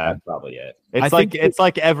agree. Yeah. That's probably it. It's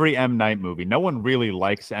like every M Night movie. No one really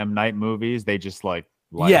likes M Night movies. They just like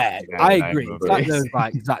yeah, M. I Night agree. It's movies. like those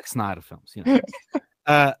like Zack Snyder films, you know.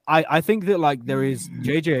 I think that like there is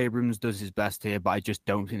J.J. Abrams does his best here, but I just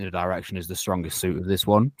don't think the direction is the strongest suit of this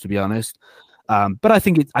one, to be honest. But I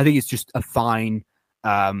think it's just a fine,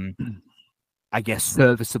 I guess,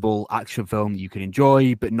 serviceable action film that you can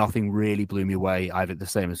enjoy, but nothing really blew me away. I have it the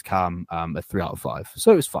same as Cam, a 3 out of 5.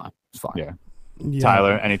 So it's fine. It's fine. Yeah. Yeah.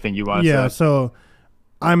 Tyler, anything you want to Yeah, say? so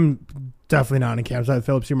I'm definitely not in Cam's side.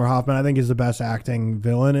 Philip Seymour Hoffman, I think, is the best acting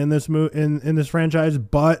villain in this in this franchise.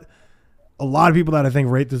 But a lot of people that I think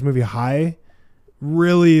rate this movie high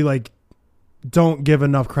really like don't give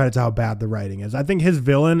enough credit to how bad the writing is. I think his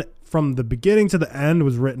villain from the beginning to the end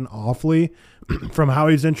was written awfully, from how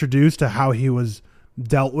he's introduced to how he was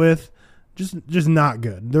dealt with. Just not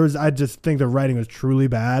good. I just think the writing was truly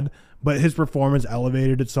bad. But his performance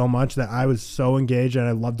elevated it so much that I was so engaged and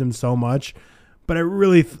I loved him so much. But I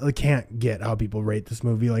really can't get how people rate this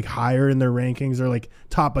movie like higher in their rankings or like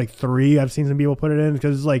top like 3. I've seen some people put it in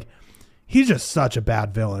because it's like he's just such a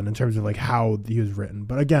bad villain in terms of like how he was written.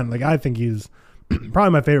 But again, like I think he's probably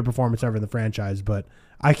my favorite performance ever in the franchise. But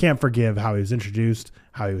I can't forgive how he was introduced,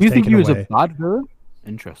 how he was You taken think he was away. a bad villain?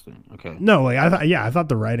 Interesting. Okay. No, like I thought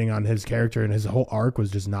the writing on his character and his whole arc was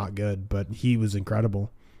just not good. But he was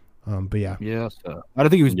incredible. But yeah. Yeah, so I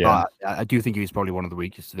don't think he was Yeah. bad. I do think he was probably one of the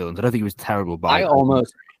weakest villains. I don't think he was terrible, but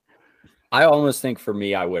I almost think for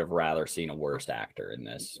me, I would have rather seen a worse actor in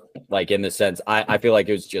this. Like in the sense, I feel like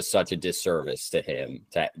it was just such a disservice to him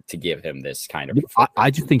to give him this kind of. I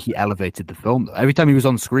just think he elevated the film. Though. Every time he was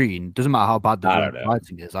on screen, doesn't matter how bad the I don't know.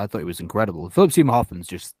 writing is. I thought it was incredible. Philip Seymour Hoffman's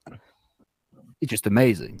it's just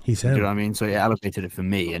amazing. He's Do you know him. what I mean? So it elevated it for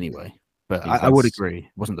me anyway. But He's I would just agree, it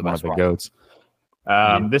wasn't the one best of the writing. goats.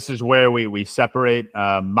 This is where we separate.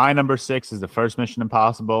 My number 6 is the first Mission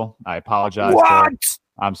Impossible. I apologize.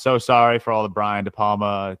 I'm so sorry for all the Brian De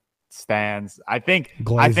Palma stands. I think he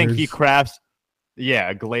Glazers. crafts.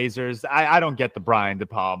 Yeah, Glazers. I don't get the Brian De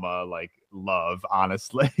Palma like love,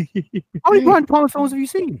 honestly. How many Brian De Palma films have you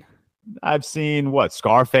seen? I've seen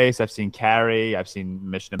Scarface. I've seen Carrie. I've seen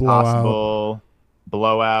Mission Blowout. Impossible.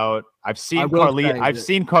 Blowout. I've seen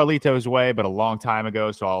seen Carlito's Way, but a long time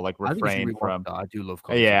ago, so I'll like I think you should refrain rewatch from. that. I do love.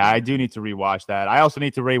 Yeah, I do need to rewatch that. I also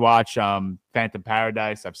need to rewatch Phantom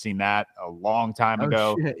Paradise. I've seen that a long time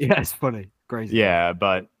ago. Shit. Yeah, it's funny, crazy. Yeah,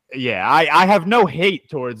 but yeah, I have no hate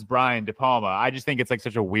towards Brian De Palma. I just think it's like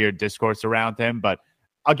such a weird discourse around him. But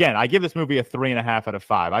again, I give this movie a 3.5 out of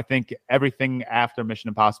 5. I think everything after Mission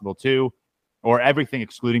Impossible 2, or everything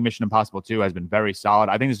excluding Mission Impossible 2, has been very solid.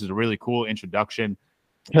 I think this is a really cool introduction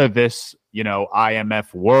to this,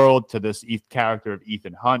 IMF world, to this character of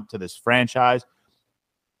Ethan Hunt, to this franchise.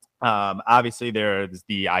 Obviously, there's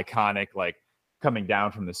the iconic like coming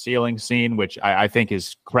down from the ceiling scene, which I think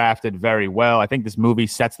is crafted very well. I think this movie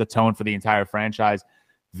sets the tone for the entire franchise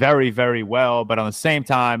very, very well. But on the same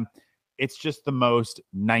time, it's just the most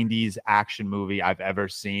 90s action movie I've ever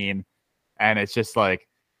seen. And it's just like,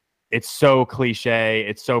 it's so cliche.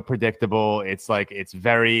 It's so predictable. It's like, it's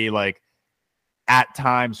very like at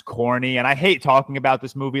times corny. And I hate talking about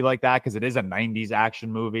this movie like that because it is a 90s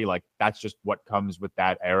action movie. Like that's just what comes with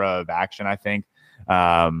that era of action, I think.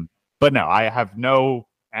 But no, I have no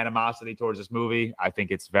animosity towards this movie. I think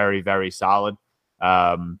it's very, very solid.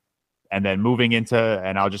 And then moving into,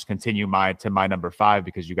 and I'll just continue my number 5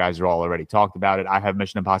 because you guys are all already talked about it. I have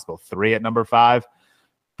Mission Impossible 3 at number 5.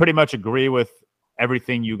 Pretty much agree with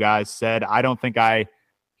everything you guys said. I don't think I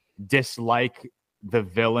dislike the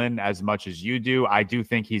villain as much as you do. I do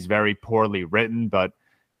think he's very poorly written, but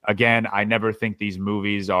again, I never think these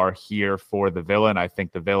movies are here for the villain. I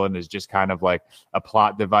think the villain is just kind of like a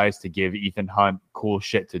plot device to give Ethan Hunt cool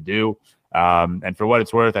shit to do. And for what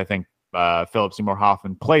it's worth, I think Philip Seymour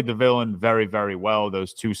Hoffman played the villain very, very well.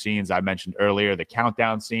 Those 2 scenes I mentioned earlier, the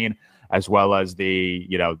countdown scene, as well as the,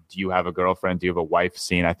 do you have a girlfriend? Do you have a wife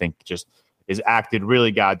scene? I think just is acted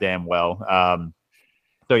really goddamn well.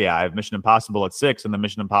 So yeah, I have Mission Impossible at 6 and the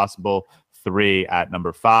Mission Impossible 3 at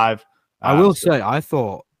number 5. I will say, I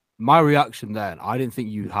thought my reaction then, I didn't think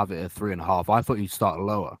you'd have it at 3.5. I thought you'd start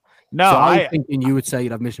lower. No, so I was thinking you would say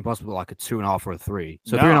you'd have Mission Impossible like a 2.5 or a 3.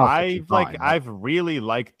 So no, 3.5. I've really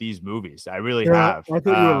liked these movies. I really have. I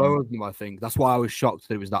thought you were lower than them. I think that's why I was shocked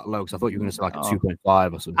that it was that low because I thought you were going to say like a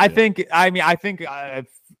 2.5 or something. I think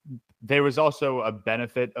there was also a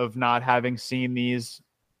benefit of not having seen these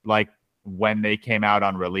like when they came out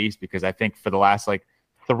on release because I think for the last like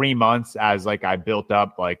 3 months as like I built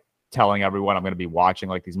up like telling everyone I'm going to be watching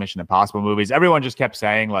like these Mission Impossible movies, everyone just kept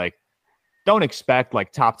saying like, don't expect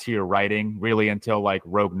like top tier writing really until like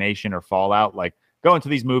Rogue Nation or Fallout. Like go into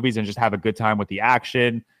these movies and just have a good time with the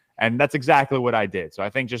action. And that's exactly what I did. So I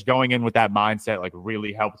think just going in with that mindset like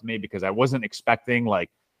really helped me because I wasn't expecting like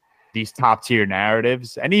these top tier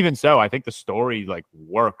narratives. And even so, I think the story like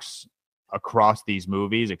works across these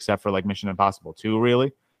movies except for like Mission Impossible 2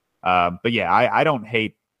 really. But yeah, I don't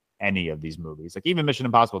hate any of these movies. Like even Mission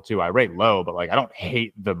Impossible 2, I rate low, but like I don't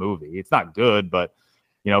hate the movie. It's not good, but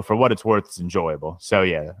for what it's worth, it's enjoyable. So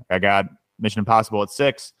yeah, I got Mission Impossible at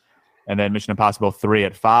 6 and then Mission Impossible 3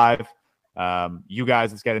 at 5. You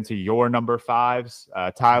guys, let's get into your number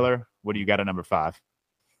 5s. Tyler, what do you got at number 5?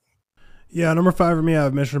 Yeah, number 5 for me, I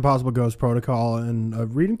have Mission Impossible Ghost Protocol.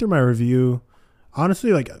 And reading through my review,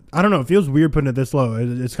 honestly, like, I don't know, it feels weird putting it this low.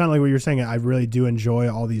 It's kind of like what you're saying. I really do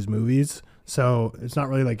enjoy all these movies. So it's not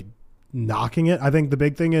really like knocking it. I think the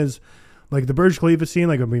big thing is like the Burj Khalifa scene,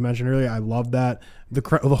 like we mentioned earlier, I love that. The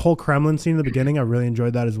whole Kremlin scene in the beginning, I really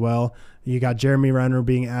enjoyed that as well. You got Jeremy Renner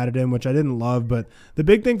being added in, which I didn't love. But the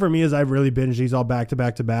big thing for me is I've really binged these all back to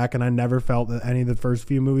back to back, and I never felt that any of the first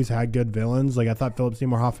few movies had good villains. Like I thought Philip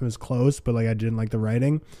Seymour Hoffman was close, but like I didn't like the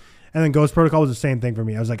writing. And then Ghost Protocol was the same thing for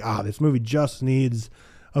me. I was like, this movie just needs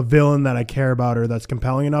a villain that I care about or that's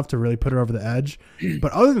compelling enough to really put it over the edge.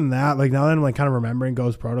 But other than that, like now that I'm like kind of remembering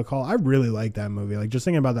Ghost Protocol, I really like that movie. Like just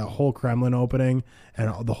thinking about that whole Kremlin opening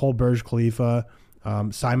and the whole Burj Khalifa,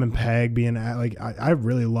 Simon Pegg being like, I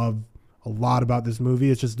really love a lot about this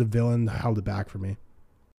movie. It's just the villain held it back for me.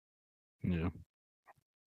 Yeah.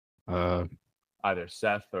 Either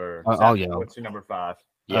Seth or yeah. What's your number 5?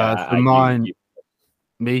 Yeah, mine.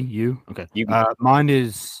 Me, you. Okay. Mine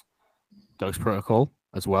is Ghost Protocol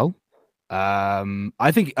as well.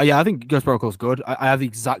 I think Ghost Protocol is good. I have the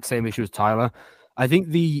exact same issue as Tyler. I think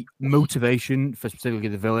the motivation for specifically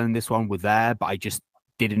the villain in this one were there, but I just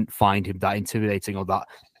didn't find him that intimidating or that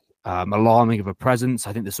alarming of a presence.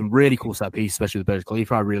 I think there's some really cool set pieces, especially with Burj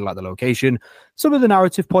Khalifa. I really like the location. Some of the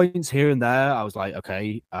narrative points here and there, I was like,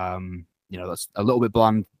 okay, that's a little bit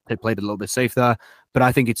bland. They played it a little bit safe there, but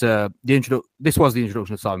I think it's this was the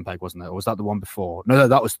introduction of Simon Pegg, wasn't it? Or was that the one before? No,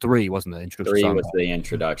 that was 3, wasn't it? Introduction 3 was the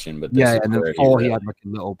introduction, but and then 4 he had like a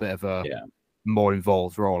little bit of a more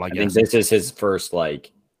involved role. I guess this is his first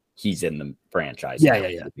like he's in the franchise.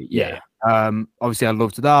 Yeah. Obviously, I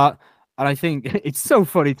loved that. And I think it's so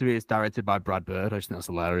funny to me. It's directed by Brad Bird. I just think that's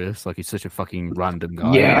hilarious. Like he's such a fucking random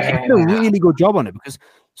guy. Yeah, he did a really good job on it because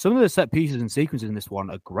some of the set pieces and sequences in this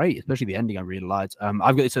one are great, especially the ending. I really liked. I've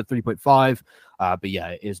got this at 3.5. But yeah,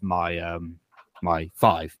 it is my my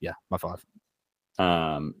 5. Yeah, my 5.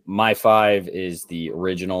 My 5 is the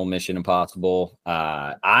original Mission Impossible.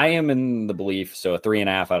 I am in the belief, so a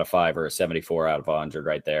 3.5 out of 5 or a 74 out of 100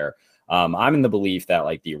 right there. I'm in the belief that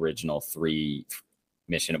like the original 3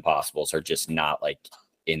 Mission Impossibles are just not like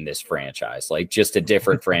in this franchise, like just a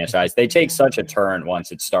different franchise. They take such a turn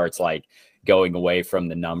once it starts like going away from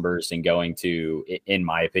the numbers and going to, in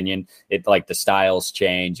my opinion, it like the styles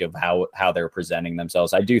change of how they're presenting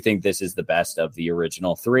themselves. I do think this is the best of the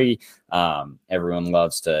original three. Everyone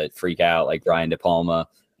loves to freak out, like Brian De Palma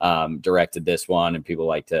directed this one, and people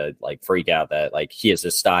like to like freak out that like he has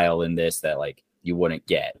a style in this that like you wouldn't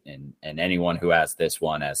get, and anyone who has this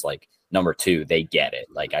one as like number 2, they get it.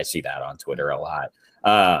 Like I see that on Twitter a lot.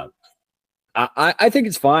 I think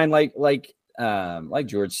it's fine. Like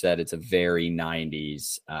George said, it's a very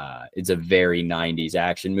 90s. It's a very 90s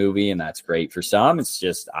action movie, and that's great for some. It's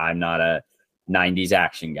just I'm not a 90s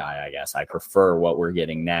action guy. I guess I prefer what we're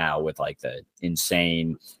getting now with like the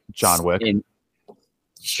insane John Wick.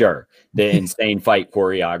 Sure, the insane fight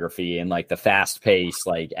choreography and like the fast pace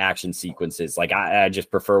like action sequences. Like I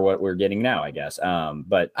just prefer what we're getting now, I guess.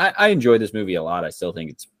 But I enjoy this movie a lot. I still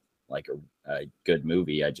think it's like a good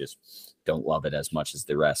movie. I just don't love it as much as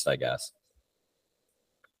the rest, I guess.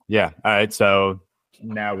 Yeah. All right. So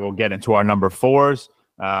now we'll get into our number 4s.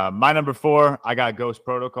 My number 4, I got Ghost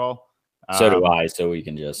Protocol. So do I. So we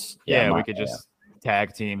can just we could just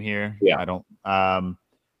tag team here. Yeah. I don't.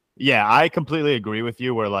 Yeah, I completely agree with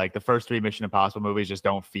you. Where like the first 3 Mission Impossible movies just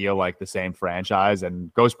don't feel like the same franchise,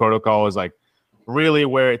 and Ghost Protocol is like really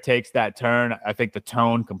where it takes that turn. I think the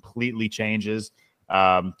tone completely changes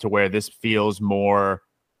to where this feels more.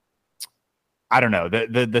 I don't know.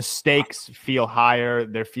 The stakes feel higher.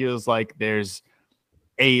 There feels like there's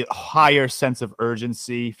a higher sense of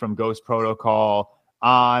urgency from Ghost Protocol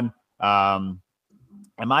on. Am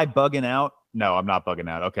I bugging out? No, I'm not bugging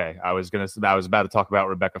out. Okay. I was about to talk about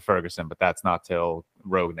Rebecca Ferguson, but that's not till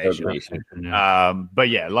Rogue Nation. But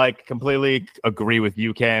yeah, like completely agree with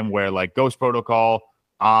you, Cam, where like Ghost Protocol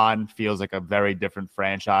on feels like a very different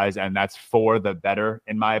franchise, and that's for the better,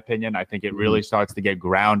 in my opinion. I think it really starts to get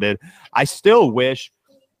grounded. I still wish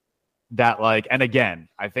that like, and again,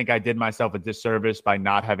 I think I did myself a disservice by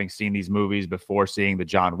not having seen these movies before seeing the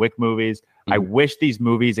John Wick movies. I wish these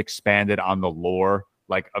movies expanded on the lore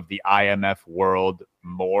like of the IMF world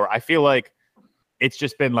more. I feel like it's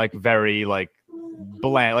just been like very like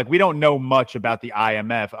bland. Like we don't know much about the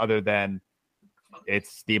IMF other than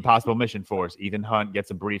it's the Impossible Mission Force. Ethan Hunt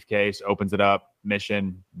gets a briefcase, opens it up,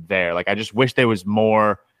 mission there. Like I just wish there was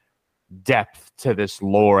more depth to this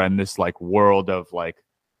lore and this like world of like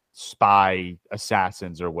spy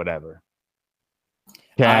assassins or whatever.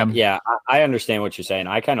 Cam? Yeah, I understand what you're saying.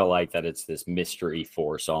 I kind of like that it's this mystery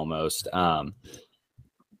force almost.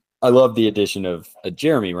 I love the addition of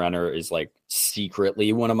Jeremy Renner is like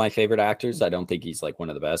secretly one of my favorite actors. I don't think he's like one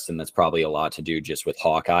of the best, and that's probably a lot to do just with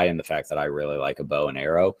Hawkeye and the fact that I really like a bow and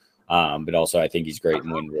arrow. But also I think he's great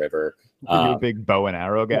in Wind River. You're a big bow and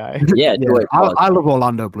arrow guy. Yeah, I love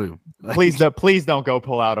Orlando Bloom. Please don't go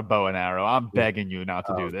pull out a bow and arrow. I'm begging you not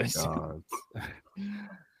to do this.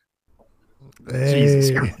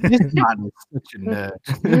 Jesus Christ. This man is such a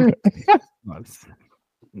nerd.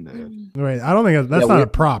 Wait, I don't think that's not a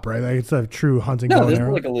prop, right? Like it's a true hunting bow and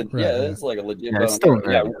arrow. Like it's like a legit bow still and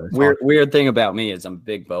arrow. Yeah, weird thing about me is I'm a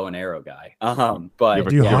big bow and arrow guy. But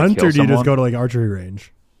do you hunt or do you just go to like archery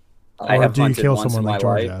range? Or do you kill someone like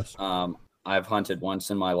George asked? I've hunted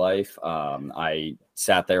once in my life. I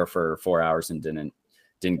sat there for 4 hours and didn't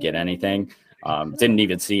get anything. Didn't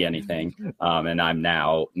even see anything. And I'm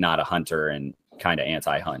now not a hunter and kind of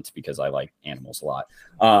anti-hunt because I like animals a lot.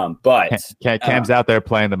 But Cam's out there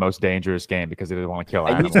playing the most dangerous game because he doesn't want to kill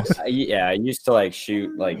animals. I used to like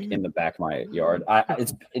shoot like in the back of my yard.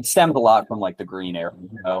 It stemmed a lot from like the green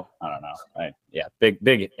arrow. I don't know.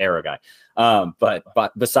 Big arrow guy.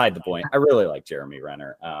 But beside the point, I really like Jeremy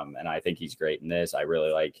Renner. And I think he's great in this. I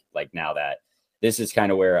really like now that this is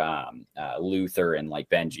kind of where Luther and like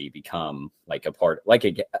Benji become like a part. Like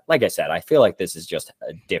I said, I feel like this is just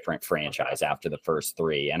a different franchise after the first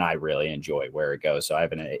 3, and I really enjoy where it goes. So I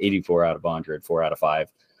have an 84 out of 100, 4 out of 5.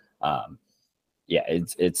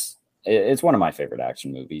 It's one of my favorite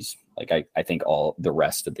action movies. Like I think all the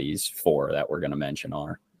rest of these 4 that we're going to mention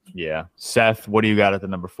are. Yeah, Seth, what do you got at the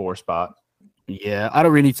number 4 spot? Yeah, I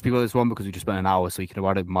don't really need to speak about this one because we just spent an hour, so you can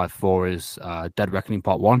divide it. My 4 is Dead Reckoning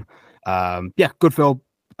Part 1. Good film.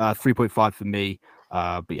 3.5 for me.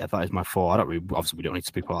 But yeah, that is my 4. We don't need to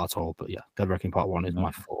speak about that at all. But yeah, Dead Reckoning Part 1 is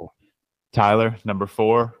my 4. Tyler, number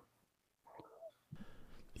 4.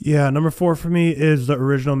 Yeah, number 4 for me is the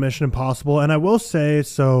original Mission Impossible. And I will say,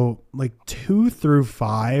 so like 2 through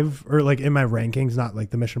 5, or like in my rankings, not like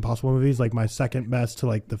the Mission Impossible movies, like my second best to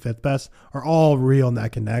like the 5th best are all real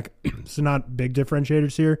neck and neck. So not big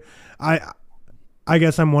differentiators here. I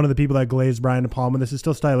guess I'm one of the people that glazed Brian De Palma. This is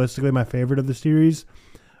still stylistically my favorite of the series.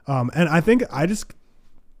 And I think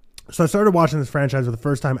So I started watching this franchise for the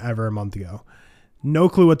first time ever a month ago. No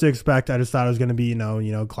clue what to expect. I just thought it was going to be,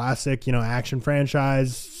 classic, action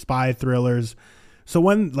franchise, spy thrillers. So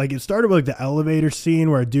when it started with the elevator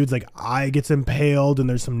scene where a dude's eye gets impaled and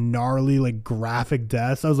there's some gnarly graphic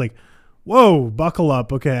deaths, I was like, whoa, buckle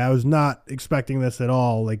up. Okay, I was not expecting this at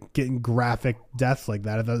all. Getting graphic deaths like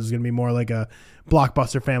that. I thought it was going to be more like a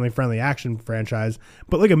blockbuster family-friendly action franchise.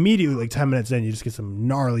 But immediately, 10 minutes in, you just get some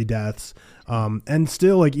gnarly deaths. And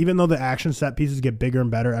still, even though the action set pieces get bigger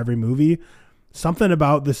and better every movie, something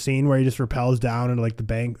about the scene where he just rappels down into the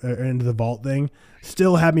bank or into the vault thing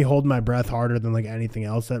still had me holding my breath harder than anything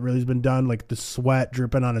else that really has been done. The sweat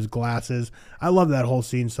dripping on his glasses. I love that whole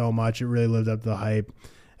scene so much. It really lived up to the hype.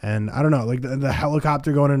 And I don't know, the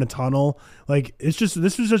helicopter going in a tunnel, this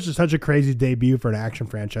was just such a crazy debut for an action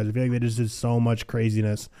franchise. I feel like they just did so much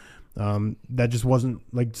craziness that just wasn't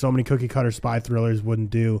so many cookie cutter spy thrillers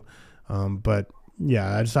wouldn't do. But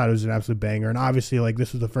yeah, I just thought it was an absolute banger. And obviously,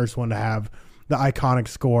 this was the first one to have the iconic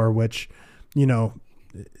score, which,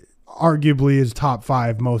 arguably is top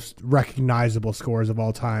 5 most recognizable scores of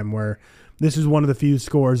all time, where this is one of the few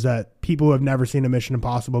scores that people who have never seen a Mission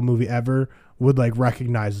Impossible movie ever would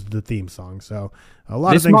recognize the theme song. So a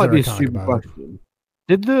lot of things might are be a iconic stupid about question.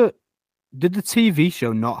 Did the TV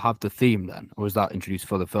show not have the theme then, or was that introduced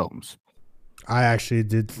for the films? I actually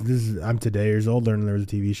did. I'm today years old learning there was a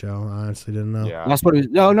TV show. I honestly didn't know. Yeah. That's what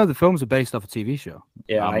it was. No, the films are based off a TV show.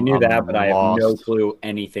 Yeah, I I'm knew that, but I have no lost. clue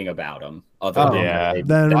anything about them. Other than yeah.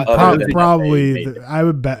 Then other than that probably they- I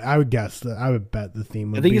would bet the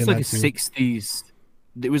theme would I think be it's in a that scene. 60s.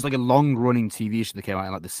 It was a long running TV show that came out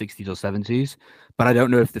in the 60s or 70s, but I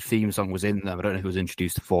don't know if the theme song was in them. I don't know if it was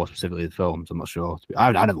introduced for specifically the films. I'm not sure.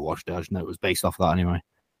 I never watched it. I just know it was based off that anyway.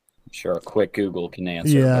 Sure, a quick Google can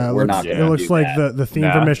answer. Yeah, but we're not. it gonna looks do like that. the theme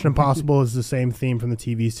for Mission Impossible is the same theme from the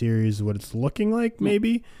TV series. What it's looking like,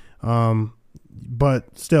 maybe,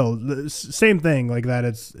 but still, the same thing. That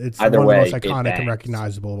it's Either one way, of the it most iconic and bangs.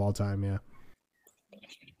 recognizable of all time. Yeah.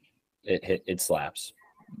 It slaps.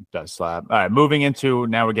 Does slap. All right, moving into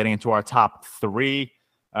now, we're getting into our top 3.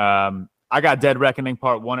 I got Dead Reckoning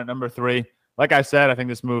Part 1 at number 3. Like I said, I think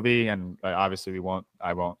this movie, and obviously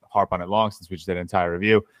I won't harp on it long since we just did an entire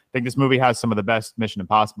review. I think this movie has some of the best Mission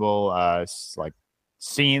Impossible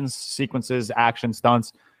scenes, sequences, action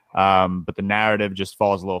stunts. But the narrative just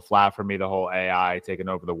falls a little flat for me. The whole AI taking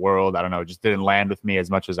over the world, I don't know, it just didn't land with me as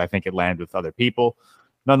much as I think it landed with other people.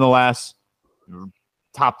 Nonetheless,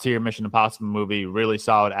 top tier Mission Impossible movie, really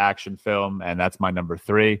solid action film, and that's my number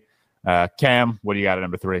 3. Cam, what do you got at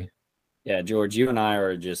number 3? Yeah, George, you and I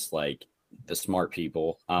are just the smart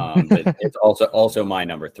people. But it's also my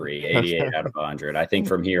number 3, 88 out of 100. I think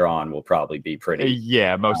from here on we'll probably be pretty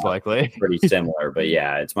Yeah, most likely. pretty similar. But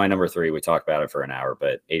yeah, it's my number 3. We talked about it for an hour,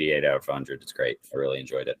 but 88 out of 100. It's great. I really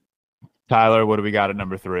enjoyed it. Tyler, what do we got at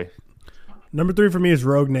number 3? Number 3 for me is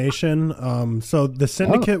Rogue Nation. So the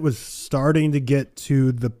Syndicate was starting to get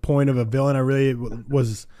to the point of a villain I really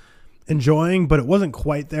was enjoying, but it wasn't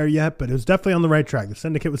quite there yet, but it was definitely on the right track. The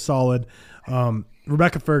Syndicate was solid.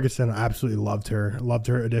 Rebecca Ferguson, I absolutely loved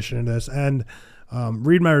her addition to this. And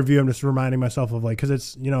read my review. I'm just reminding myself of because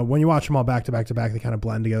it's, when you watch them all back to back to back, they kind of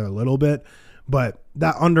blend together a little bit. But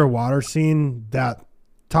that underwater scene,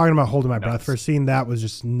 talking about holding my breath for a scene, that was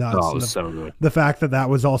just nuts. Oh, it was so good. The fact that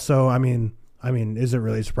was also, I mean, is it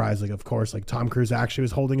really surprising? Of course, Tom Cruise actually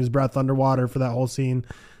was holding his breath underwater for that whole scene.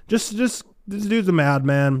 Just this dude's a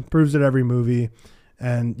madman, proves it every movie.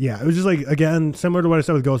 And yeah, it was just again, similar to what I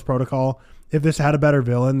said with Ghost Protocol. If this had a better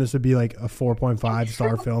villain, this would be a 4.5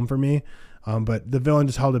 star film for me. But the villain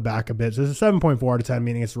just held it back a bit. So it's a 7.4 out of 10,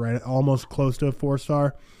 meaning it's right almost close to a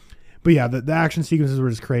 4-star. But yeah, the action sequences were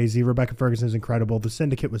just crazy. Rebecca Ferguson is incredible. The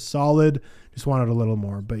Syndicate was solid. Just wanted a little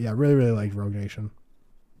more. But yeah, really, really liked Rogue Nation.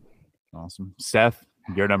 Awesome. Seth,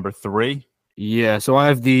 you're number 3. Yeah, so I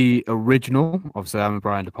have the original. Obviously, I'm a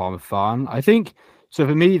Brian De Palma fan. I think, so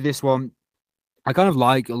for me, this one, I kind of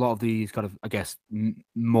like a lot of these kind of, I guess,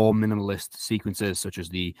 more minimalist sequences, such as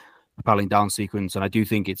the rappelling down sequence. And I do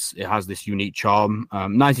think it has this unique charm.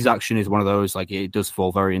 90s action is one of those, it does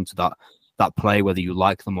fall very into that play, whether you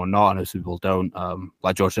like them or not. I know some people don't.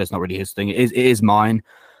 Like George said, it's not really his thing. It is mine.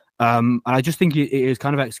 And I just think it is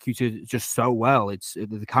kind of executed just so well.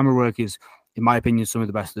 The camera work is, in my opinion, some of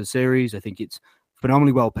the best of the series. I think it's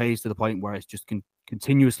phenomenally well paced to the point where it's just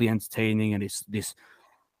continuously entertaining, and it's this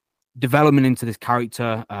development into this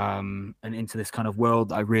character and into this kind of world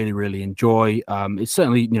that I really, really enjoy. It's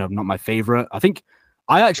certainly, not my favorite.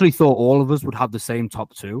 I actually thought all of us would have the same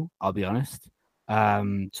top 2, I'll be honest.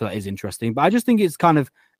 So that is interesting. But I just think it's kind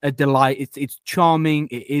of a delight. It's charming.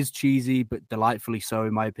 It is cheesy, but delightfully so,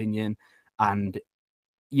 in my opinion. And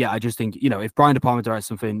yeah, I just think, if Brian De Palma directs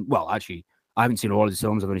something, well, actually, I haven't seen all of his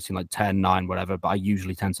films. I've only seen like 10, 9, whatever, but I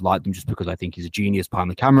usually tend to like them just because I think he's a genius behind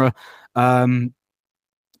the camera.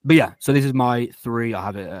 But yeah, so this is my 3. I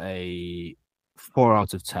have it at a 4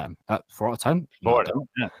 out of 10. 4 out of 10? No,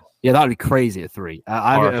 yeah, that would be crazy at 3.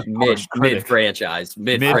 I have it mid-franchise.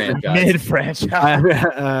 Mid-franchise.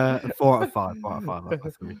 4 out of 5. 4 out of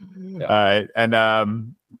 5. 3. Yeah. All right.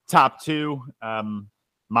 And top 2,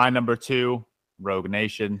 my number 2, Rogue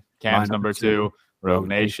Nation. Cam's number 2, Rogue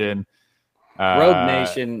Nation.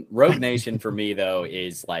 Rogue Nation for me though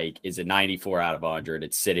is a 94 out of 100.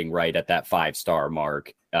 It's sitting right at that 5-star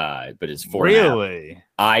mark. But it's 4. Really?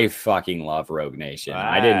 I fucking love Rogue Nation.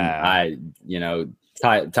 Wow.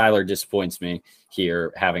 Tyler disappoints me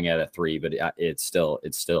here having it at 3, but it's still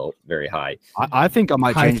very high. I think I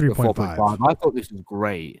might change it to 4.5. I thought this was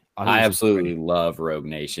great. I absolutely love Rogue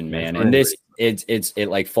Nation, man. And this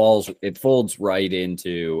it folds right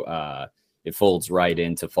into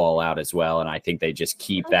Fallout as well. And I think they just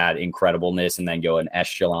keep that incredibleness and then go an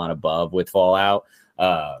echelon above with Fallout.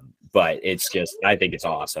 But I think it's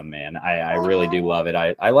awesome, man. I really do love it.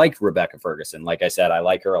 I like Rebecca Ferguson. Like I said, I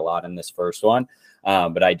like her a lot in this first one.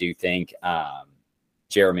 But I do think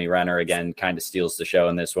Jeremy Renner, again, kind of steals the show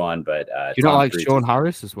in this one. But do you not like Sean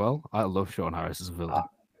Harris as well? I love Sean Harris as a villain.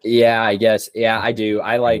 Yeah, I guess. Yeah, I do.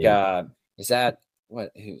 I like, is that,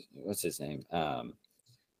 what's his name?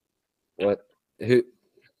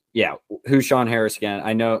 Who's Sean Harris again?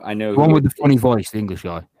 I know. The one with the funny voice, the English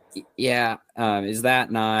guy. Yeah. Is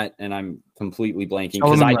that not? And I'm completely blanking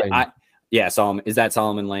because Solomon. Is that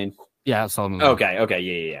Solomon Lane? Yeah, Solomon Lane.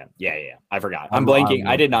 Okay. Yeah. I forgot. I'm blanking.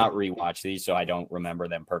 I did not rewatch these, so I don't remember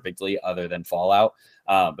them perfectly, other than Fallout.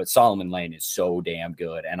 But Solomon Lane is so damn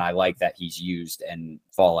good, and I like that he's used in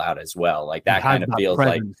Fallout as well. Like that kind of feels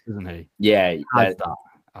presence, like, isn't he? Yeah,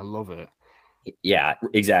 I love it. Yeah,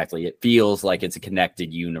 exactly. It feels like it's a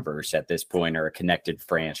connected universe at this point, or a connected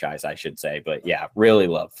franchise, I should say. But yeah, really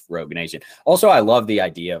love Rogue Nation. Also, I love the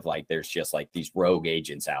idea of there's just these rogue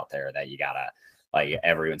agents out there that you gotta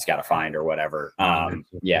everyone's gotta find or whatever.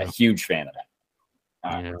 Huge fan of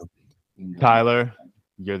that. Tyler,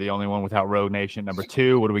 you're the only one without Rogue Nation. Number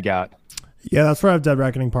 2, what do we got? Yeah, that's where I have Dead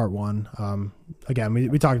Reckoning Part 1. Again,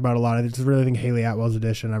 we talked about a lot. I just really think Haley Atwell's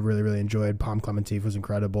edition I've really, really enjoyed. Palm Clementif was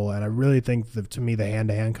incredible. And I really think, to me, the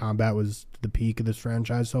hand-to-hand combat was the peak of this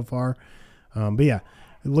franchise so far. But yeah,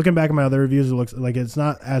 looking back at my other reviews, it looks like it's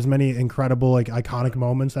not as many incredible, iconic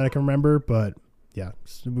moments that I can remember. But yeah,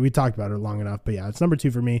 we talked about it long enough. But yeah, it's number 2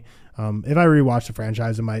 for me. If I rewatch the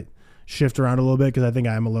franchise, it might shift around a little bit because I think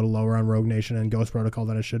I am a little lower on Rogue Nation and Ghost Protocol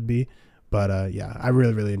than I should be. But yeah, I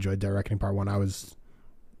really, really enjoyed Dead Reckoning Part 1. I was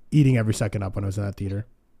eating every second up when I was in that theater.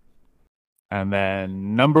 And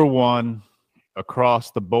then number 1,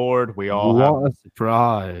 across the board, we all what a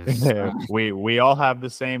surprise. we all have the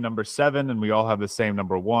same number 7, and we all have the same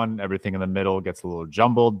number 1. Everything in the middle gets a little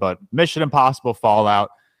jumbled, but Mission Impossible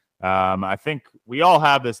Fallout. I think we all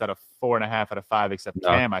have this at a 4.5 out of 5, except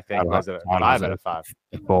Cam, I think, was it a 5 out of 5.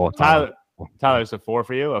 4. Tyler's a 4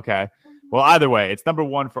 for you? Okay. Well, either way, it's number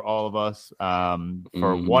 1 for all of us.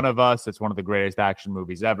 For one of us, it's one of the greatest action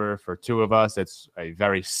movies ever. For 2 of us, it's a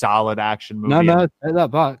very solid action movie. No, take that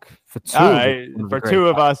back. For 2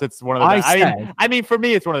 of us, it's one of the best. I mean, for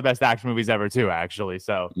me, it's one of the best action movies ever, too, actually.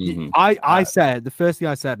 So I said, the first thing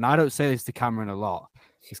I said, and I don't say this to Cameron a lot,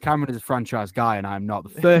 because Cameron is a franchise guy and I'm not.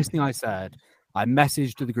 The first thing I said, I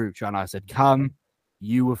messaged to the group chat and I said, Cam,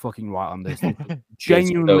 you were fucking right on this.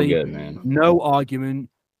 Genuinely, so good, man. No argument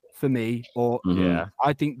for me, yeah,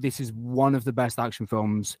 I think this is one of the best action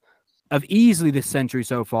films of easily this century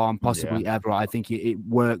so far, and possibly ever. I think it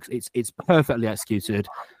works. It's perfectly executed,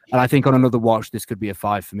 and I think on another watch, this could be a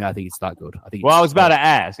 5 for me. I think it's that good. I think. Well, I was about to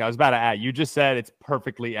ask. You just said it's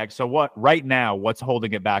perfectly So what? Right now, what's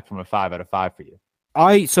holding it back from a 5 out of 5 for you?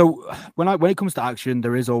 When it comes to action,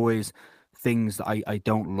 there is always things that I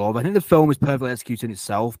don't love. I think the film is perfectly executed in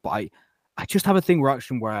itself, but I just have a thing where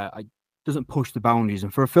action where I doesn't push the boundaries.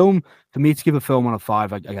 And for me to give a film on a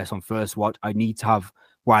 5, I guess on first watch, I need to have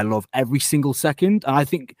where I love every single second. And I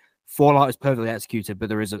think Fallout is perfectly executed, but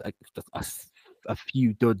there is a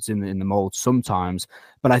few duds in the mold sometimes.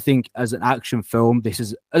 But I think as an action film, this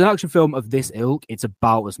is an action film of this ilk. It's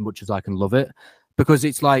about as much as I can love it, because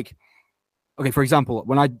it's like, okay, for example,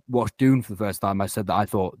 when I watched Dune for the first time, I said that I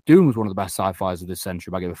thought Dune was one of the best sci-fis of this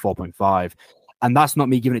century. I gave it 4.5. And that's not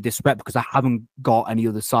me giving it disrespect, because I haven't got any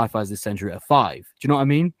other sci-fis this century at a 5. Do you know what I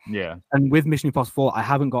mean? Yeah. And with Mission Impossible 4, I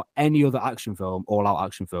haven't got any other action film, all-out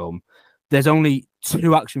action film. There's only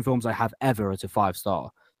 2 action films I have ever at a 5-star.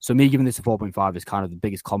 So me giving this a 4.5 is kind of the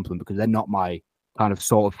biggest compliment, because they're not my kind of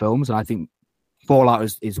sort of films. And I think Fallout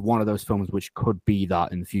is one of those films which could be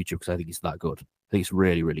that in the future because I think it's that good. I think it's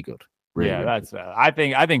really, really good. Really, yeah, really that's.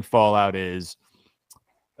 I think Fallout is,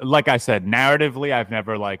 like I said, narratively, I've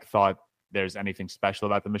never like thought there's anything special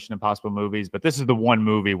about the Mission Impossible movies, but this is the one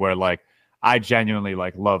movie where like I genuinely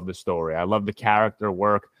like love the story. I love the character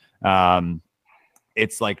work.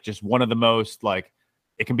 It's like just one of the most like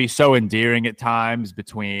it can be so endearing at times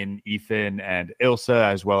between Ethan and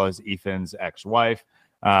Ilsa, as well as Ethan's ex-wife.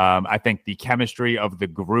 I think the chemistry of the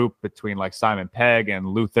group between like Simon Pegg and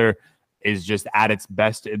Luther is just at its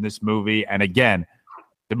best in this movie. And again,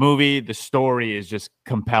 the story is just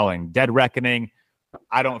compelling. Dead Reckoning,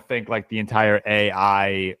 I don't think like the entire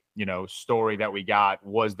AI, story that we got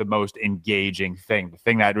was the most engaging thing. The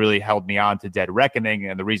thing that really held me on to Dead Reckoning,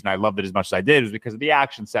 and the reason I loved it as much as I did, was because of the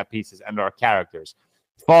action set pieces and our characters.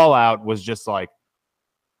 Fallout was just like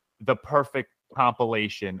the perfect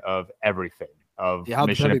compilation of everything, of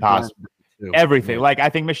Mission Impossible. Everything. Yeah. Like, I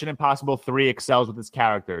think Mission Impossible 3 excels with its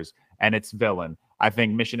characters and its villain. I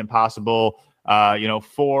think Mission Impossible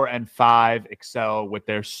 4 and 5 excel with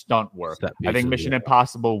their stunt work. I think Mission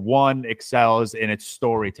Impossible 1 excels in its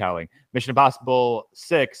storytelling. Mission Impossible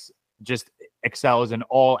 6 just excels in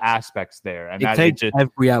all aspects there, and it takes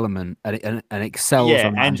every element and excels.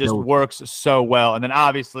 Yeah, and just works so well. And then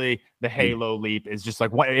obviously the Halo leap is just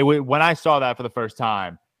like when I saw that for the first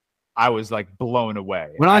time, I was like blown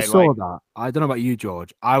away. When I saw that, I don't know about you,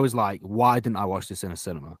 George. I was like, why didn't I watch this in a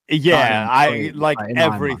cinema? Yeah, I like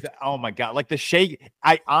everything. Oh my God. Like the shake.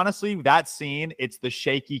 That scene, it's the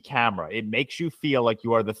shaky camera. It makes you feel like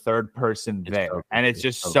you are the third person there. And it's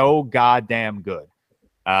just so goddamn good.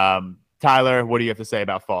 Tyler, what do you have to say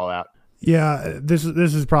about Fallout? Yeah, this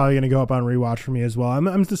is probably going to go up on rewatch for me as well.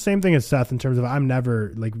 I'm the same thing as Seth in terms of I'm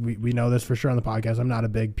never, like, we know this for sure on the podcast, I'm not a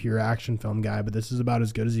big pure action film guy, but this is about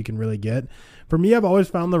as good as you can really get. For me, I've always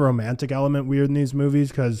found the romantic element weird in these movies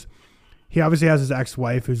because he obviously has his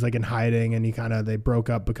ex-wife who's like in hiding, and they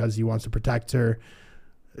broke up because he wants to protect her.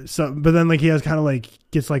 So, but then like he has kind of like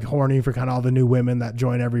gets like horny for kind of all the new women that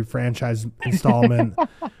join every franchise installment.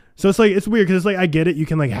 So it's like, it's weird because it's like, I get it. You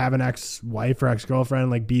can like have an ex-wife or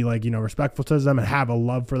ex-girlfriend, like be like, respectful to them and have a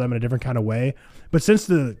love for them in a different kind of way. But since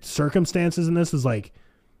the circumstances in this is like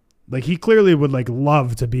he clearly would like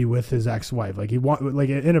love to be with his ex-wife. Like he want, like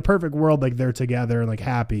in a perfect world, like they're together and like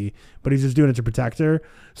happy, but he's just doing it to protect her.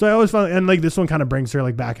 So I always found, and like this one kind of brings her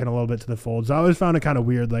like back in a little bit to the fold. So I always found it kind of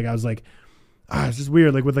weird. Like I was like, it's just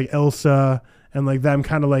weird. Like with like Ilsa and like them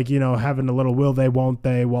kind of like, having a little will they, won't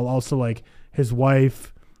they, while also like his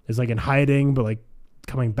wife is like in hiding, but like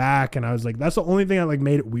coming back. And I was like, that's the only thing that like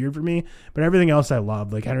made it weird for me. But everything else I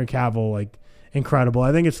loved, like Henry Cavill, like incredible.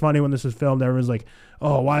 I think it's funny when this was filmed, everyone's like,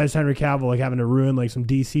 oh, why is Henry Cavill like having to ruin like some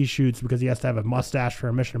DC shoots because he has to have a mustache for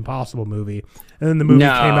a Mission Impossible movie? And then the movie came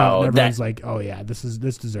out and everyone's like, oh yeah, this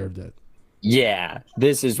deserved it. Yeah,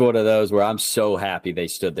 this is one of those where I'm so happy they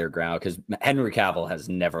stood their ground because Henry Cavill has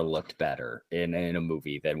never looked better in a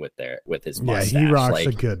movie than with his mustache. Yeah, he rocks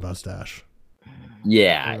a good mustache.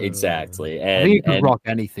 Yeah, exactly. And I think you could rock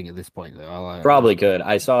anything at this point, though. Probably could.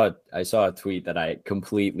 I saw a tweet that I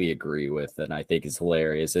completely agree with, and I think is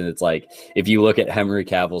hilarious. And it's like, if you look at Henry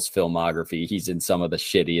Cavill's filmography, he's in some of the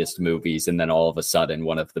shittiest movies, and then all of a sudden,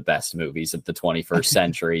 one of the best movies of the 21st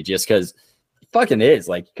century, just because he fucking is.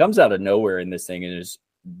 Like, he comes out of nowhere in this thing, and is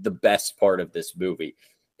the best part of this movie.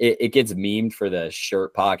 It gets memed for the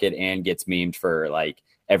shirt pocket and gets memed for like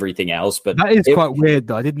everything else, but that is quite weird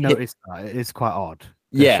though. I didn't notice that. It's quite odd.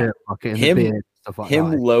 Yeah,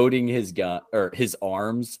 him loading his gun or his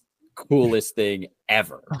arms, coolest thing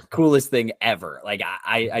ever. Like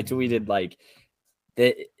I tweeted like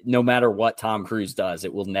that. No matter what Tom Cruise does,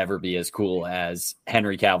 it will never be as cool as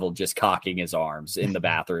Henry Cavill just cocking his arms in the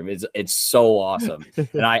bathroom. It's so awesome,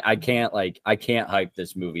 and I can't hype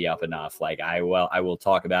this movie up enough. Like I will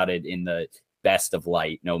talk about it in the best of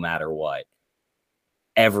light, no matter what.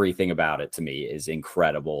 Everything about it to me is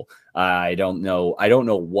incredible. I don't know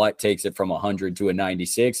what takes it from 100 to a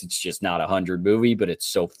 96. It's just not a 100 movie, but it's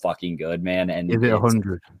so fucking good, man. And give it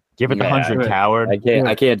 100. Give it the 100, coward. I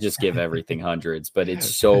can't just give everything hundreds, but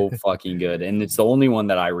it's so fucking good. And it's the only one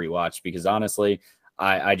that I rewatched because honestly,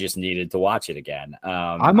 I just needed to watch it again.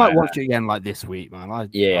 I might watch it again like this week, man.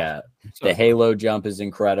 The Halo jump is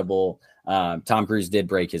incredible. Tom Cruise did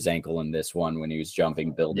break his ankle in this one when he was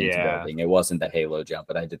jumping building to building. It wasn't the Halo jump,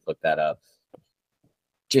 but I did look that up.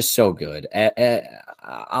 Just so good.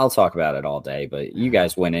 I'll talk about it all day, but you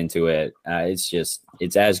guys went into it.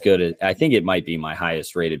 It's as good as, I think it might be my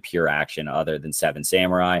highest rated pure action other than Seven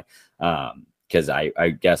Samurai. because I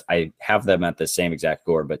guess I have them at the same exact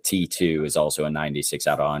score, but T2 is also a 96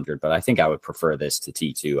 out of 100. But I think I would prefer this to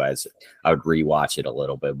T2 as I would rewatch it a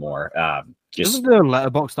little bit more. Doesn't the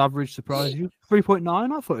Letterboxd average surprise you? 3.9?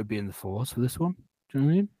 I thought it'd be in the fours for this one. Do you know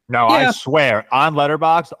what I mean? No, yeah. I swear on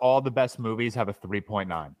Letterboxd, all the best movies have a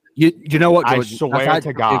 3.9. You know what, George? I swear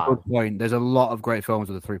to God. A good point. There's a lot of great films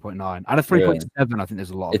with a 3.9 and a 3.7. I think there's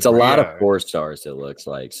a lot. It's a lot of 4 stars. It looks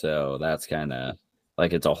like, so that's kind of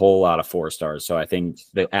like it's a whole lot of 4 stars. So I think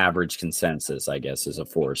the average consensus, I guess, is a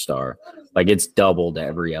 4-star. Like it's doubled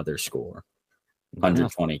every other score.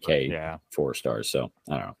 120K 4 stars. So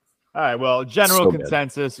I don't know. All right. Well, general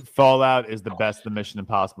consensus: Fallout is the best of the Mission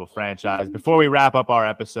Impossible franchise. Before we wrap up our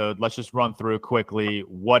episode, let's just run through quickly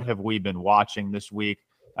what have we been watching this week.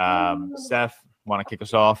 Seth, want to kick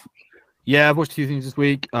us off? Yeah, I've watched a few things this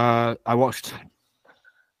week. I watched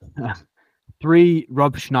 3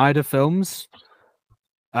 Rob Schneider films.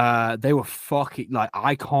 They were fucking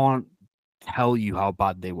I can't tell you how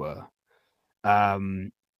bad they were.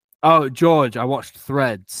 George, I watched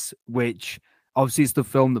Threads, which obviously it's the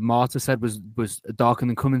film that Marta said was darker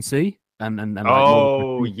than Come and See. And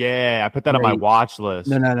I put that on my watch list.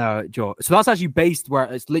 No, George. So that's actually based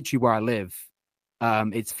it's literally where I live.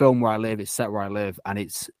 It's filmed where I live, it's set where I live, and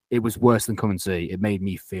it was worse than Come and See. It made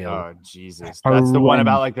me feel oh Jesus. That's the one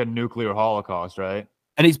about like the nuclear holocaust, right?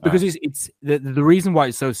 And it's because it's the reason why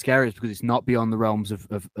it's so scary is because it's not beyond the realms of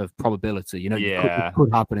probability. You know, it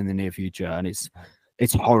could happen in the near future, and it's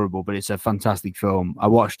horrible, but it's a fantastic film. I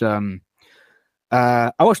watched the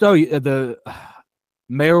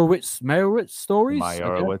Meyerowitz stories.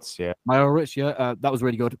 Meyerowitz, yeah. That was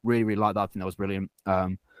really good. Really, really liked that. I think that was brilliant.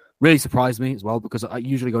 Really surprised me as well because I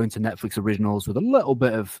usually go into Netflix originals with a little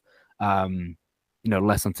bit of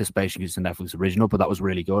less anticipation because it's a Netflix original, but that was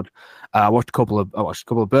really good. I watched a couple of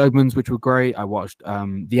Bergmans, which were great. I watched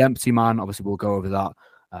The Empty Man. Obviously, we'll go over that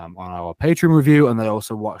on our Patreon review, and then I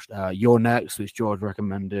also watched You're Next, which George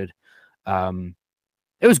recommended.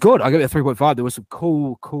 It was good. I gave it a 3.5. There was some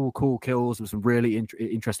cool kills. There was some really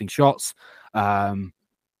interesting shots.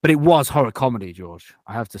 But it was horror comedy, George.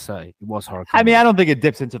 I have to say, it was horror comedy. I mean, I don't think it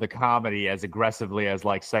dips into the comedy as aggressively as,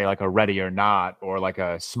 like, say, like a Ready or Not or like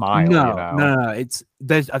a Smile. No. I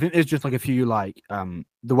think there's just like a few the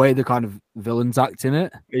way the kind of villains act in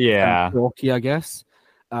it. Yeah, talky, I guess.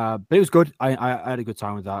 But it was good. I had a good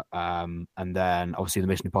time with that. And then obviously the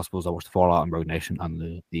Mission Impossibles. I watched the Fallout and Rogue Nation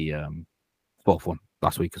and the fourth one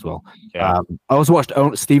last week as well. Yeah. I also watched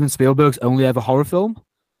Steven Spielberg's Only Ever Horror Film.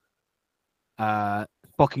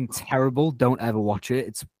 Fucking terrible. Don't ever watch it.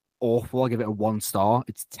 It's awful. I give it a 1 star.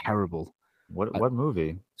 It's terrible. What movie?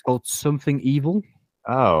 It's called Something Evil.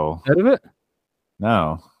 Oh, heard of it?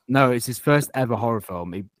 No, it's his first ever horror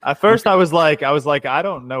film. At first, I was like, I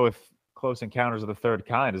don't know if Close Encounters of the Third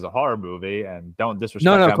Kind is a horror movie, and don't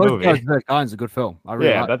disrespect that Close movie. Encounters of the Third Kind is a good film.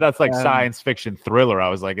 But that's like science fiction thriller. I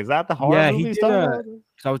was like, is that the horror movie? So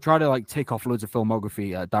I was trying to tick off loads of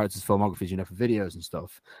filmography, directors' filmographies, for videos and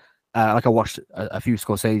stuff. I watched a few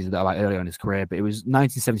Scorsese that I like earlier in his career, but it was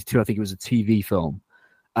 1972. I think it was a TV film,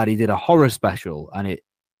 and he did a horror special, and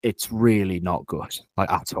it's really not good,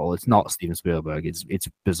 at all. It's not Steven Spielberg. It's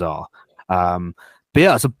bizarre. But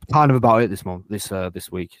yeah, that's kind of about it this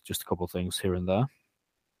week. Just a couple of things here and there.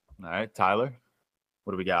 All right, Tyler,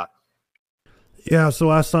 what do we got? Yeah, so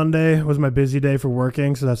last Sunday was my busy day for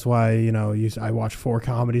working, so that's why, I watched 4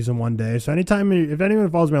 comedies in one day. So if anyone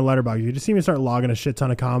follows me on Letterboxd, you just see me start logging a shit ton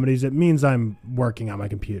of comedies, it means I'm working on my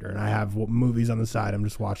computer, and I have movies on the side I'm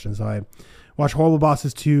just watching. So I watched Horrible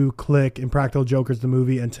Bosses 2, Click, Impractical Jokers the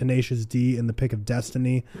movie, and Tenacious D in the Pick of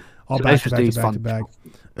Destiny, all back to back.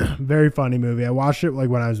 Very funny movie. I watched it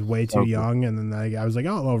when I was way too young, and then I was like,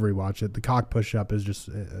 I'll rewatch it. The cock push-up is just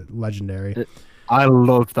legendary. I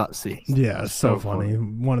love that scene. Yeah, it's so funny.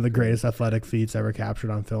 One of the greatest athletic feats ever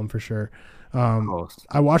captured on film for sure.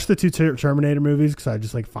 I watched the 2 Terminator movies because I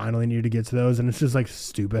just finally needed to get to those, and it's just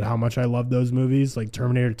stupid how much I love those movies.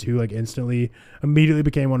 Terminator 2 immediately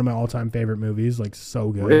became one of my all-time favorite movies. So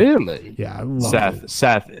good. Really? Yeah, I love it.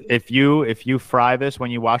 Seth, if you fry this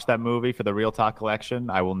when you watch that movie for the Real Talk collection,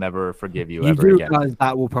 I will never forgive you ever again.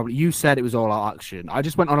 That will probably. You said it was all out action. I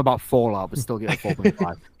just went on about Fallout, but still get a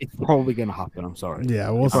 4.5. It's probably going to happen. I'm sorry. Yeah,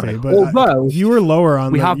 we'll see. But you were lower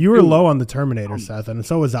on low on the Terminator, Seth, and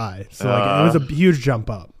so was I. So it was a huge jump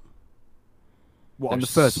up. What, on the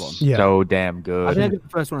first one? Yeah. So damn good. I didn't get the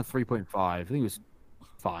first one at 3.5. I think it was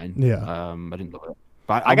fine. Yeah. I didn't love it.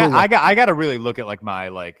 But I got to really look at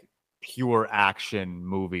my pure action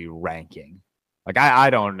movie ranking. I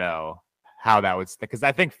don't know how that would, because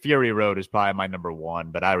I think Fury Road is probably my number one,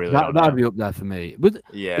 but I really don't know. That'd be up there for me. But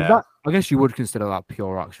Yeah. I guess you would consider that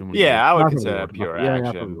pure action. wouldn't you? Yeah, I would probably consider would. that pure Yeah, I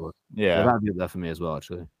action. probably would. Yeah. That'd be up there for me as well,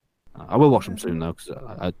 actually. I will watch them soon though, because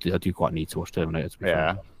I do quite need to watch Terminator. To be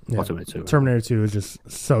fair. Yeah. Terminator 2. Terminator 2 is just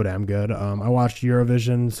so damn good. I watched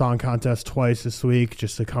Eurovision Song Contest twice this week,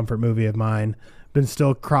 just a comfort movie of mine. Been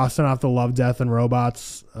still crossing off the Love, Death, and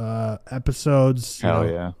Robots episodes. Hell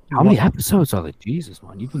yeah. How many episodes are there? Jesus,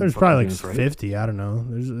 man. There's probably like 50. I don't know.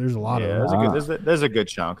 There's a lot of them. There's a good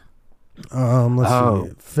chunk. Let's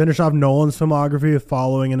see. Finish off Nolan's filmography of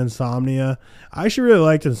Following and Insomnia. I actually really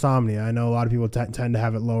liked Insomnia. I know a lot of people tend to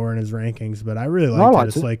have it lower in his rankings, but I really liked it.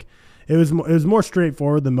 It's like it was more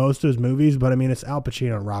straightforward than most of his movies, but I mean it's Al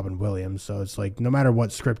Pacino and Robin Williams, so it's like no matter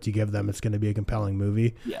what script you give them, it's going to be a compelling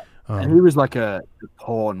movie. Yeah. And he was like a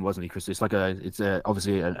porn, wasn't he, Chris? It's like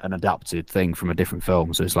obviously an adapted thing from a different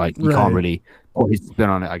film, so it's like you can't really put his spin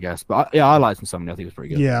on it, I guess. But I liked Insomnia. I think it was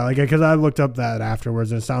pretty good. Yeah, like because I looked up that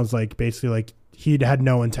afterwards, and it sounds like basically like he had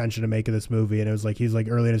no intention of making this movie, and it was like he's like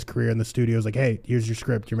early in his career in the studio, was like, hey, here's your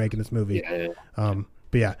script, you're making this movie. But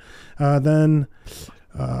yeah, then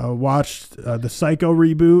watched the Psycho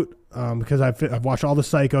reboot. Because I've watched all the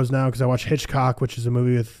Psychos now, because I watched Hitchcock, which is a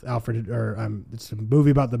movie with Alfred, it's a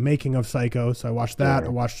movie about the making of Psycho. So I watched that. I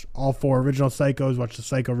watched all 4 original Psychos. Watched the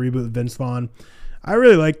Psycho reboot with Vince Vaughn. I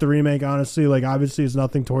really liked the remake, honestly. Like obviously, it's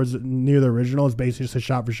nothing towards near the original. It's basically just a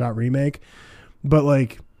shot for shot remake. But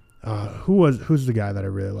like, who's the guy that I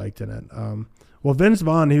really liked in it? Well, Vince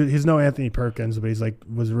Vaughn, he's no Anthony Perkins, but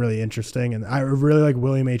was really interesting, and I really like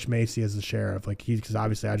William H. Macy as the sheriff. Like because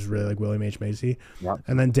obviously I just really like William H. Macy. Yep.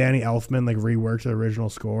 And then Danny Elfman like reworked the original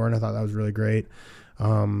score, and I thought that was really great.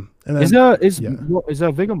 And then, is there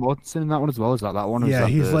Viggo Mortensen in that one as well? Is that one? Yeah,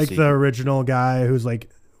 he's like the original guy who's like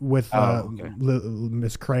with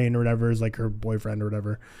Miss Crane or whatever is like her boyfriend or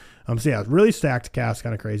whatever. So yeah, really stacked cast,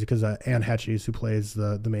 kind of crazy because Anne Heches, who plays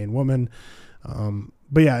the main woman.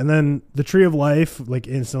 But yeah, and then The Tree of Life, like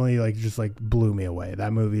instantly, like just like blew me away.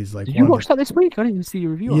 That movie's like. Did you watch that this week? I didn't even see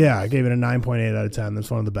your review. Yeah, I gave it a 9.8 out of 10.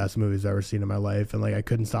 That's one of the best movies I've ever seen in my life, and like I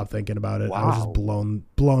couldn't stop thinking about it. Wow. I was just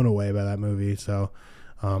blown away by that movie. So,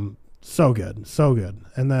 so good.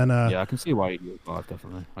 And then I can see why you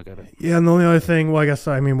definitely. I get it. Yeah, and the only other thing, well, I guess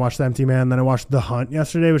watched The Empty Man. Then I watched The Hunt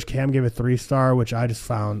yesterday, which Cam gave a 3-star, which I just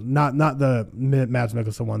found not the Mads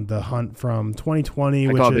Mikkelsen one, The Hunt from 2020.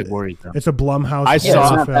 I got a bit worried. It's a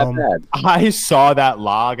Blumhouse. film. I saw that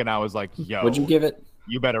log and I was like, "Yo, would you give it?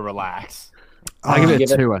 You better relax." I give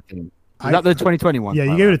it a 2. I think. Is that the 2021? Yeah,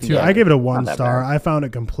 you gave it a 2. I gave it a 1 star. I found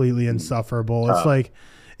it completely insufferable.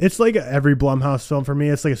 It's like every Blumhouse film for me.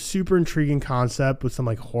 It's like a super intriguing concept with some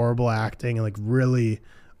like horrible acting and like really,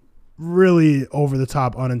 really over the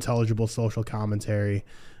top, unintelligible social commentary.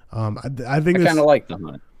 I think I kind of like The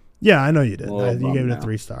Hunt. Yeah, I know you did. You gave it a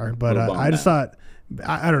 3-star, but I just thought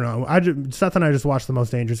I don't know. Seth and I just watched The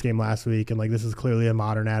Most Dangerous Game last week, and like this is clearly a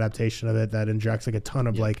modern adaptation of it that injects like a ton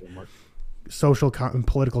of like social and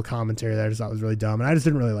political commentary that I just thought was really dumb, and I just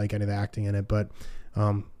didn't really like any of the acting in it. But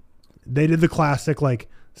they did the classic like.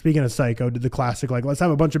 Speaking of Psycho, did the classic like let's have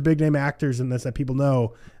a bunch of big name actors in this that people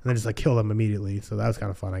know, and then just like kill them immediately. So that was kind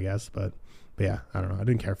of fun, I guess. But yeah, I don't know. I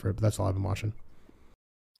didn't care for it, but that's all I've been watching.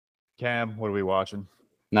 Cam, what are we watching?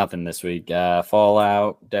 Nothing this week.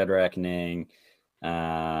 Fallout, Dead Reckoning.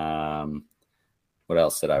 What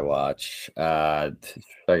else did I watch?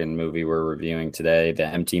 Second movie we're reviewing today, The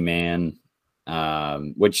Empty Man,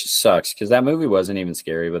 which sucks because that movie wasn't even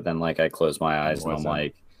scary. But then like I closed my eyes and I'm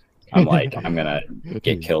like, I'm gonna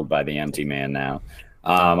get killed by the Empty Man now.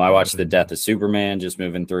 I watched The Death of Superman, just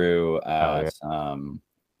moving through. Good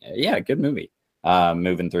movie.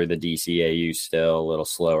 Moving through the DCAU still a little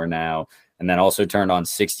slower now, and then also turned on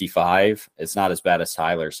 65. It's not as bad as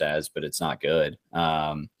Tyler says, but it's not good.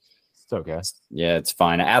 It's okay. Yeah, it's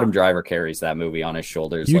fine. Adam Driver carries that movie on his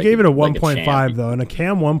shoulders. You gave it a 1.5 though, and a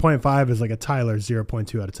Cam 1.5 is like a Tyler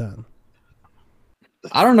 0.2 out of 10.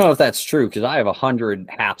 I don't know if that's true because I have 100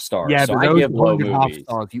 half stars. Yeah, so but I give low half movies.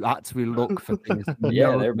 stars, you actually look for things.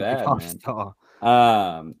 They're bad, man. Star.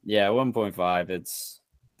 1.5.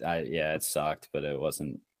 It sucked, but it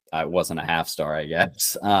wasn't a half star, I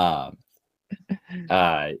guess. That's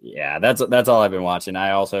all I've been watching.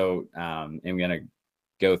 I also am gonna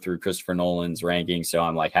go through Christopher Nolan's rankings, so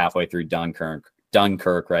I'm like halfway through Dunkirk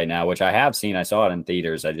right now, which I have seen. I saw it in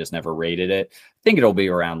theaters. I just never rated it. I think it'll be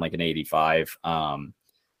around like an 85.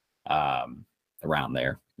 Around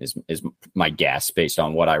there is my guess based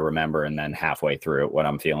on what I remember, and then halfway through it, what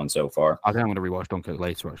I'm feeling so far. I think I'm going to rewatch Dunkirk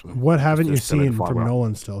later. Actually, what haven't you seen from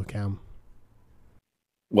Nolan still, Cam?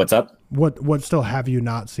 What's up? What still have you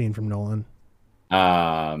not seen from Nolan?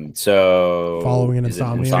 So Following and is it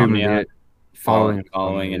Insomnia.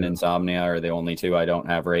 Following and Insomnia are the only two I don't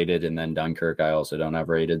have rated, and then Dunkirk I also don't have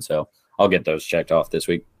rated. So I'll get those checked off this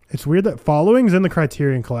week. It's weird that Following's in the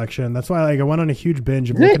Criterion Collection. That's why I went on a huge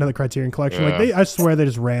binge of looking at the Criterion Collection. Yeah. I swear they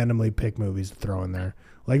just randomly pick movies to throw in there.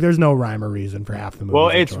 There's no rhyme or reason for half the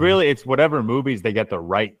movies. Well, it's whatever movies they get the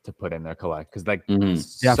right to put in their collect, because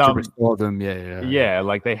You have to restore them. Yeah,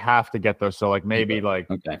 they have to get those. So maybe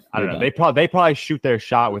okay, I don't know. They probably shoot their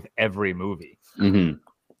shot with every movie. Mm-hmm.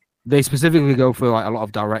 They specifically go for a lot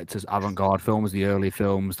of directors' avant-garde films, the early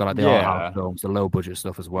films, the art house films, the low-budget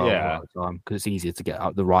stuff as well. Yeah, because it's easier to get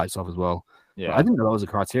out the rights off as well. Yeah, but I didn't know that was a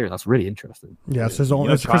criteria. That's really interesting. Yeah, it's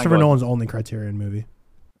Christopher Nolan's only Criterion movie.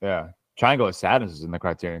 Yeah, Triangle of Sadness is in the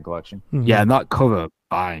Criterion Collection. Mm-hmm. Yeah, and that cover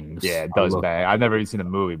bangs. Yeah, it does bang. I've never even seen the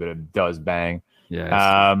movie, but it does bang.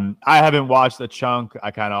 Yeah. I haven't watched The Chunk.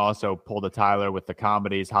 I kind of also pulled a Tyler with the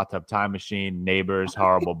comedies: Hot Tub Time Machine, Neighbors,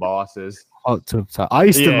 Horrible Bosses. Hot Tub Time. I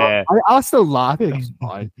used to. I still laugh. It's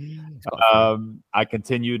fine. I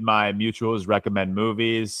continued my mutuals recommend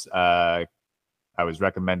movies. I was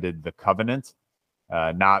recommended The Covenant,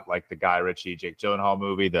 not like the Guy Ritchie, Jake Gyllenhaal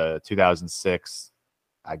movie, the 2006,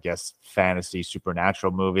 I guess, fantasy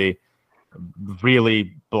supernatural movie.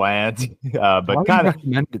 Really bland, but kind of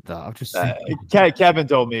recommended that. I've just Kevin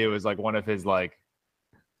told me it was one of his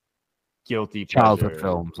guilty childhood pleasure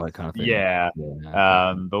films, kind of thing. Yeah.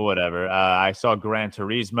 But whatever. I saw Gran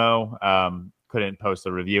Turismo. Couldn't post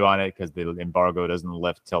a review on it because the embargo doesn't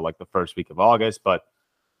lift till the first week of August, but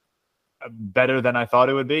better than I thought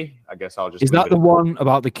it would be. I guess I'll just. Is that the one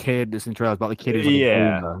about the kid? This in trailers about the kid who's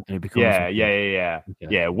yeah.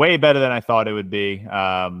 Way better than I thought it would be.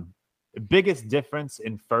 Biggest difference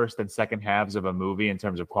in first and second halves of a movie in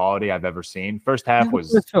terms of quality I've ever seen. First half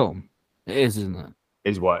was the film. It is, isn't it?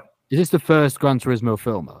 Is what? Is this the first Gran Turismo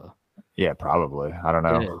film? Yeah, probably. I don't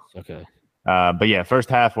know. Okay. But yeah, first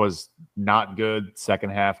half was not good. Second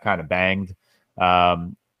half kind of banged.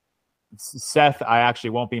 Seth, I actually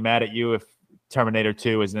won't be mad at you if Terminator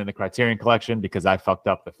 2 isn't in the Criterion Collection because I fucked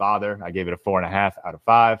up the father. I gave it a 4.5 out of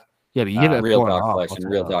 5. Yeah, but you give it a Real Talk Collection.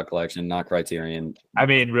 Real Talk Collection, not Criterion. I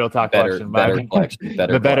mean, Real Talk Collection. Better collection.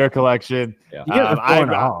 The better collection. Yeah. You give it a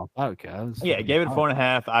 4.5. Okay. Yeah, gave it a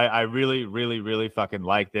 4.5. I really, really, really fucking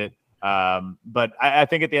liked it. But I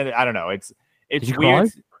think at the end, I don't know. It's weird. Cry?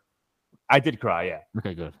 I did cry, yeah.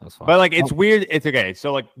 Okay, good. That's fine. But it's weird. It's okay.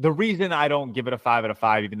 So the reason I don't give it a 5 out of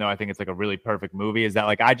 5, even though I think it's a really perfect movie, is that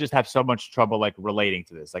I just have so much trouble relating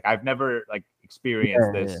to this. I've never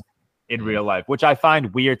experienced this in real life, which I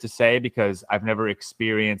find weird to say because I've never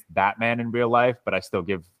experienced Batman in real life, but I still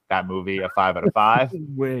give that movie a 5 out of 5.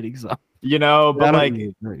 Weird example.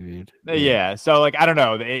 But yeah. So I don't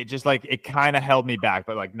know. It just it kind of held me back,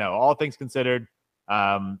 but no, all things considered,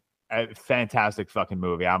 a fantastic fucking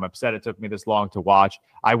movie. I'm upset it took me this long to watch.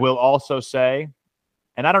 I will also say,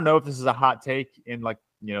 and I don't know if this is a hot take in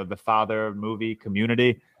the father movie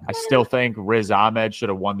community, I still think Riz Ahmed should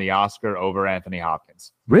have won the Oscar over Anthony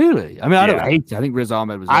Hopkins. Really? I mean, I don't hate it. I think Riz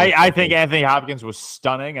Ahmed was. I think Anthony Hopkins was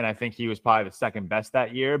stunning, and I think he was probably the second best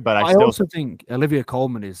that year. But I still also think Olivia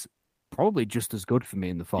Colman is probably just as good for me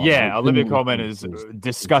in the fall. Yeah, Olivia Colman is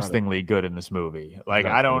disgustingly good in this movie.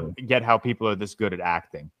 I don't get how people are this good at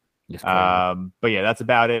acting. But yeah, that's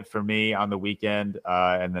about it for me on the weekend.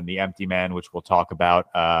 And then The Empty Man, which we'll talk about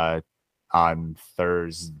on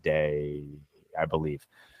Thursday, I believe.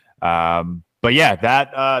 But yeah,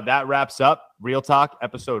 that wraps up Real Talk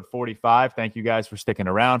episode 45. Thank you guys for sticking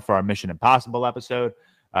around for our Mission Impossible episode.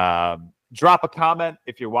 Drop a comment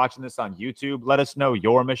if you're watching this on YouTube. Let us know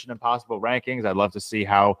your Mission Impossible rankings. I'd love to see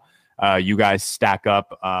how you guys stack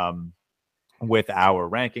up with our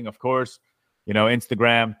ranking, of course.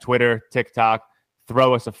 Instagram, Twitter, TikTok.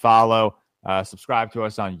 Throw us a follow. Subscribe to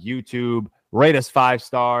us on YouTube. Rate us 5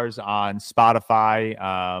 stars on Spotify.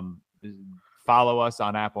 Follow us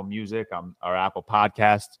on Apple Music, on our Apple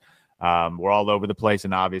Podcasts. We're all over the place,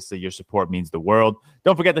 and obviously your support means the world.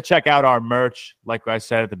 Don't forget to check out our merch. Like I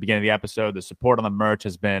said at the beginning of the episode, the support on the merch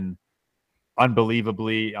has been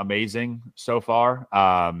unbelievably amazing so far.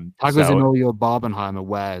 Tag us in all your Barbenheimer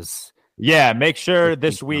wares. Yeah, make sure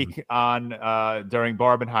this week on during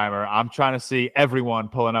Barbenheimer, I'm trying to see everyone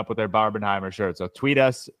pulling up with their Barbenheimer shirts. So tweet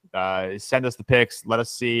us, send us the pics, let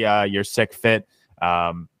us see your sick fit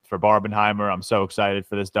for Barbenheimer. I'm so excited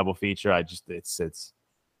for this double feature. It's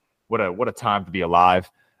what a time to be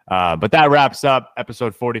alive. But that wraps up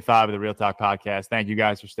episode 45 of the Real Talk Podcast. Thank you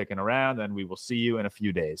guys for sticking around, and we will see you in a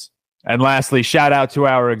few days. And lastly, shout out to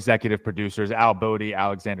our executive producers, Al Bodie,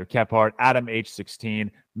 Alexander Kephart, Adam H16,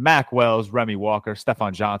 Mac Wells, Remy Walker,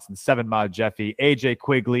 Stefan Johnson, Seven Mod Jeffy, AJ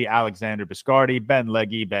Quigley, Alexander Biscardi, Ben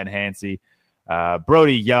Leggy, Ben Hansey,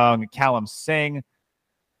 Brody Young, Callum Singh,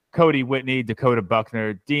 Cody Whitney, Dakota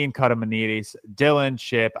Buckner, Dean Cuttamanidis, Dylan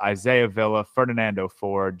Chip, Isaiah Villa, Ferdinando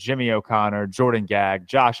Ford, Jimmy O'Connor, Jordan Gagg,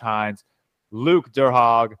 Josh Hines, Luke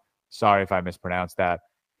Durhog, sorry if I mispronounced that,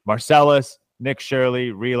 Marcellus, Nick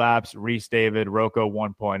Shirley, Relapse, Reese David, Rocco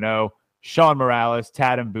 1.0, Sean Morales,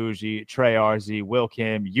 Tatum Bougie, Trey RZ, Will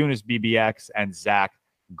Kim, Eunice BBX, and Zach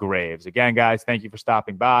Graves. Again, guys, thank you for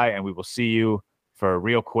stopping by, and we will see you for a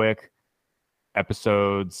real quick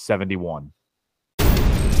episode 71.